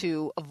able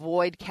to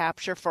avoid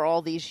capture for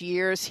all these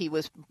years. He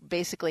was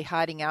basically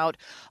hiding out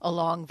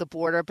along the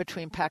border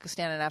between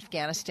Pakistan and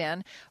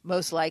Afghanistan,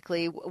 most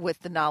likely with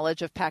the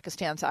knowledge of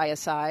Pakistan's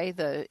ISI,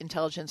 the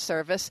intelligence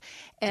service.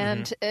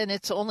 And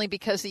it's only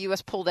because the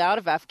U.S. pulled out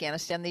of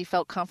Afghanistan that he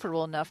felt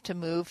comfortable enough to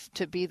move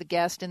to be the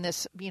guest in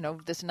this,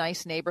 this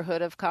nice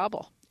neighborhood of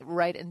Kabul,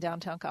 right in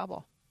downtown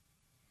Kabul.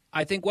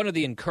 I think one of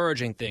the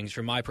encouraging things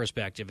from my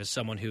perspective as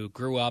someone who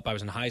grew up, I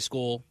was in high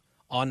school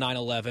on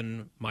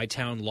 9/11. My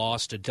town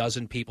lost a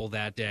dozen people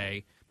that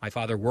day. My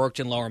father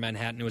worked in Lower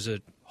Manhattan. It was a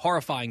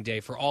horrifying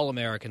day for all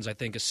Americans, I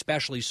think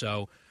especially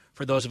so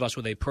for those of us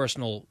with a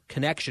personal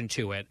connection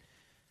to it.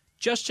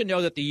 Just to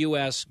know that the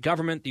U.S.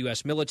 government, the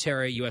U.S.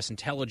 military, U.S.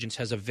 intelligence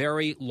has a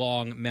very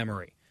long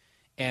memory.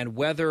 And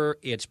whether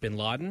it's bin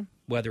Laden,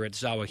 whether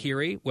it's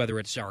Zawahiri, whether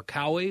it's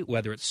Zarqawi,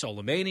 whether it's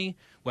Soleimani,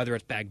 whether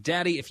it's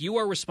Baghdadi, if you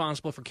are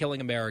responsible for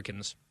killing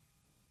Americans,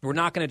 we're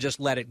not going to just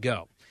let it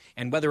go.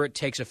 And whether it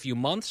takes a few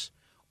months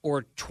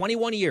or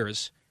 21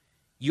 years,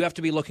 you have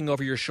to be looking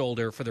over your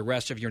shoulder for the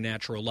rest of your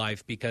natural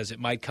life because it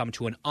might come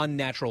to an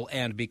unnatural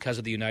end because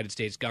of the United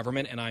States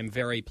government. And I'm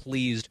very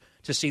pleased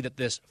to see that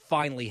this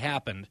finally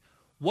happened.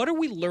 What are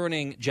we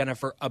learning,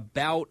 Jennifer,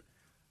 about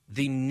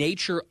the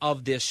nature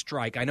of this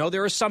strike? I know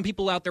there are some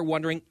people out there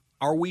wondering,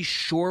 are we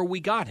sure we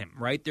got him,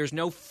 right? There's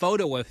no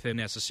photo of him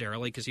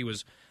necessarily because he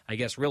was, I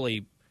guess,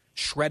 really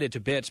shredded to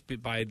bits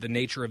by the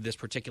nature of this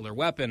particular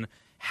weapon.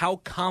 How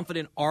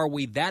confident are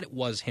we that it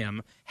was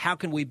him? How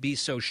can we be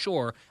so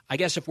sure? I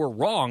guess if we're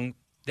wrong,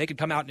 they could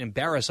come out and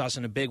embarrass us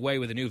in a big way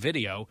with a new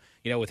video,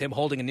 with him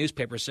holding a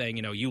newspaper saying,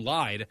 you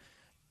lied.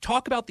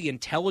 Talk about the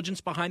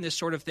intelligence behind this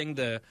sort of thing,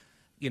 the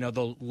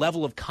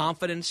level of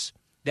confidence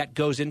that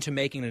goes into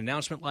making an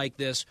announcement like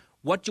this.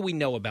 What do we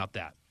know about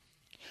that?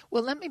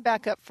 Well, let me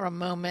back up for a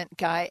moment,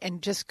 Guy,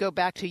 and just go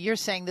back to you're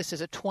saying this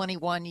is a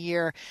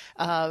 21-year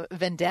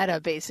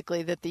vendetta,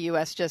 basically, that the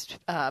U.S. just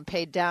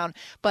paid down.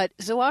 But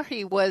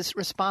Zawahiri was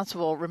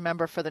responsible,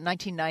 remember, for the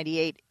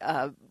 1998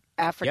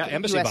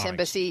 U.S.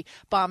 embassy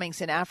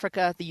bombings in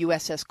Africa, the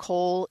USS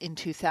Cole in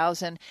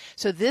 2000.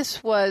 So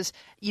this was,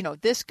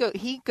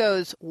 he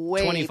goes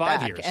way 25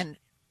 back. Years.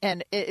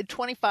 And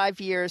 25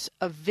 years,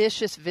 a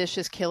vicious,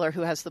 vicious killer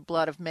who has the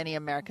blood of many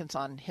Americans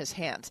on his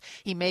hands.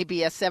 He may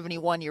be a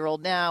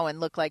 71-year-old now and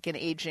look like an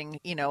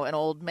aging, an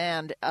old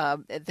man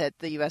that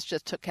the U.S.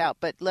 just took out.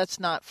 But let's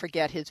not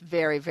forget his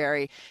very,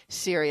 very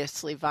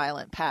seriously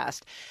violent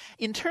past.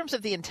 In terms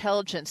of the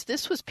intelligence,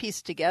 this was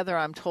pieced together,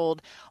 I'm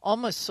told,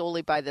 almost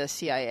solely by the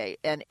CIA.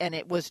 And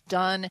it was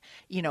done,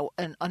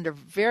 under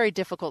very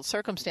difficult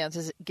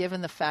circumstances, given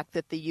the fact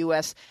that the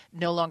U.S.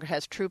 no longer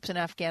has troops in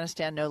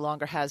Afghanistan, no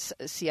longer has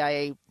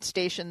CIA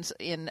stations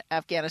in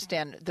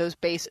Afghanistan. Those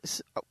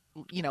bases,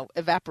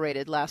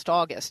 evaporated last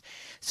August.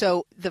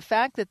 So the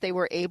fact that they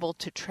were able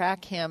to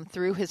track him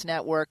through his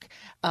network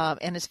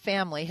and his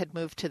family had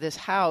moved to this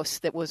house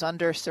that was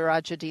under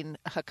Sirajuddin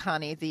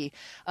Haqqani, the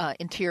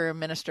interior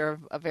minister,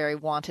 a very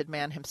wanted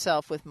man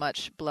himself with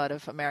much blood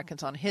of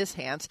Americans on his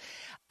hands.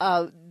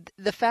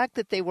 The fact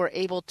that they were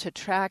able to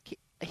track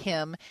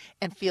him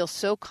and feel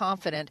so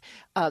confident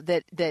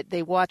that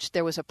they watched,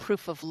 there was a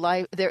proof of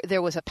life,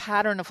 there was a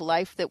pattern of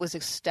life that was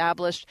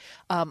established.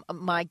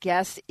 My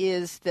guess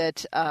is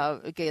that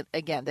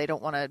again they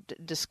don't want to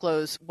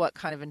disclose what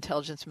kind of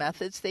intelligence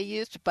methods they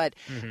used, but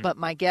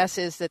my guess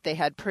is that they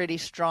had pretty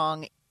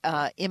strong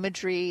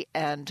imagery,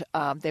 and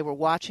they were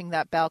watching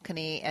that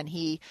balcony, and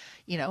he,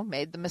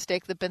 made the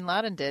mistake that bin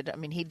Laden did. I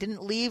mean, he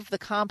didn't leave the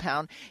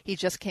compound. He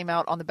just came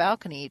out on the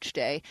balcony each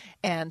day.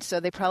 And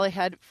so they probably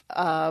had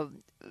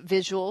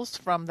visuals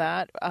from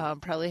that,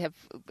 probably have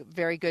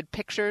very good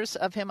pictures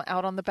of him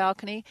out on the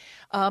balcony.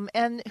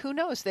 And who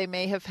knows, they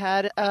may have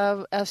had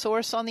a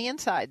source on the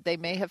inside. They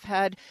may have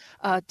had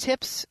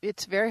tips.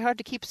 It's very hard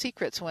to keep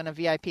secrets when a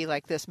VIP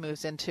like this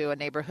moves into a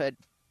neighborhood.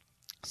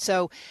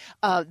 So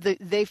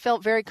they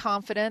felt very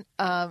confident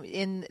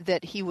in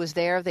that he was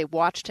there. They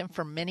watched him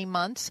for many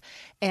months,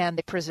 and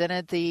they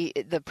presented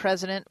the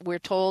president, we're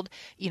told,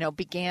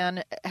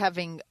 began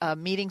having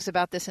meetings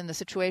about this in the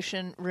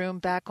Situation Room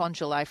back on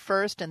July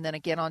 1st and then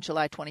again on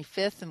July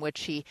 25th, in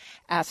which he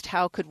asked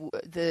how could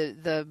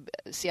the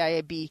CIA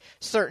be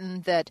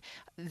certain that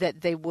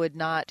they would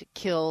not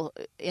kill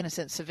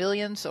innocent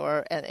civilians,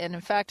 and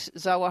in fact,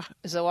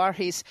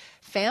 Zawahiri's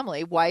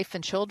family, wife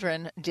and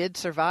children, did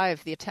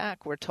survive the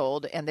attack, we're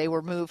told, and they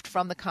were moved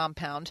from the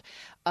compound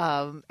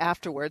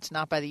afterwards,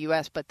 not by the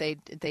U.S., but they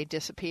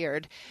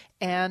disappeared.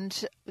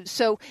 And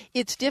so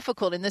it's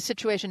difficult in this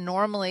situation.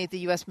 Normally, the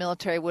U.S.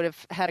 military would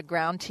have had a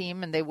ground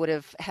team and they would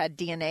have had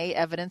DNA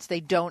evidence.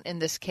 They don't in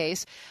this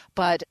case.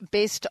 But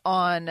based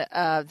on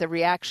the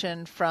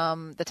reaction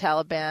from the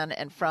Taliban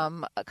and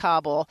from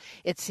Kabul,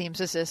 it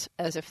seems as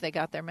if they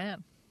got their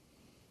man.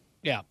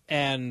 Yeah,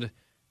 and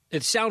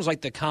it sounds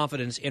like the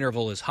confidence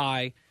interval is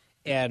high.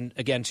 And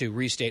again, to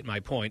restate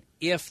my point,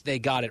 if they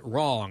got it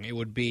wrong, it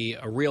would be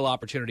a real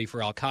opportunity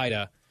for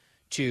al-Qaeda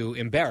to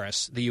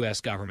embarrass the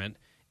U.S. government,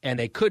 and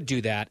they could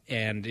do that.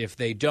 And if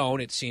they don't,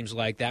 it seems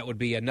like that would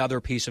be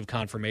another piece of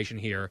confirmation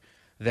here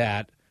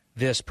that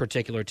this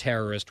particular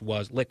terrorist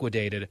was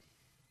liquidated.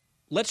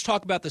 Let's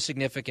talk about the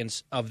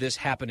significance of this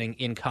happening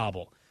in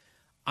Kabul.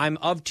 I'm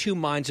of two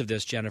minds of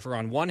this, Jennifer.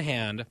 On one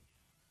hand,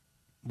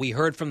 we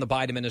heard from the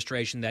Biden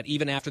administration that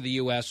even after the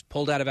U.S.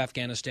 pulled out of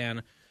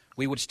Afghanistan,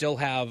 we would still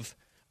have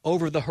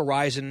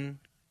over-the-horizon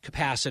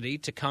capacity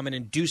to come in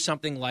and do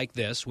something like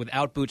this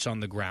without boots on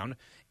the ground,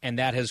 and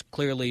that has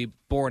clearly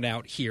borne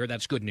out here.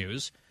 That's good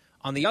news.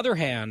 On the other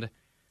hand,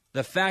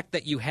 the fact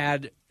that you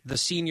had the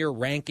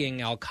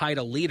senior-ranking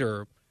al-Qaeda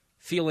leader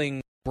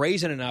feeling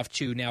brazen enough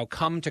to now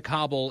come to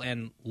Kabul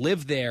and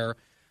live there,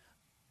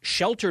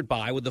 sheltered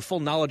by, with the full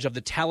knowledge of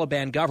the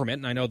Taliban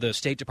government, and I know the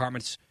State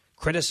Department's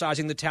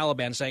criticizing the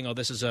Taliban, saying,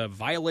 this is a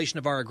violation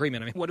of our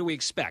agreement. I mean, what do we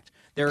expect?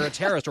 They're a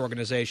terrorist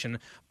organization.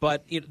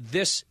 But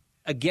this,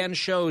 again,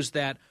 shows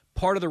that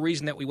part of the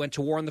reason that we went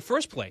to war in the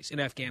first place in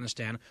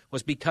Afghanistan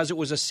was because it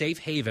was a safe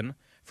haven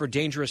for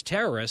dangerous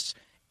terrorists.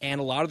 And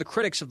a lot of the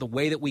critics of the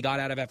way that we got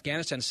out of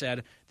Afghanistan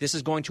said, this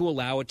is going to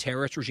allow a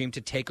terrorist regime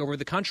to take over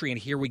the country. And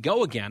here we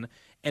go again.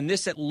 And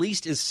this at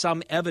least is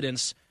some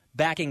evidence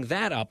backing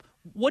that up.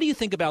 What do you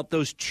think about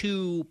those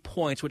 2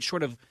 points, which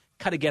sort of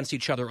cut against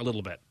each other a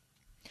little bit?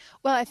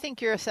 Well, I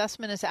think your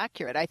assessment is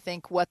accurate. I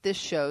think what this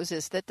shows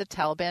is that the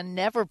Taliban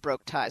never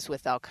broke ties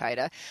with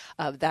al-Qaeda.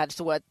 That's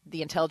what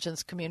the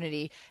intelligence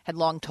community had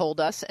long told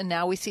us, and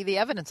now we see the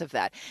evidence of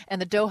that.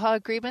 And the Doha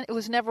Agreement, it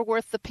was never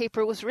worth the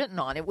paper it was written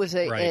on. It was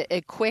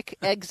a quick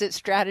exit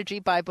strategy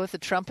by both the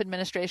Trump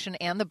administration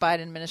and the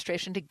Biden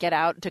administration to get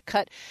out, to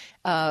cut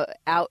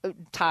out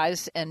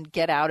ties and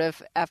get out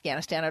of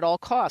Afghanistan at all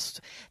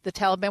costs. The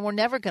Taliban were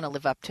never going to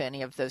live up to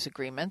any of those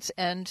agreements,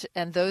 and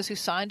those who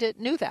signed it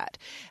knew that.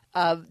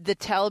 The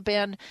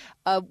Taliban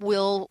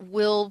will,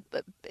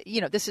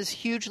 this is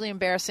hugely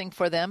embarrassing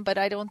for them, but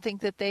I don't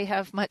think that they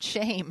have much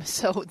shame.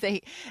 So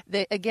they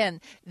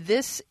again,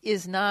 this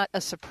is not a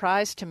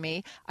surprise to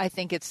me. I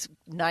think it's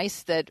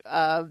nice that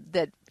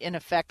in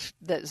effect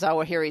that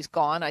Zawahiri's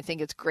gone. I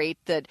think it's great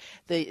that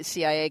the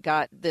CIA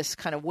got this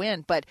kind of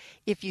win. But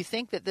if you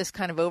think that this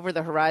kind of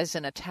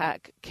over-the-horizon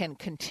attack can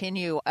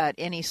continue at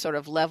any sort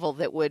of level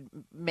that would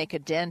make a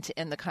dent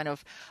in the kind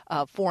of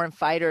foreign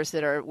fighters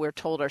that we're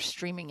told are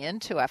streaming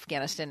into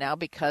Afghanistan now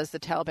because the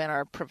Taliban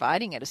are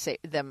providing it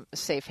them a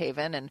safe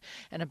haven and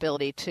an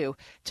ability to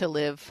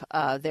live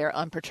there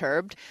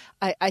unperturbed,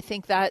 I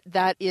think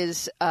that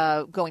is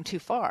going too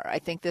far. I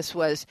think this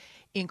was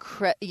an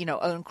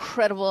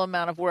incredible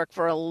amount of work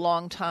for a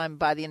long time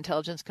by the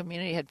intelligence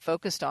community had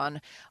focused on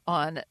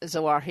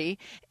Zawahiri.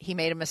 He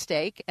made a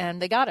mistake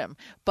and they got him.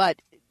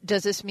 But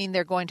does this mean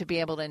they're going to be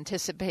able to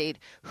anticipate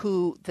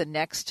who the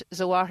next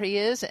Zawahiri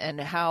is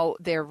and how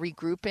they're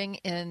regrouping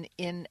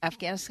in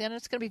Afghanistan?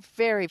 It's going to be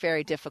very,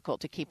 very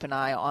difficult to keep an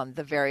eye on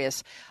the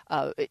various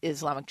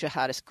Islamic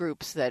jihadist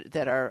groups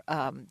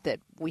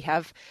that we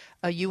have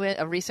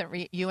a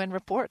recent UN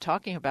report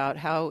talking about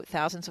how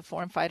thousands of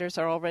foreign fighters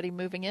are already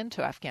moving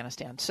into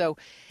Afghanistan. So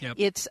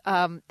it's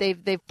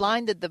they've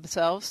blinded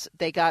themselves.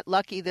 They got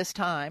lucky this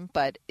time,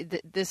 but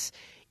this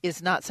is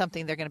not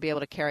something they're going to be able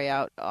to carry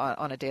out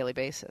on a daily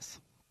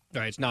basis.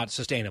 Right, it's not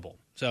sustainable.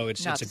 So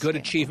it's a good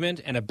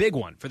achievement and a big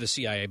one for the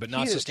CIA, but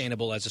not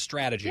sustainable as a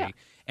strategy. Yeah.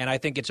 And I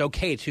think it's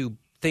okay to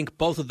think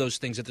both of those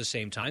things at the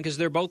same time because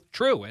they're both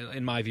true,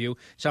 in my view.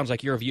 Sounds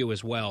like your view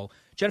as well.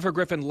 Jennifer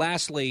Griffin,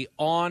 lastly,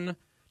 on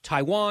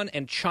Taiwan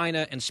and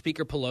China and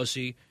Speaker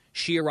Pelosi.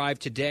 She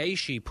arrived today.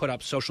 She put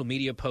up social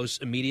media posts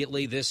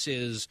immediately. This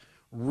is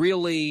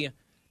really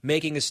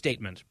making a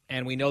statement.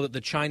 And we know that the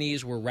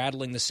Chinese were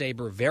rattling the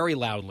saber very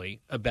loudly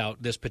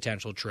about this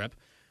potential trip.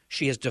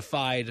 She has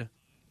defied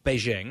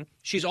Beijing.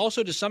 She's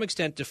also, to some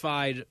extent,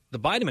 defied the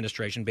Biden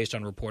administration based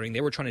on reporting. They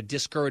were trying to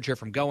discourage her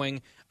from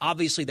going.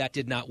 Obviously, that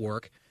did not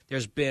work.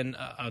 There's been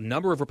a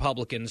number of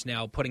Republicans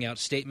now putting out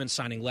statements,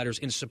 signing letters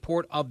in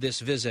support of this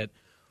visit.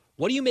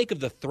 What do you make of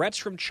the threats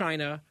from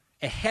China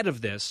ahead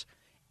of this?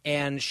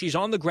 And she's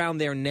on the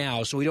ground there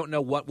now, so we don't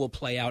know what will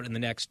play out in the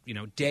next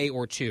day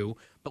or two.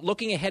 But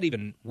looking ahead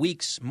even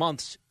weeks,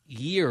 months,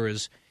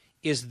 years,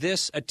 is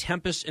this a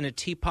tempest in a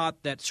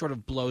teapot that sort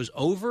of blows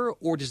over,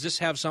 or does this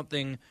have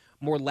something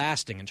more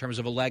lasting in terms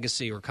of a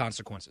legacy or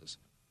consequences?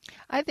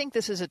 I think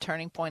this is a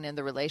turning point in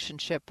the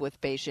relationship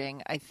with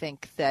Beijing. I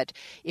think that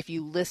if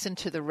you listen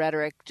to the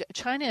rhetoric,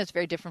 China is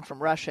very different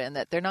from Russia in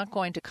that they're not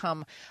going to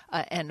come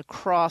and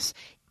cross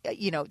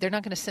they're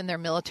not going to send their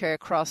military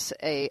across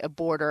a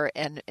border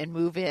and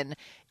move in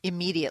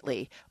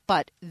immediately.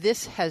 But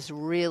this has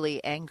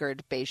really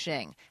angered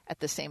Beijing.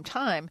 At the same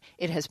time,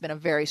 it has been a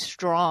very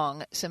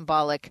strong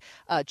symbolic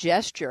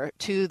gesture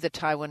to the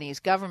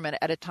Taiwanese government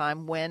at a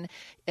time when,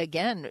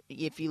 again,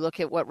 if you look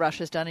at what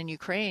Russia's done in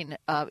Ukraine,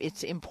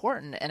 it's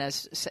important. And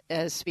as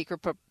Speaker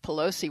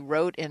Pelosi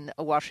wrote in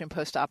a Washington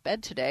Post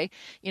op-ed today,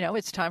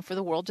 it's time for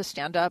the world to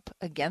stand up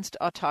against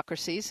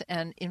autocracies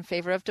and in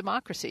favor of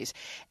democracies.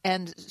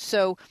 And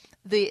so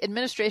the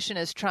administration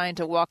is trying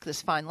to walk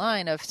this fine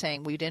line of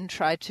saying we didn't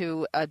try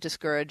to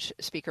discourage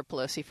Speaker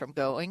Pelosi from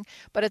going,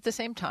 but at the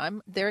same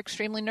time, they're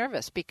extremely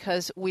nervous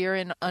because we're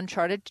in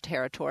uncharted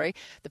territory.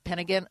 The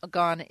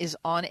Pentagon is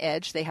on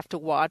edge. They have to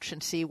watch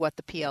and see what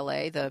the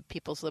PLA, the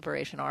People's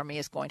Liberation Army,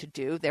 is going to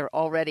do.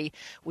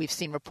 We've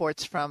seen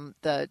reports from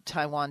the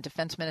Taiwan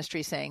Defense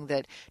Ministry saying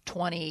that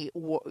 20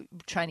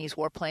 Chinese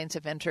warplanes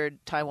have entered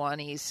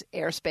Taiwanese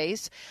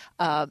airspace.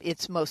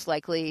 It's most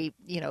likely,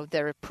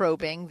 they're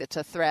probing. It's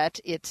a threat.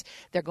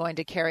 They're going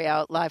to carry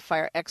out live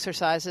fire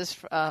exercises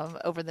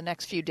over the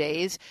next few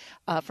days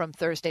from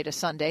Thursday to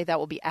Sunday. That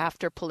will be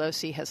after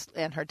Pelosi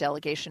and her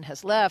delegation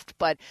has left.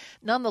 But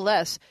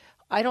nonetheless,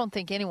 I don't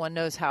think anyone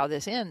knows how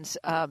this ends.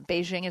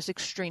 Beijing is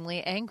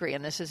extremely angry,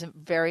 and this is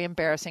very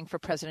embarrassing for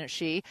President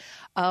Xi.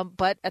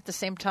 But at the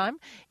same time,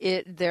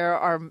 there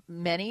are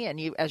many,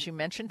 and as you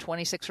mentioned,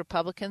 26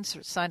 Republicans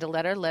signed a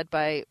letter led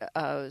by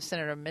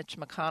Senator Mitch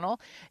McConnell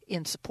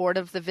in support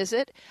of the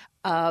visit.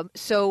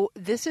 So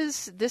this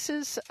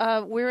is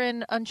we're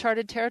in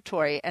uncharted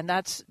territory, and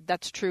that's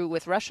true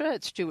with Russia.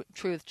 It's true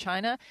with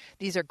China.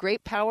 These are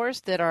great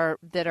powers that are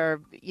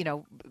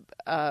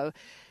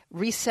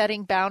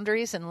resetting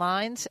boundaries and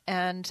lines,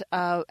 and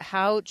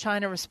how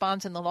China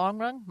responds in the long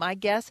run, my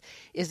guess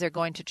is they're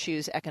going to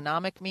choose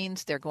economic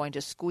means. They're going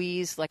to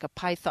squeeze like a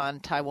python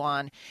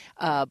Taiwan.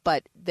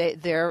 But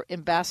their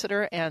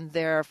ambassador and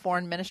their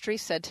foreign ministry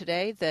said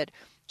today that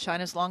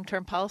China's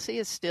long-term policy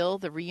is still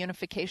the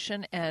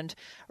reunification and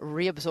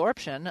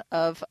reabsorption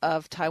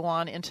of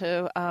Taiwan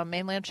into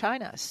mainland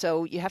China.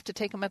 So you have to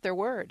take them at their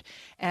word.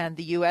 And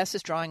the U.S.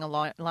 is drawing a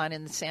line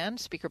in the sand.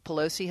 Speaker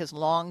Pelosi has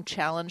long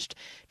challenged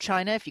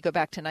China. If you go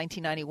back to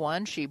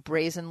 1991, she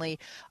brazenly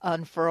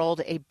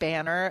unfurled a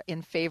banner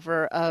in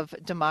favor of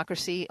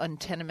democracy on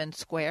Tiananmen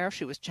Square.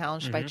 She was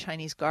challenged by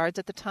Chinese guards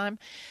at the time.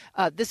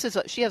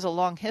 She has a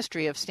long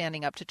history of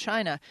standing up to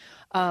China.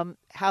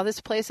 How this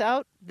plays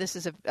out, this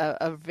is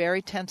a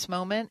very tense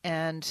moment,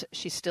 and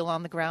she's still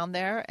on the ground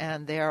there,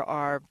 and there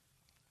are,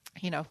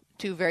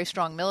 two very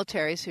strong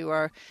militaries who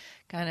are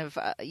kind of,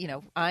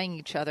 eyeing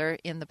each other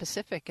in the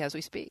Pacific as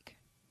we speak.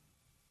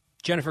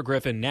 Jennifer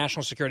Griffin,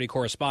 national security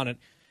correspondent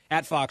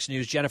at Fox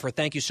News. Jennifer,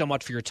 thank you so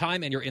much for your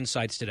time and your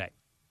insights today.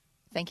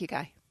 Thank you,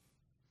 Guy.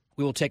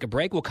 We will take a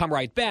break. We'll come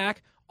right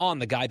back on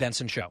The Guy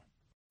Benson Show.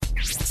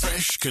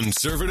 Fresh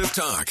conservative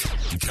talk.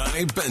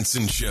 Guy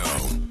Benson Show.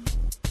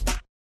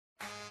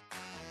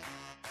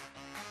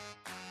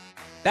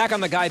 Back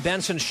on The Guy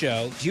Benson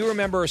Show, do you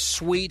remember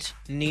sweet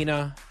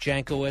Nina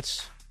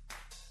Jankowicz,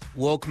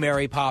 woke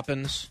Mary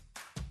Poppins,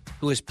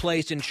 who was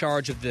placed in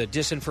charge of the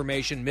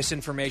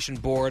misinformation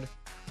board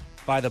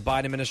by the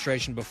Biden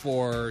administration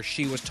before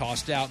she was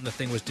tossed out and the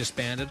thing was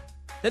disbanded?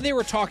 Then they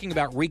were talking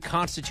about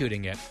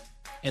reconstituting it,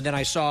 and then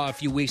I saw a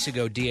few weeks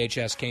ago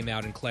DHS came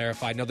out and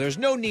clarified, no, there's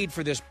no need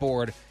for this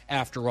board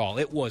after all.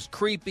 It was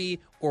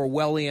creepy,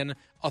 Orwellian,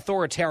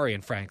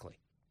 authoritarian, frankly,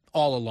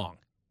 all along.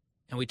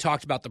 And we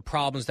talked about the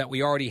problems that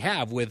we already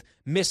have with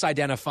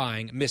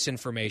misidentifying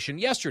misinformation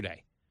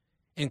yesterday,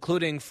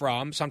 including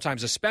from,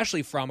 sometimes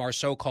especially from, our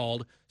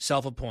so-called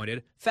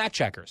self-appointed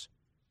fact-checkers.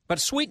 But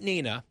Sweet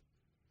Nina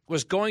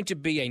was going to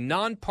be a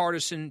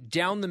nonpartisan,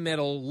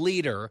 down-the-middle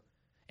leader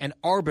and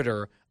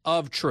arbiter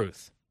of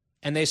truth.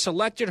 And they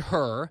selected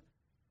her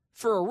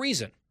for a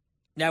reason.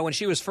 Now, when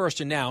she was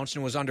first announced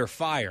and was under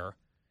fire,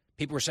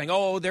 people were saying,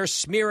 oh, they're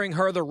smearing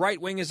her, the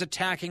right wing is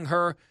attacking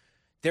her,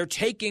 they're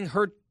taking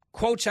her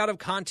quotes out of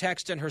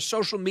context and her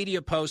social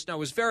media posts. Now, it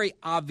was very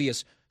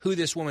obvious who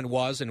this woman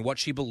was and what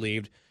she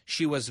believed.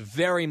 She was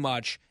very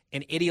much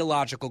an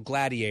ideological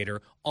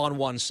gladiator on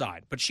one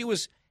side, but she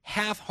was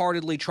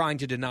half-heartedly trying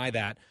to deny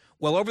that.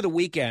 Well, over the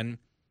weekend,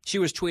 she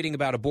was tweeting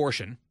about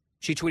abortion.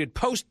 She tweeted,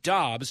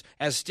 post-Dobbs,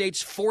 as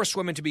states force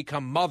women to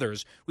become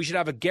mothers, we should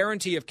have a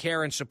guarantee of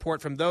care and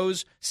support from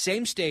those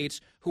same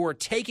states who are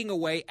taking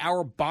away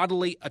our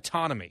bodily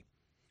autonomy.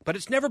 But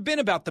it's never been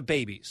about the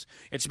babies.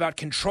 It's about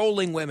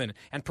controlling women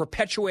and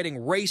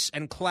perpetuating race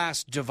and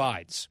class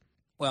divides.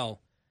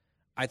 Well,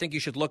 I think you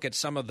should look at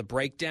some of the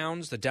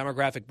breakdowns, the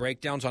demographic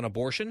breakdowns on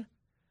abortion.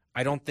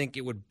 I don't think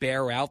it would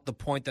bear out the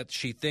point that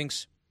she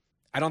thinks.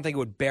 I don't think it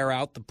would bear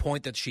out the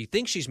point that she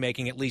thinks she's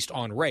making, at least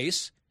on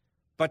race.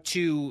 But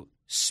to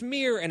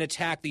smear and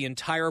attack the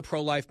entire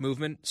pro-life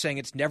movement, saying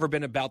it's never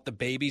been about the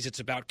babies, it's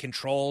about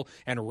control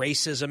and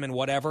racism and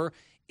whatever,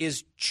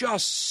 is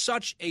just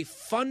such a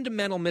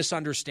fundamental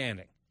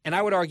misunderstanding. And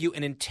I would argue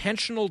an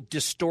intentional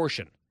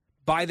distortion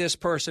by this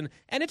person.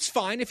 And it's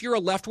fine if you're a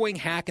left-wing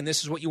hack and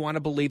this is what you want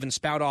to believe and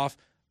spout off,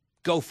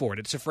 go for it.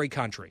 It's a free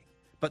country.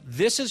 But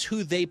this is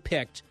who they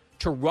picked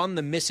to run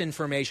the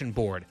misinformation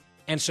board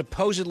and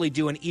supposedly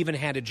do an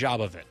even-handed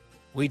job of it.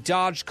 We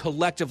dodged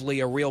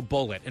collectively a real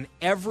bullet, and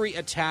every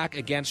attack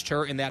against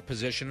her in that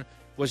position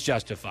was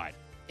justified,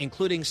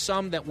 including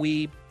some that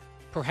we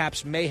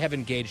perhaps may have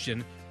engaged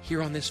in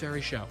here on this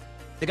very show.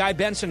 The Guy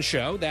Benson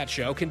Show, that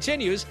show,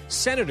 continues.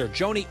 Senator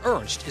Joni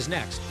Ernst is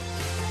next.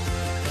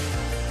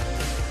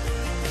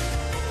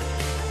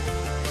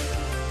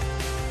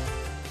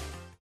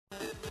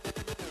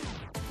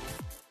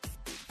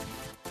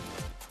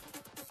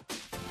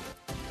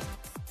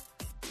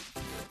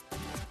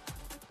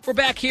 We're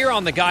back here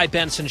on The Guy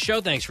Benson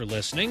Show. Thanks for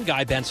listening.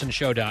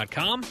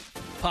 GuyBensonShow.com.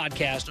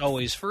 Podcast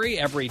always free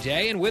every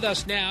day. And with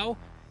us now,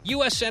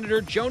 U.S.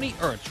 Senator Joni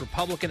Ernst,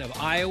 Republican of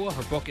Iowa.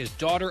 Her book is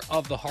Daughter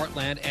of the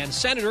Heartland. And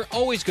Senator,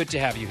 always good to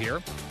have you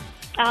here.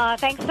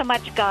 Thanks so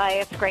much, Guy.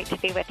 It's great to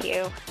be with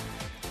you.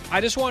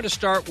 I just wanted to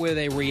start with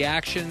a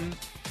reaction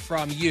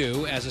from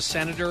you as a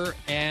senator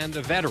and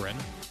a veteran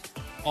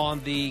on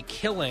the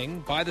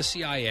killing by the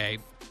CIA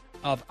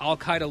of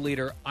al-Qaeda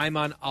leader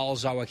Ayman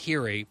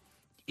al-Zawahiri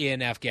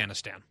in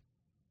Afghanistan.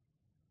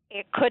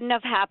 It couldn't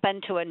have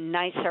happened to a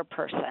nicer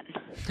person.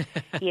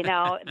 You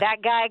know,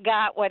 that guy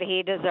got what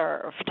he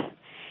deserved.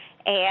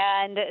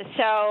 And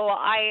so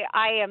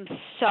I am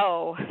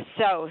so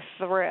so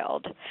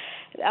thrilled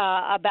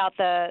about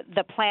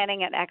the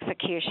planning and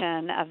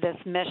execution of this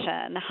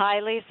mission.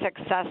 Highly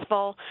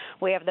successful.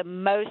 We have the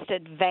most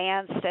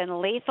advanced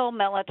and lethal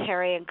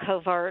military and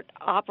covert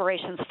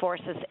operations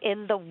forces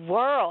in the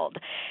world.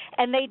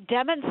 And they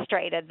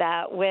demonstrated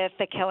that with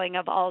the killing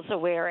of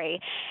al-Zawahiri.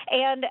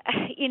 And,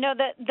 you know,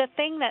 the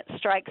thing that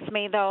strikes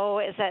me, though,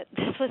 is that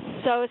this was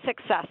so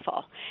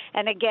successful.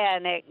 And,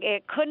 again,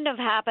 it couldn't have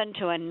happened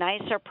to a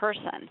nicer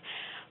person.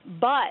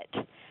 But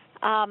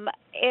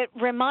it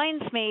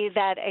reminds me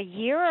that a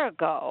year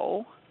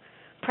ago,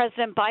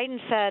 President Biden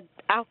said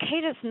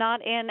al-Qaeda's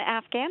not in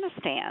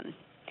Afghanistan.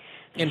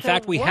 In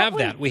fact, we have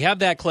that. We have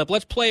that clip.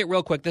 Let's play it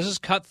real quick. This is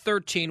cut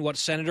 13, what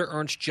Senator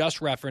Ernst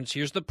just referenced.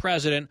 Here's the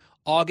president,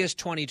 August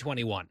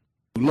 2021.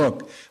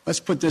 Look, let's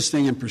put this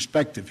thing in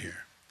perspective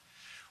here.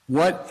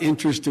 What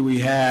interest do we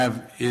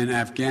have in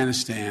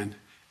Afghanistan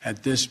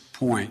at this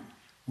point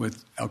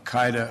with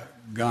al-Qaeda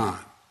gone?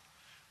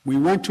 We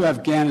went to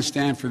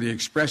Afghanistan for the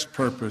express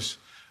purpose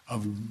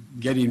of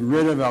getting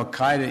rid of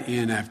al-Qaeda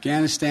in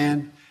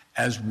Afghanistan,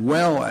 as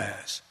well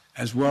as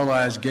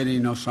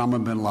getting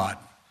Osama bin Laden.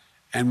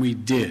 And we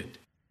did.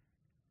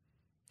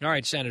 All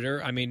right,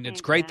 Senator. I mean,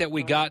 it's great that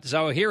we got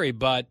Zawahiri,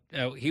 but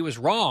he was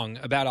wrong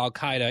about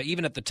al-Qaeda,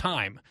 even at the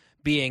time,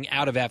 being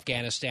out of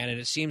Afghanistan. And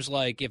it seems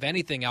like, if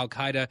anything,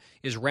 al-Qaeda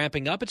is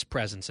ramping up its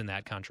presence in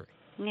that country.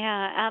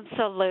 Yeah,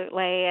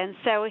 absolutely. And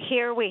so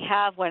here we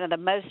have one of the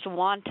most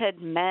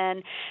wanted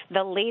men,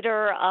 the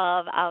leader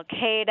of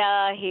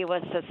al-Qaeda. He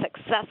was the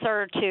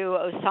successor to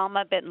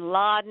Osama bin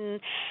Laden.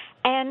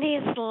 And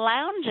he's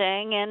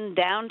lounging in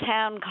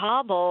downtown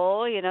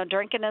Kabul, you know,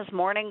 drinking his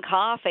morning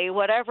coffee,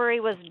 whatever he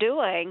was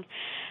doing.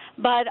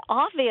 But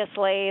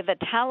obviously the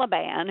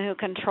Taliban, who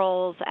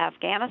controls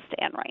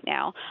Afghanistan right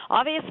now,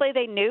 obviously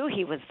they knew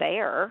he was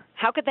there.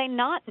 How could they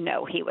not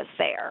know he was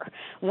there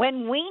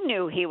when we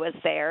knew he was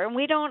there and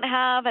we don't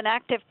have an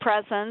active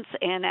presence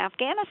in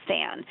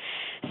Afghanistan?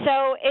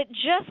 So it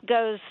just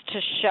goes to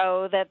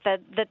show that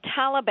the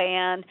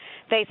Taliban,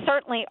 they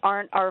certainly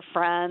aren't our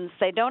friends.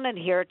 They don't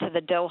adhere to the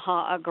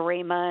Doha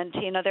Agreement.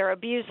 You know, they're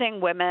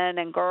abusing women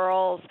and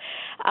girls.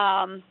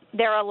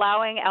 They're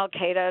allowing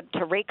al-Qaeda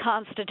to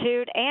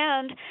reconstitute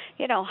and,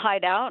 you know,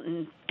 hide out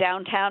in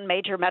downtown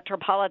major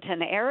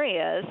metropolitan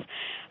areas.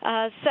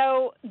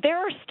 So there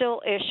are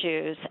still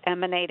issues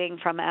emanating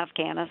from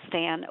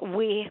Afghanistan.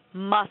 We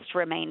must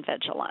remain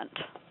vigilant.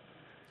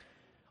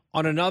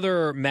 On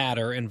another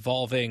matter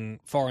involving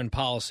foreign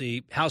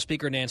policy, House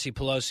Speaker Nancy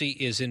Pelosi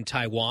is in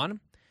Taiwan.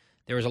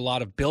 There was a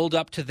lot of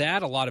build-up to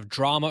that, a lot of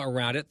drama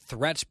around it,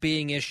 threats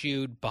being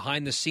issued,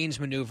 behind-the-scenes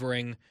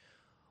maneuvering.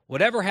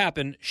 Whatever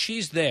happened,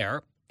 she's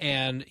there,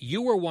 and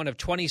you were one of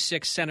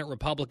 26 Senate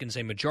Republicans,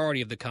 a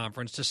majority of the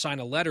conference, to sign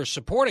a letter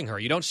supporting her.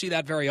 You don't see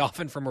that very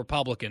often from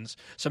Republicans.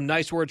 Some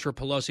nice words for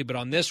Pelosi, but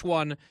on this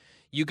one,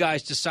 you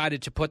guys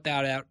decided to put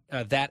that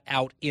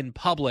out in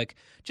public.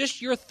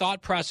 Just your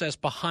thought process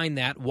behind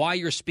that, why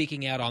you're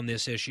speaking out on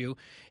this issue,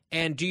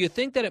 and do you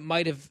think that it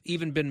might have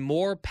even been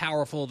more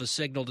powerful of a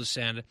signal to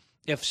send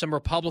if some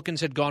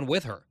Republicans had gone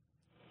with her?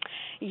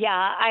 Yeah,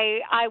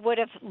 I would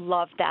have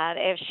loved that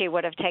if she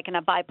would have taken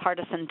a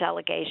bipartisan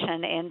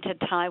delegation into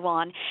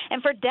Taiwan.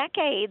 And for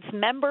decades,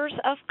 members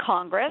of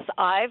Congress,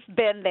 I've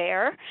been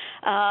there,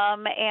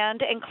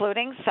 and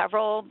including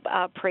several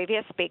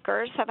previous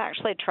speakers, have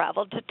actually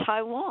traveled to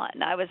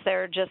Taiwan. I was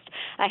there just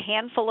a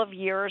handful of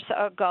years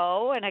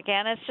ago, and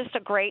again, it's just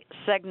a great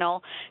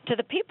signal to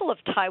the people of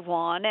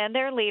Taiwan and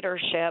their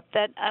leadership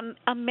that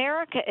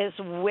America is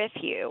with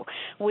you.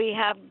 We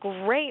have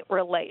great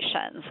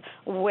relations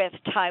with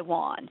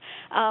Taiwan.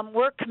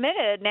 We're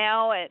committed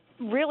now,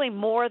 really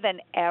more than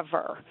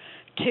ever,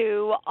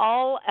 to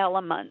all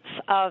elements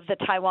of the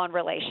Taiwan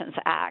Relations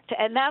Act.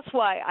 And that's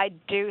why I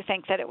do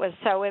think that it was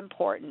so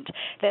important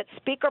that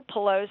Speaker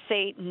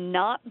Pelosi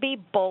not be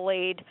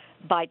bullied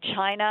by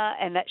China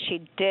and that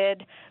she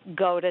did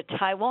go to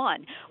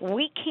Taiwan.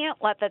 We can't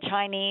let the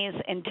Chinese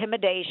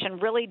intimidation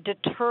really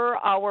deter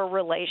our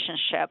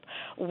relationship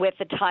with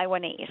the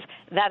Taiwanese.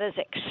 That is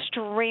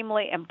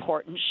extremely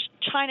important.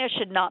 China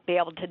should not be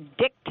able to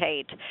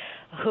dictate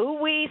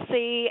who we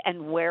see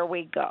and where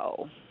we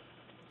go.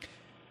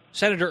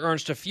 Senator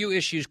Ernst, a few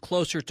issues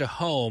closer to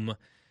home.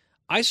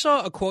 I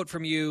saw a quote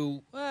from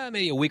you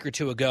maybe a week or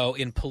two ago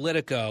in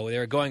Politico. They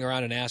were going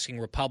around and asking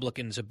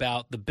Republicans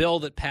about the bill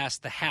that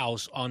passed the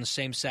House on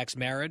same-sex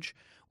marriage,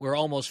 where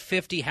almost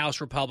 50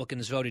 House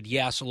Republicans voted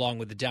yes along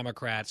with the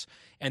Democrats.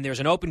 And there's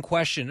an open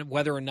question of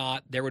whether or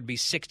not there would be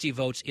 60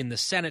 votes in the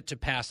Senate to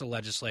pass the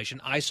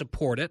legislation. I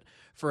support it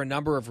for a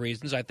number of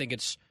reasons. I think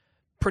it's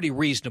pretty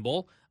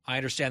reasonable. I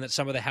understand that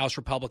some of the House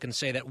Republicans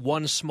say that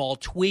one small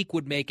tweak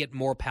would make it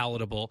more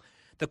palatable.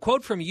 The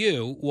quote from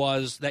you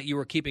was that you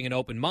were keeping an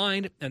open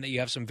mind and that you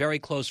have some very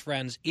close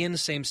friends in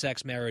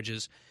same-sex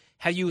marriages.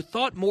 Have you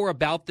thought more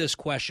about this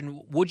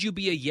question? Would you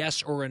be a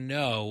yes or a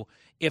no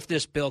if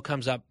this bill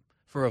comes up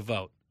for a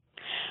vote?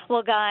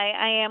 Well, Guy,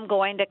 I am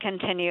going to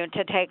continue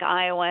to take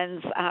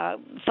Iowans'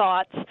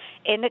 thoughts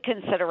into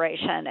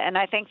consideration, and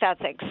I think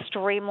that's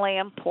extremely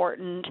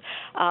important.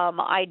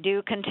 I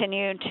do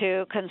continue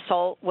to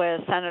consult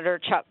with Senator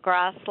Chuck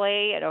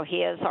Grassley. He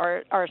is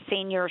our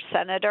senior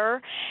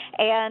senator,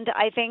 and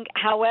I think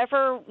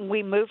however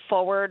we move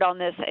forward on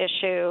this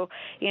issue,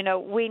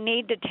 we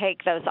need to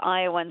take those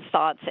Iowans'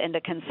 thoughts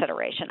into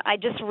consideration. I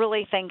just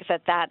really think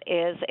that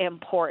is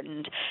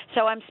important.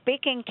 So I'm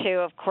speaking to,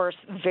 of course,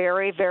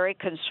 very, very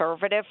conservative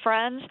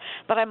friends,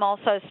 but I'm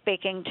also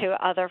speaking to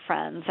other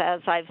friends, as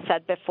I've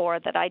said before,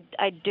 that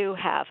I do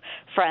have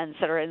friends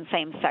that are in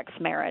same-sex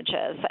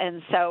marriages,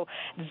 and so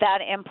that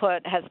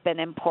input has been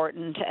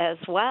important as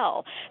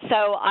well.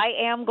 So I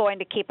am going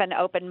to keep an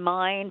open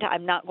mind.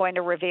 I'm not going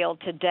to reveal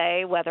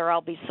today whether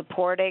I'll be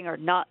supporting or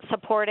not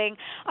supporting.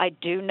 I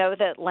do know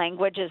that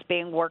language is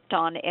being worked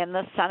on in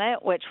the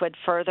Senate, which would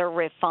further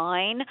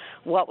refine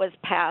what was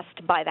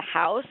passed by the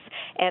House,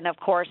 and of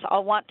course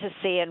I'll want to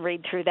see and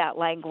read through that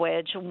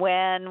language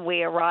when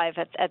we arrive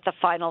at the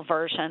final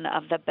version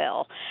of the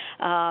bill.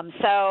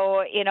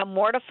 So,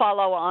 more to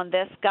follow on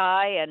this,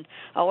 Guy, and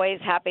always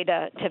happy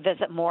to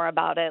visit more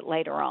about it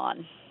later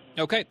on.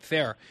 Okay,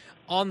 fair.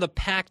 On the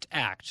PACT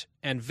Act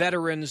and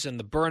veterans and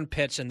the burn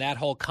pits and that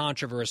whole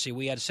controversy,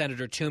 we had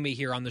Senator Toomey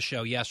here on the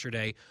show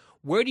yesterday.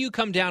 Where do you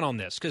come down on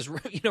this? Because,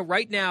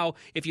 right now,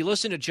 if you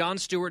listen to Jon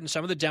Stewart and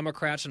some of the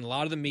Democrats and a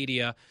lot of the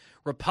media,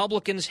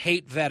 Republicans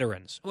hate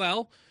veterans.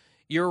 Well,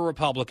 you're a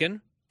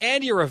Republican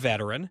and you're a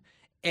veteran,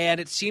 and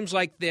it seems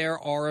like there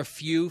are a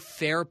few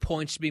fair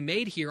points to be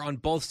made here on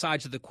both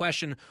sides of the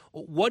question.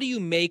 What do you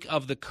make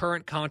of the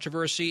current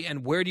controversy,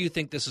 and where do you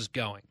think this is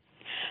going?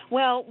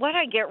 Well, what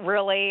I get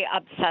really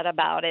upset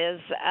about is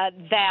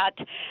that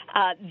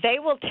they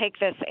will take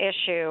this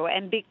issue,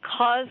 and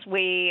because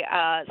we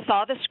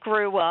saw the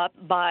screw up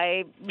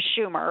by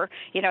Schumer,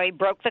 he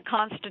broke the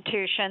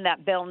Constitution.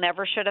 That bill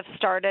never should have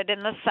started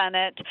in the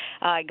Senate.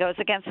 It goes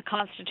against the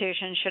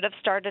Constitution, should have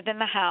started in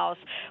the House.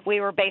 We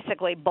were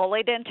basically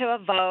bullied into a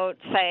vote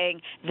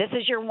saying, this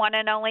is your one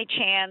and only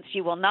chance.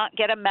 You will not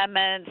get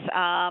amendments,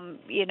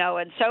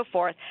 and so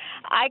forth.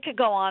 I could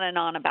go on and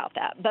on about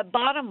that. But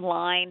bottom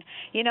line,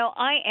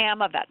 I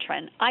am a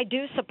veteran. I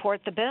do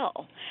support the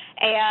bill.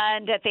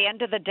 And at the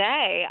end of the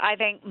day, I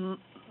think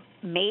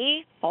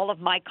me, all of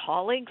my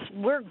colleagues,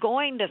 we're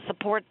going to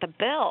support the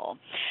bill.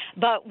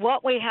 But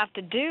what we have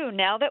to do,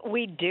 now that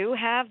we do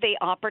have the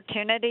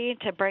opportunity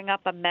to bring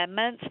up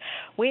amendments,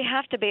 we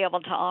have to be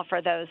able to offer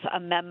those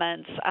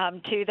amendments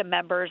to the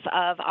members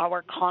of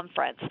our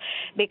conference,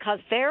 because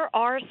there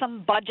are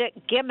some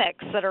budget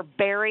gimmicks that are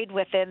buried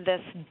within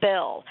this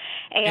bill.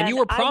 And you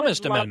were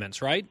promised amendments,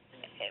 right?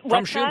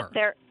 From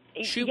Schumer.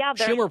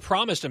 Schumer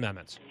promised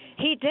amendments.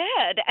 He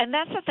did, and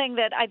that's the thing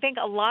that I think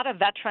a lot of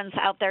veterans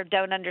out there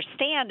don't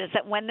understand, is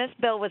that when this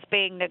bill was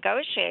being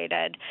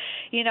negotiated,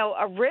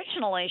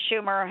 originally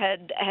Schumer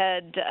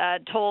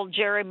had told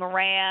Jerry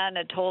Moran,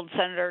 had told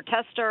Senator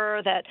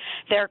Tester that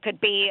there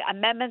could be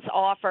amendments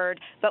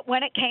offered, but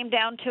when it came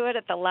down to it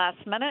at the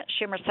last minute,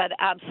 Schumer said,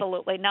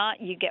 absolutely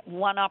not, you get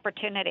one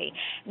opportunity.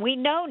 We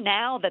know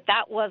now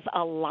that was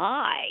a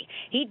lie.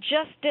 He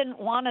just didn't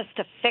want us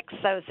to fix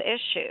those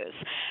issues.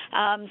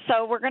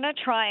 So we're going to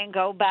try and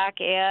go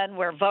back in.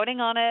 We're voting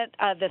on it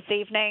this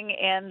evening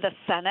in the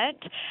Senate.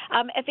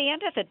 At the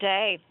end of the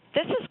day,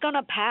 this is going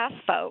to pass,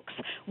 folks.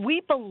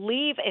 We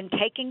believe in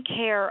taking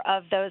care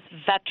of those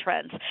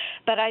veterans.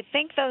 But I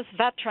think those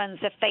veterans,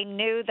 if they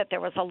knew that there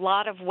was a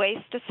lot of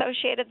waste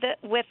associated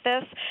with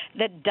this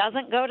that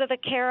doesn't go to the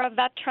care of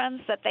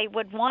veterans, that they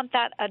would want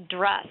that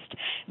addressed.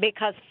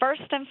 Because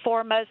first and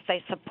foremost,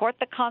 they support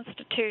the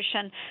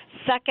Constitution.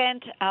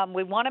 Second,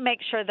 we want to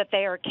make sure that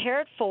they are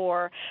cared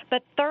for.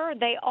 But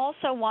third, they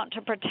also want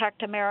to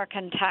protect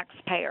American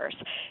taxpayers.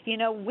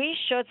 We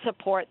should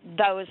support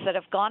those that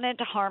have gone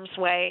into harm's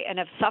way and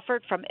have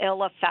suffered from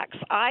ill effects.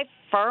 I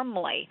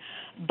firmly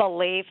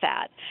believe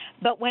that.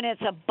 But when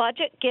it's a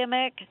budget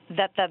gimmick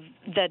that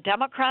the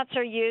Democrats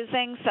are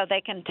using so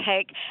they can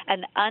take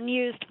an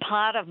unused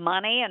pot of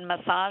money and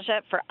massage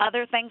it for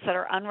other things that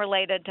are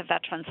unrelated to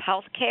veterans'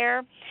 health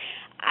care,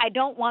 I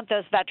don't want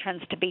those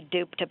veterans to be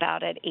duped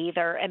about it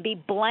either and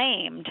be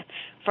blamed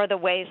for the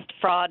waste,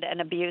 fraud, and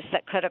abuse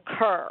that could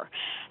occur.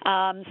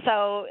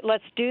 So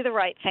let's do the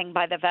right thing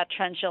by the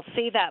veterans. You'll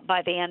see that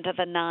by the end of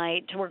the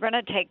night. We're going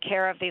to take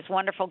care of these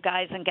wonderful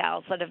guys and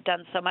gals that have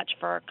done so much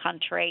for our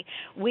country.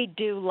 We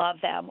do love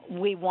them.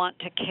 We want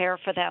to care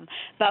for them.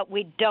 But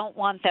we don't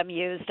want them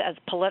used as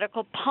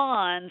political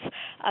pawns,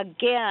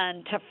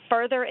 again, to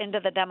further into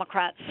the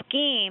Democrat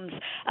schemes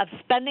of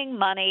spending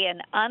money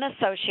in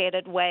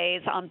unassociated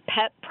ways on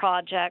pet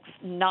projects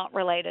not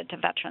related to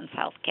veterans'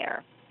 health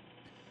care.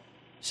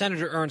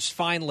 Senator Ernst,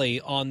 finally,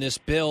 on this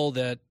bill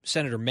that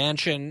Senator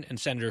Manchin and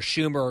Senator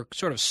Schumer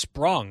sort of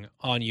sprung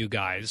on you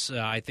guys.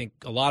 I think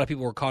a lot of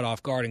people were caught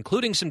off guard,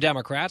 including some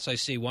Democrats. I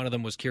see one of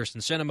them was Kyrsten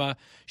Sinema.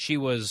 She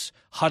was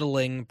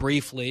huddling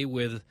briefly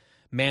with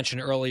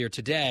Manchin earlier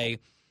today.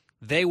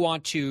 They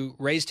want to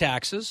raise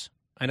taxes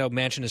I know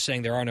Manchin is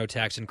saying there are no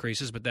tax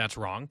increases, but that's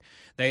wrong.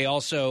 They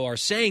also are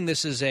saying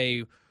this is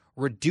a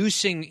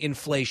reducing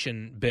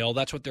inflation bill.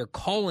 That's what they're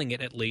calling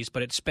it, at least,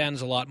 but it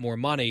spends a lot more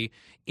money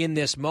in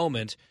this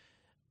moment.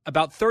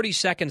 About 30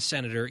 seconds,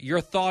 Senator, your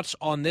thoughts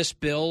on this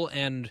bill,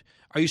 and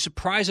are you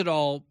surprised at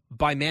all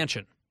by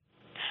Manchin?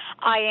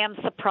 I am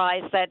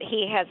surprised that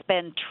he has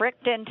been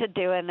tricked into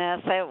doing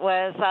this. It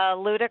was a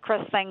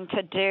ludicrous thing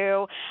to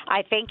do.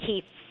 I think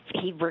he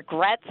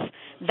regrets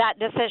that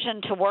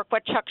decision to work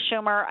with Chuck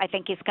Schumer. I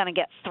think he's going to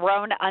get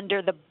thrown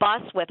under the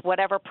bus with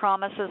whatever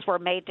promises were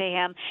made to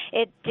him.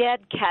 It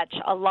did catch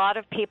a lot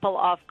of people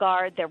off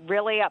guard. They're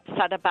really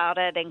upset about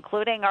it,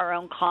 including our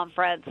own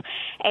conference.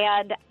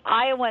 And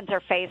Iowans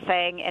are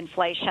facing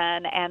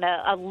inflation and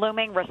a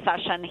looming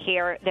recession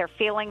here. They're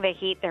feeling the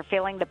heat. They're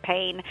feeling the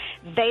pain.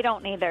 They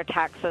don't need their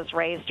taxes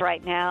raised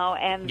right now.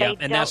 And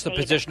that's the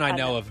position I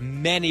know of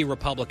many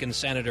Republican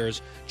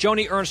senators.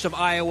 Joni Ernst of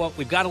Iowa,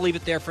 we've got to leave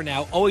it there for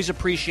now. Always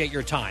appreciate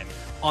your time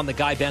on The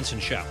Guy Benson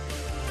Show.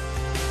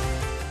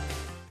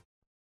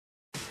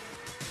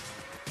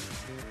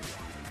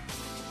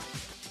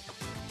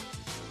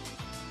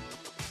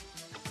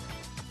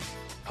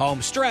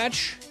 Home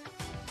stretch.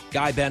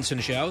 Guy Benson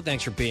Show.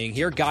 Thanks for being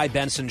here.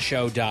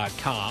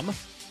 GuyBensonShow.com.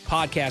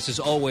 Podcast is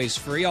always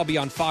free. I'll be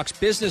on Fox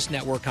Business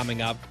Network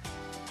coming up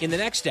in the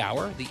next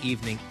hour, the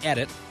evening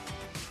edit.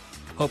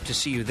 Hope to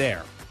see you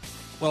there.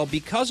 Well,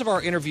 because of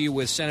our interview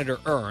with Senator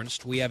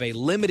Ernst, we have a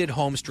limited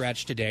home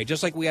stretch today,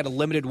 just like we had a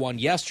limited one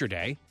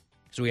yesterday,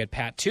 because we had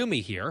Pat Toomey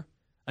here,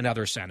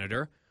 another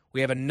senator. We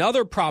have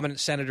another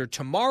prominent senator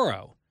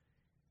tomorrow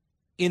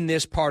in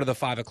this part of the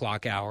 5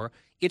 o'clock hour.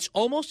 It's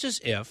almost as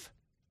if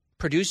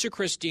producer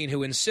Christine,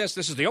 who insists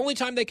this is the only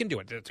time they can do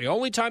it, it's the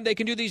only time they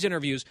can do these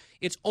interviews,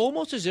 it's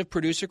almost as if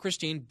producer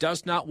Christine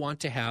does not want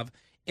to have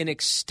an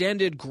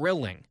extended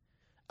grilling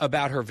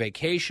about her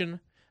vacation,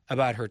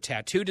 about her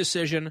tattoo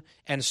decision,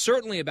 and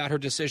certainly about her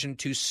decision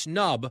to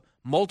snub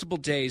multiple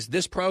days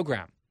this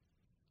program.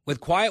 With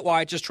Quiet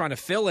Wyatt just trying to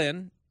fill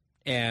in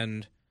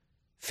and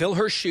fill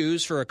her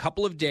shoes for a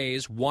couple of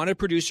days, wanted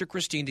producer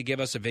Christine to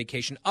give us a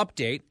vacation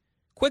update.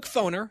 Quick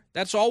phoner,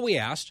 that's all we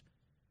asked.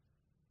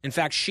 In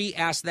fact, she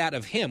asked that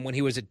of him when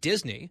he was at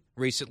Disney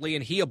recently,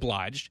 and he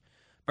obliged.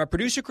 But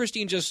producer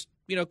Christine just,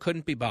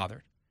 couldn't be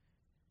bothered.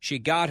 She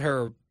got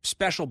her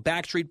special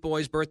Backstreet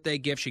Boys birthday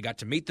gift. She got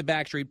to meet the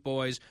Backstreet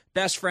Boys,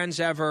 best friends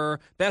ever,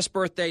 best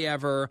birthday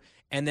ever,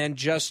 and then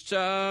just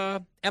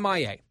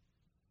MIA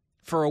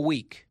for a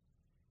week,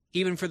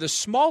 even for the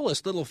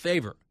smallest little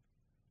favor.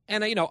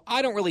 And,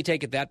 I don't really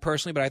take it that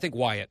personally, but I think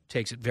Wyatt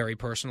takes it very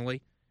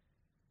personally.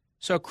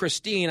 So,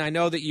 Christine, I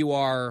know that you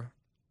are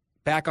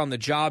back on the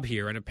job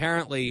here and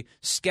apparently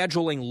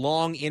scheduling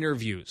long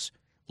interviews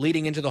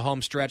leading into the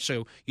home stretch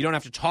so you don't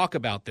have to talk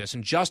about this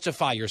and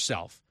justify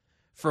yourself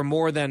for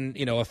more than,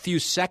 a few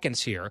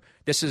seconds here.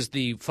 This is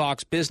the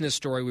Fox Business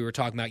story we were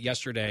talking about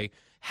yesterday,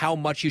 how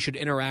much you should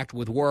interact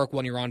with work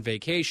when you're on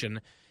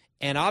vacation.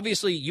 And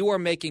obviously you are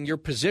making your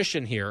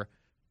position here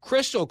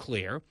crystal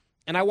clear.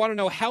 And I want to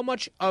know how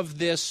much of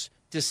this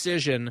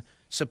decision,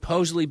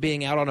 supposedly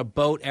being out on a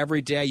boat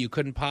every day, you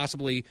couldn't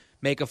possibly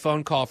make a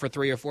phone call for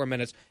 3 or 4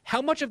 minutes,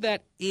 how much of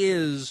that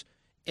is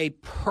a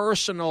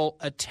personal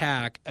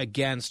attack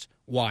against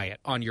Wyatt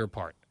on your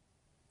part?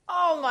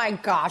 Oh, my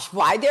gosh.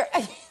 Why?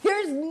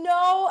 There's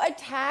no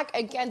attack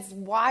against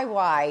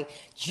YY.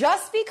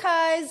 Just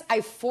because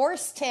I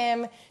forced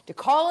him to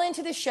call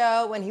into the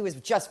show when he was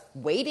just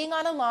waiting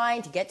on a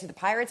line to get to the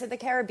Pirates of the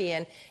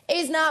Caribbean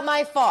is not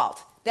my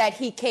fault that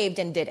he caved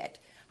and did it.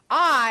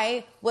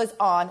 I was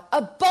on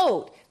a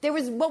boat.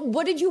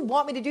 What did you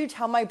want me to do?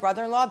 Tell my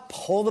brother-in-law,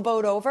 pull the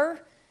boat over?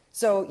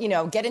 So,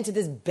 get into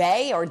this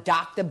bay or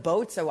dock the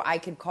boat so I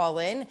could call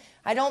in?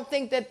 I don't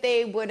think that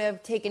they would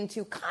have taken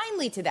too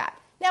kindly to that.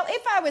 Now,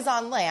 if I was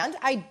on land,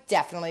 I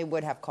definitely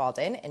would have called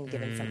in and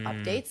given some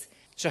updates.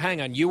 So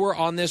hang on. You were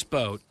on this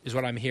boat, is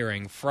what I'm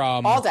hearing,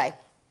 from all day,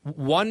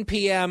 1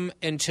 p.m.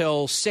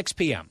 until 6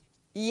 p.m.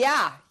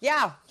 Yeah.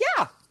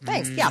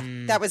 Thanks. Yeah,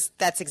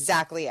 that's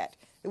exactly it.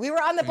 We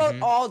were on the boat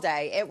all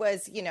day. It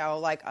was,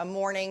 like a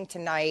morning to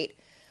night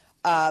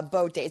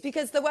boat days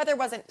because the weather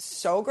wasn't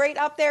so great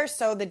up there.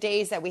 So the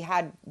days that we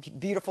had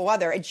beautiful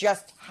weather, it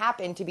just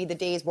happened to be the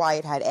days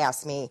Wyatt had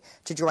asked me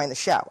to join the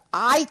show.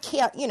 I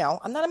can't,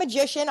 I'm not a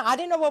magician. I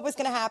didn't know what was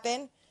going to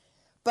happen,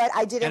 but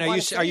I didn't. And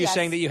are you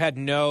saying that you had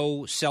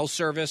no cell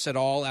service at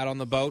all out on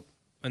the boat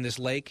on this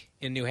lake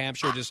in New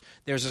Hampshire?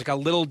 There's like a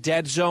little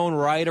dead zone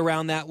right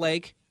around that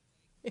lake.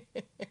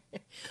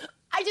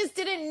 I just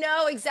didn't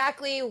know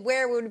exactly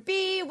where we would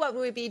be, what we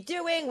would be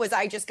doing. Was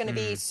I just going to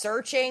be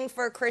searching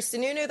for Chris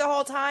Sununu the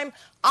whole time?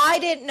 I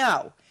didn't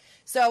know.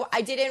 So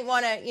I didn't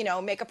want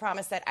to, make a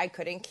promise that I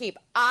couldn't keep.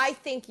 I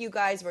think you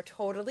guys were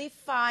totally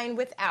fine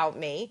without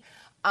me.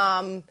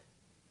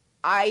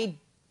 I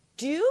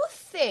do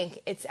think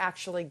it's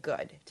actually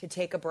good to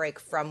take a break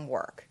from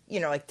work,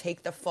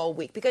 take the full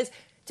week. Because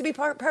to be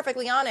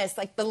perfectly honest,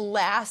 like the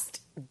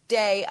last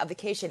day of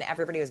vacation,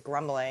 everybody was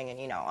grumbling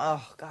and,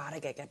 oh, God, I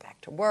got to get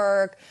back to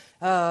work.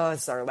 Oh,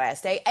 it's our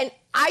last day. And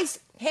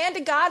hand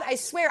to God, I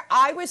swear,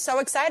 I was so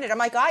excited. I'm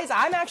like, guys,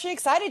 I'm actually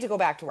excited to go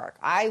back to work.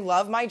 I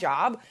love my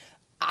job.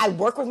 I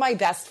work with my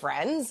best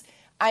friends.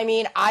 I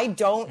mean, I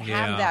don't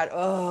have that,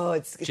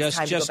 it's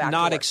time to go back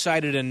not to work.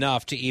 Excited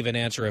enough to even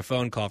answer a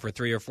phone call for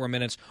 3 or 4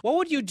 minutes. What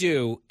would you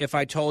do if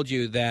I told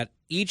you that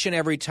each and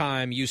every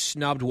time you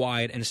snubbed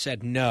Wyatt and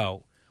said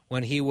no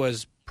when he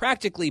was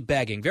practically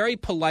begging, very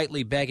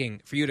politely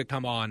begging for you to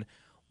come on,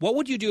 what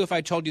would you do if I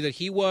told you that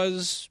he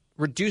was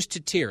reduced to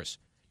tears,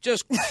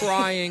 just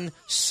crying,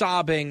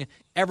 sobbing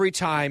every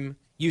time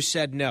you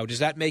said no? Does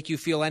that make you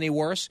feel any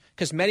worse?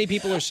 Because many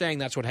people are saying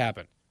that's what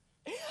happened.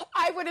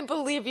 I wouldn't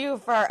believe you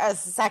for a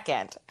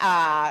second.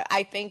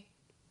 I think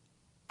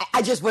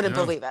I just wouldn't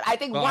believe it. I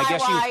think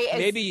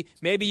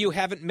maybe you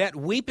haven't met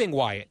Weeping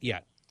Wyatt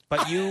yet,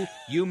 but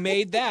you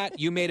made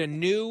that. You made a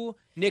new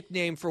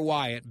nickname for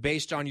Wyatt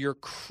based on your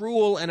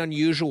cruel and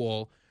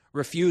unusual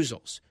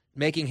refusals,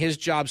 making his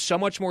job so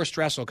much more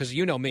stressful. Because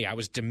you know me, I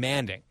was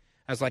demanding.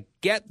 I was like,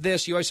 get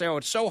this. You always say,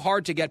 it's so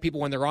hard to get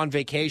people when they're on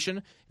vacation.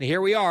 And here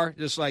we are,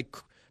 just like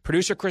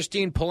producer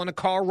Christine pulling a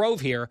Karl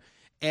Rove here.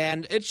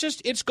 And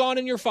it's gone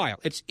in your file.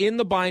 It's in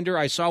the binder.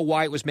 I saw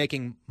Wyatt was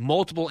making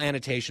multiple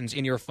annotations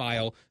in your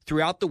file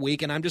throughout the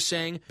week, and I'm just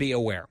saying, be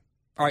aware.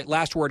 All right,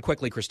 last word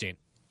quickly, Christine.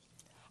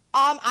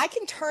 I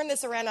can turn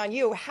this around on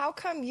you. How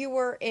come you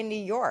were in New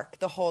York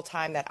the whole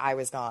time that I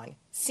was gone?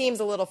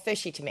 Seems a little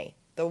fishy to me.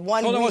 The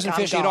one week it wasn't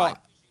I'm fishy gone. at all.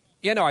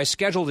 Yeah, no, I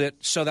scheduled it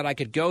so that I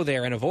could go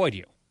there and avoid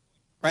you.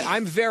 Right?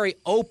 I'm very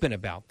open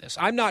about this.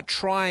 I'm not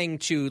trying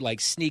to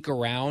sneak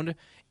around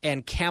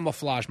and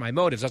camouflage my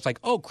motives. I was like,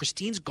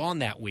 Christine's gone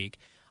that week.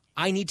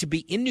 I need to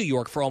be in New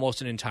York for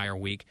almost an entire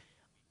week.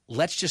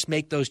 Let's just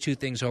make those two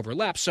things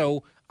overlap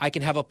so I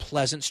can have a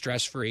pleasant,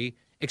 stress-free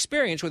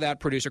experience without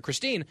producer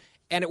Christine.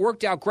 And it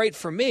worked out great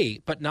for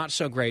me, but not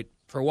so great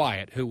for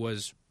Wyatt, who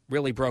was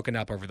really broken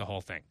up over the whole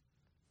thing.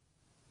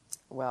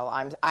 Well,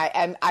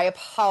 I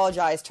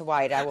apologize to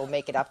Wyatt. I will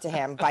make it up to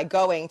him by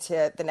going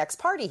to the next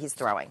party he's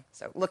throwing.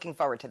 So looking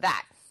forward to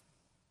that.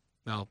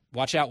 Well,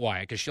 watch out,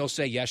 Wyatt, because she'll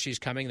say, yes, she's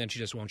coming, and then she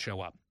just won't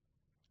show up.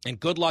 And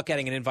good luck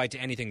getting an invite to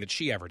anything that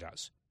she ever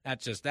does.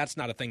 That's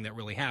not a thing that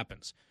really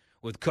happens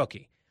with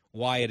Cookie.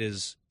 Wyatt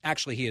is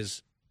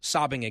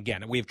sobbing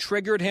again. We have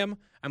triggered him.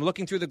 I'm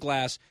looking through the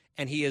glass,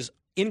 and he is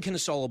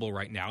inconsolable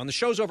right now. And the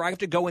show's over. I have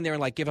to go in there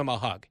and give him a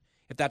hug,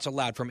 if that's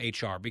allowed from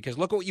HR, because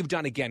look at what you've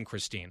done again,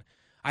 Christine.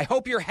 I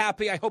hope you're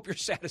happy. I hope you're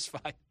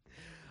satisfied.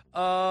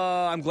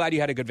 I'm glad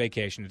you had a good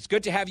vacation. It's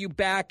good to have you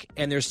back,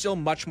 and there's still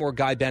much more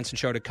Guy Benson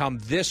Show to come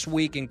this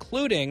week,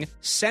 including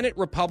Senate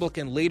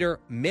Republican leader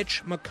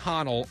Mitch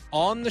McConnell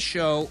on the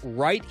show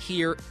right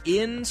here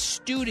in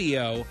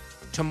studio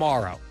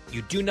tomorrow.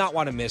 You do not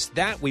want to miss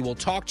that. We will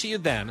talk to you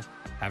then.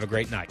 Have a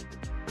great night.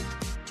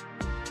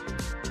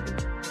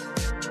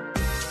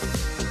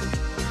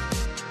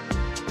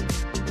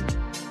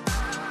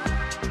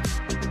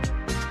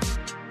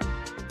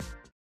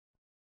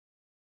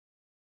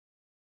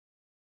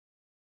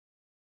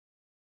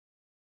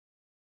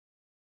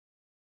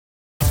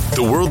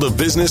 The world of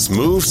business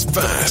moves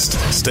fast.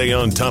 Stay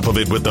on top of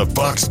it with the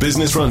Fox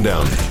Business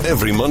Rundown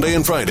every Monday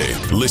and Friday.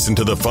 Listen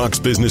to the Fox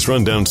Business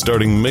Rundown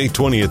starting May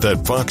 20th at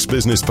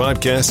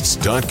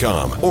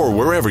foxbusinesspodcasts.com or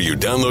wherever you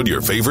download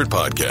your favorite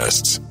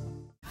podcasts.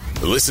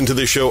 Listen to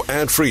the show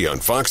ad-free on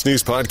Fox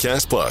News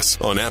Podcast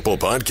Plus, on Apple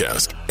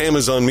Podcast,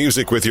 Amazon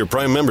Music with your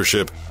Prime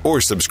membership, or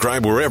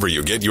subscribe wherever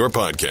you get your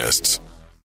podcasts.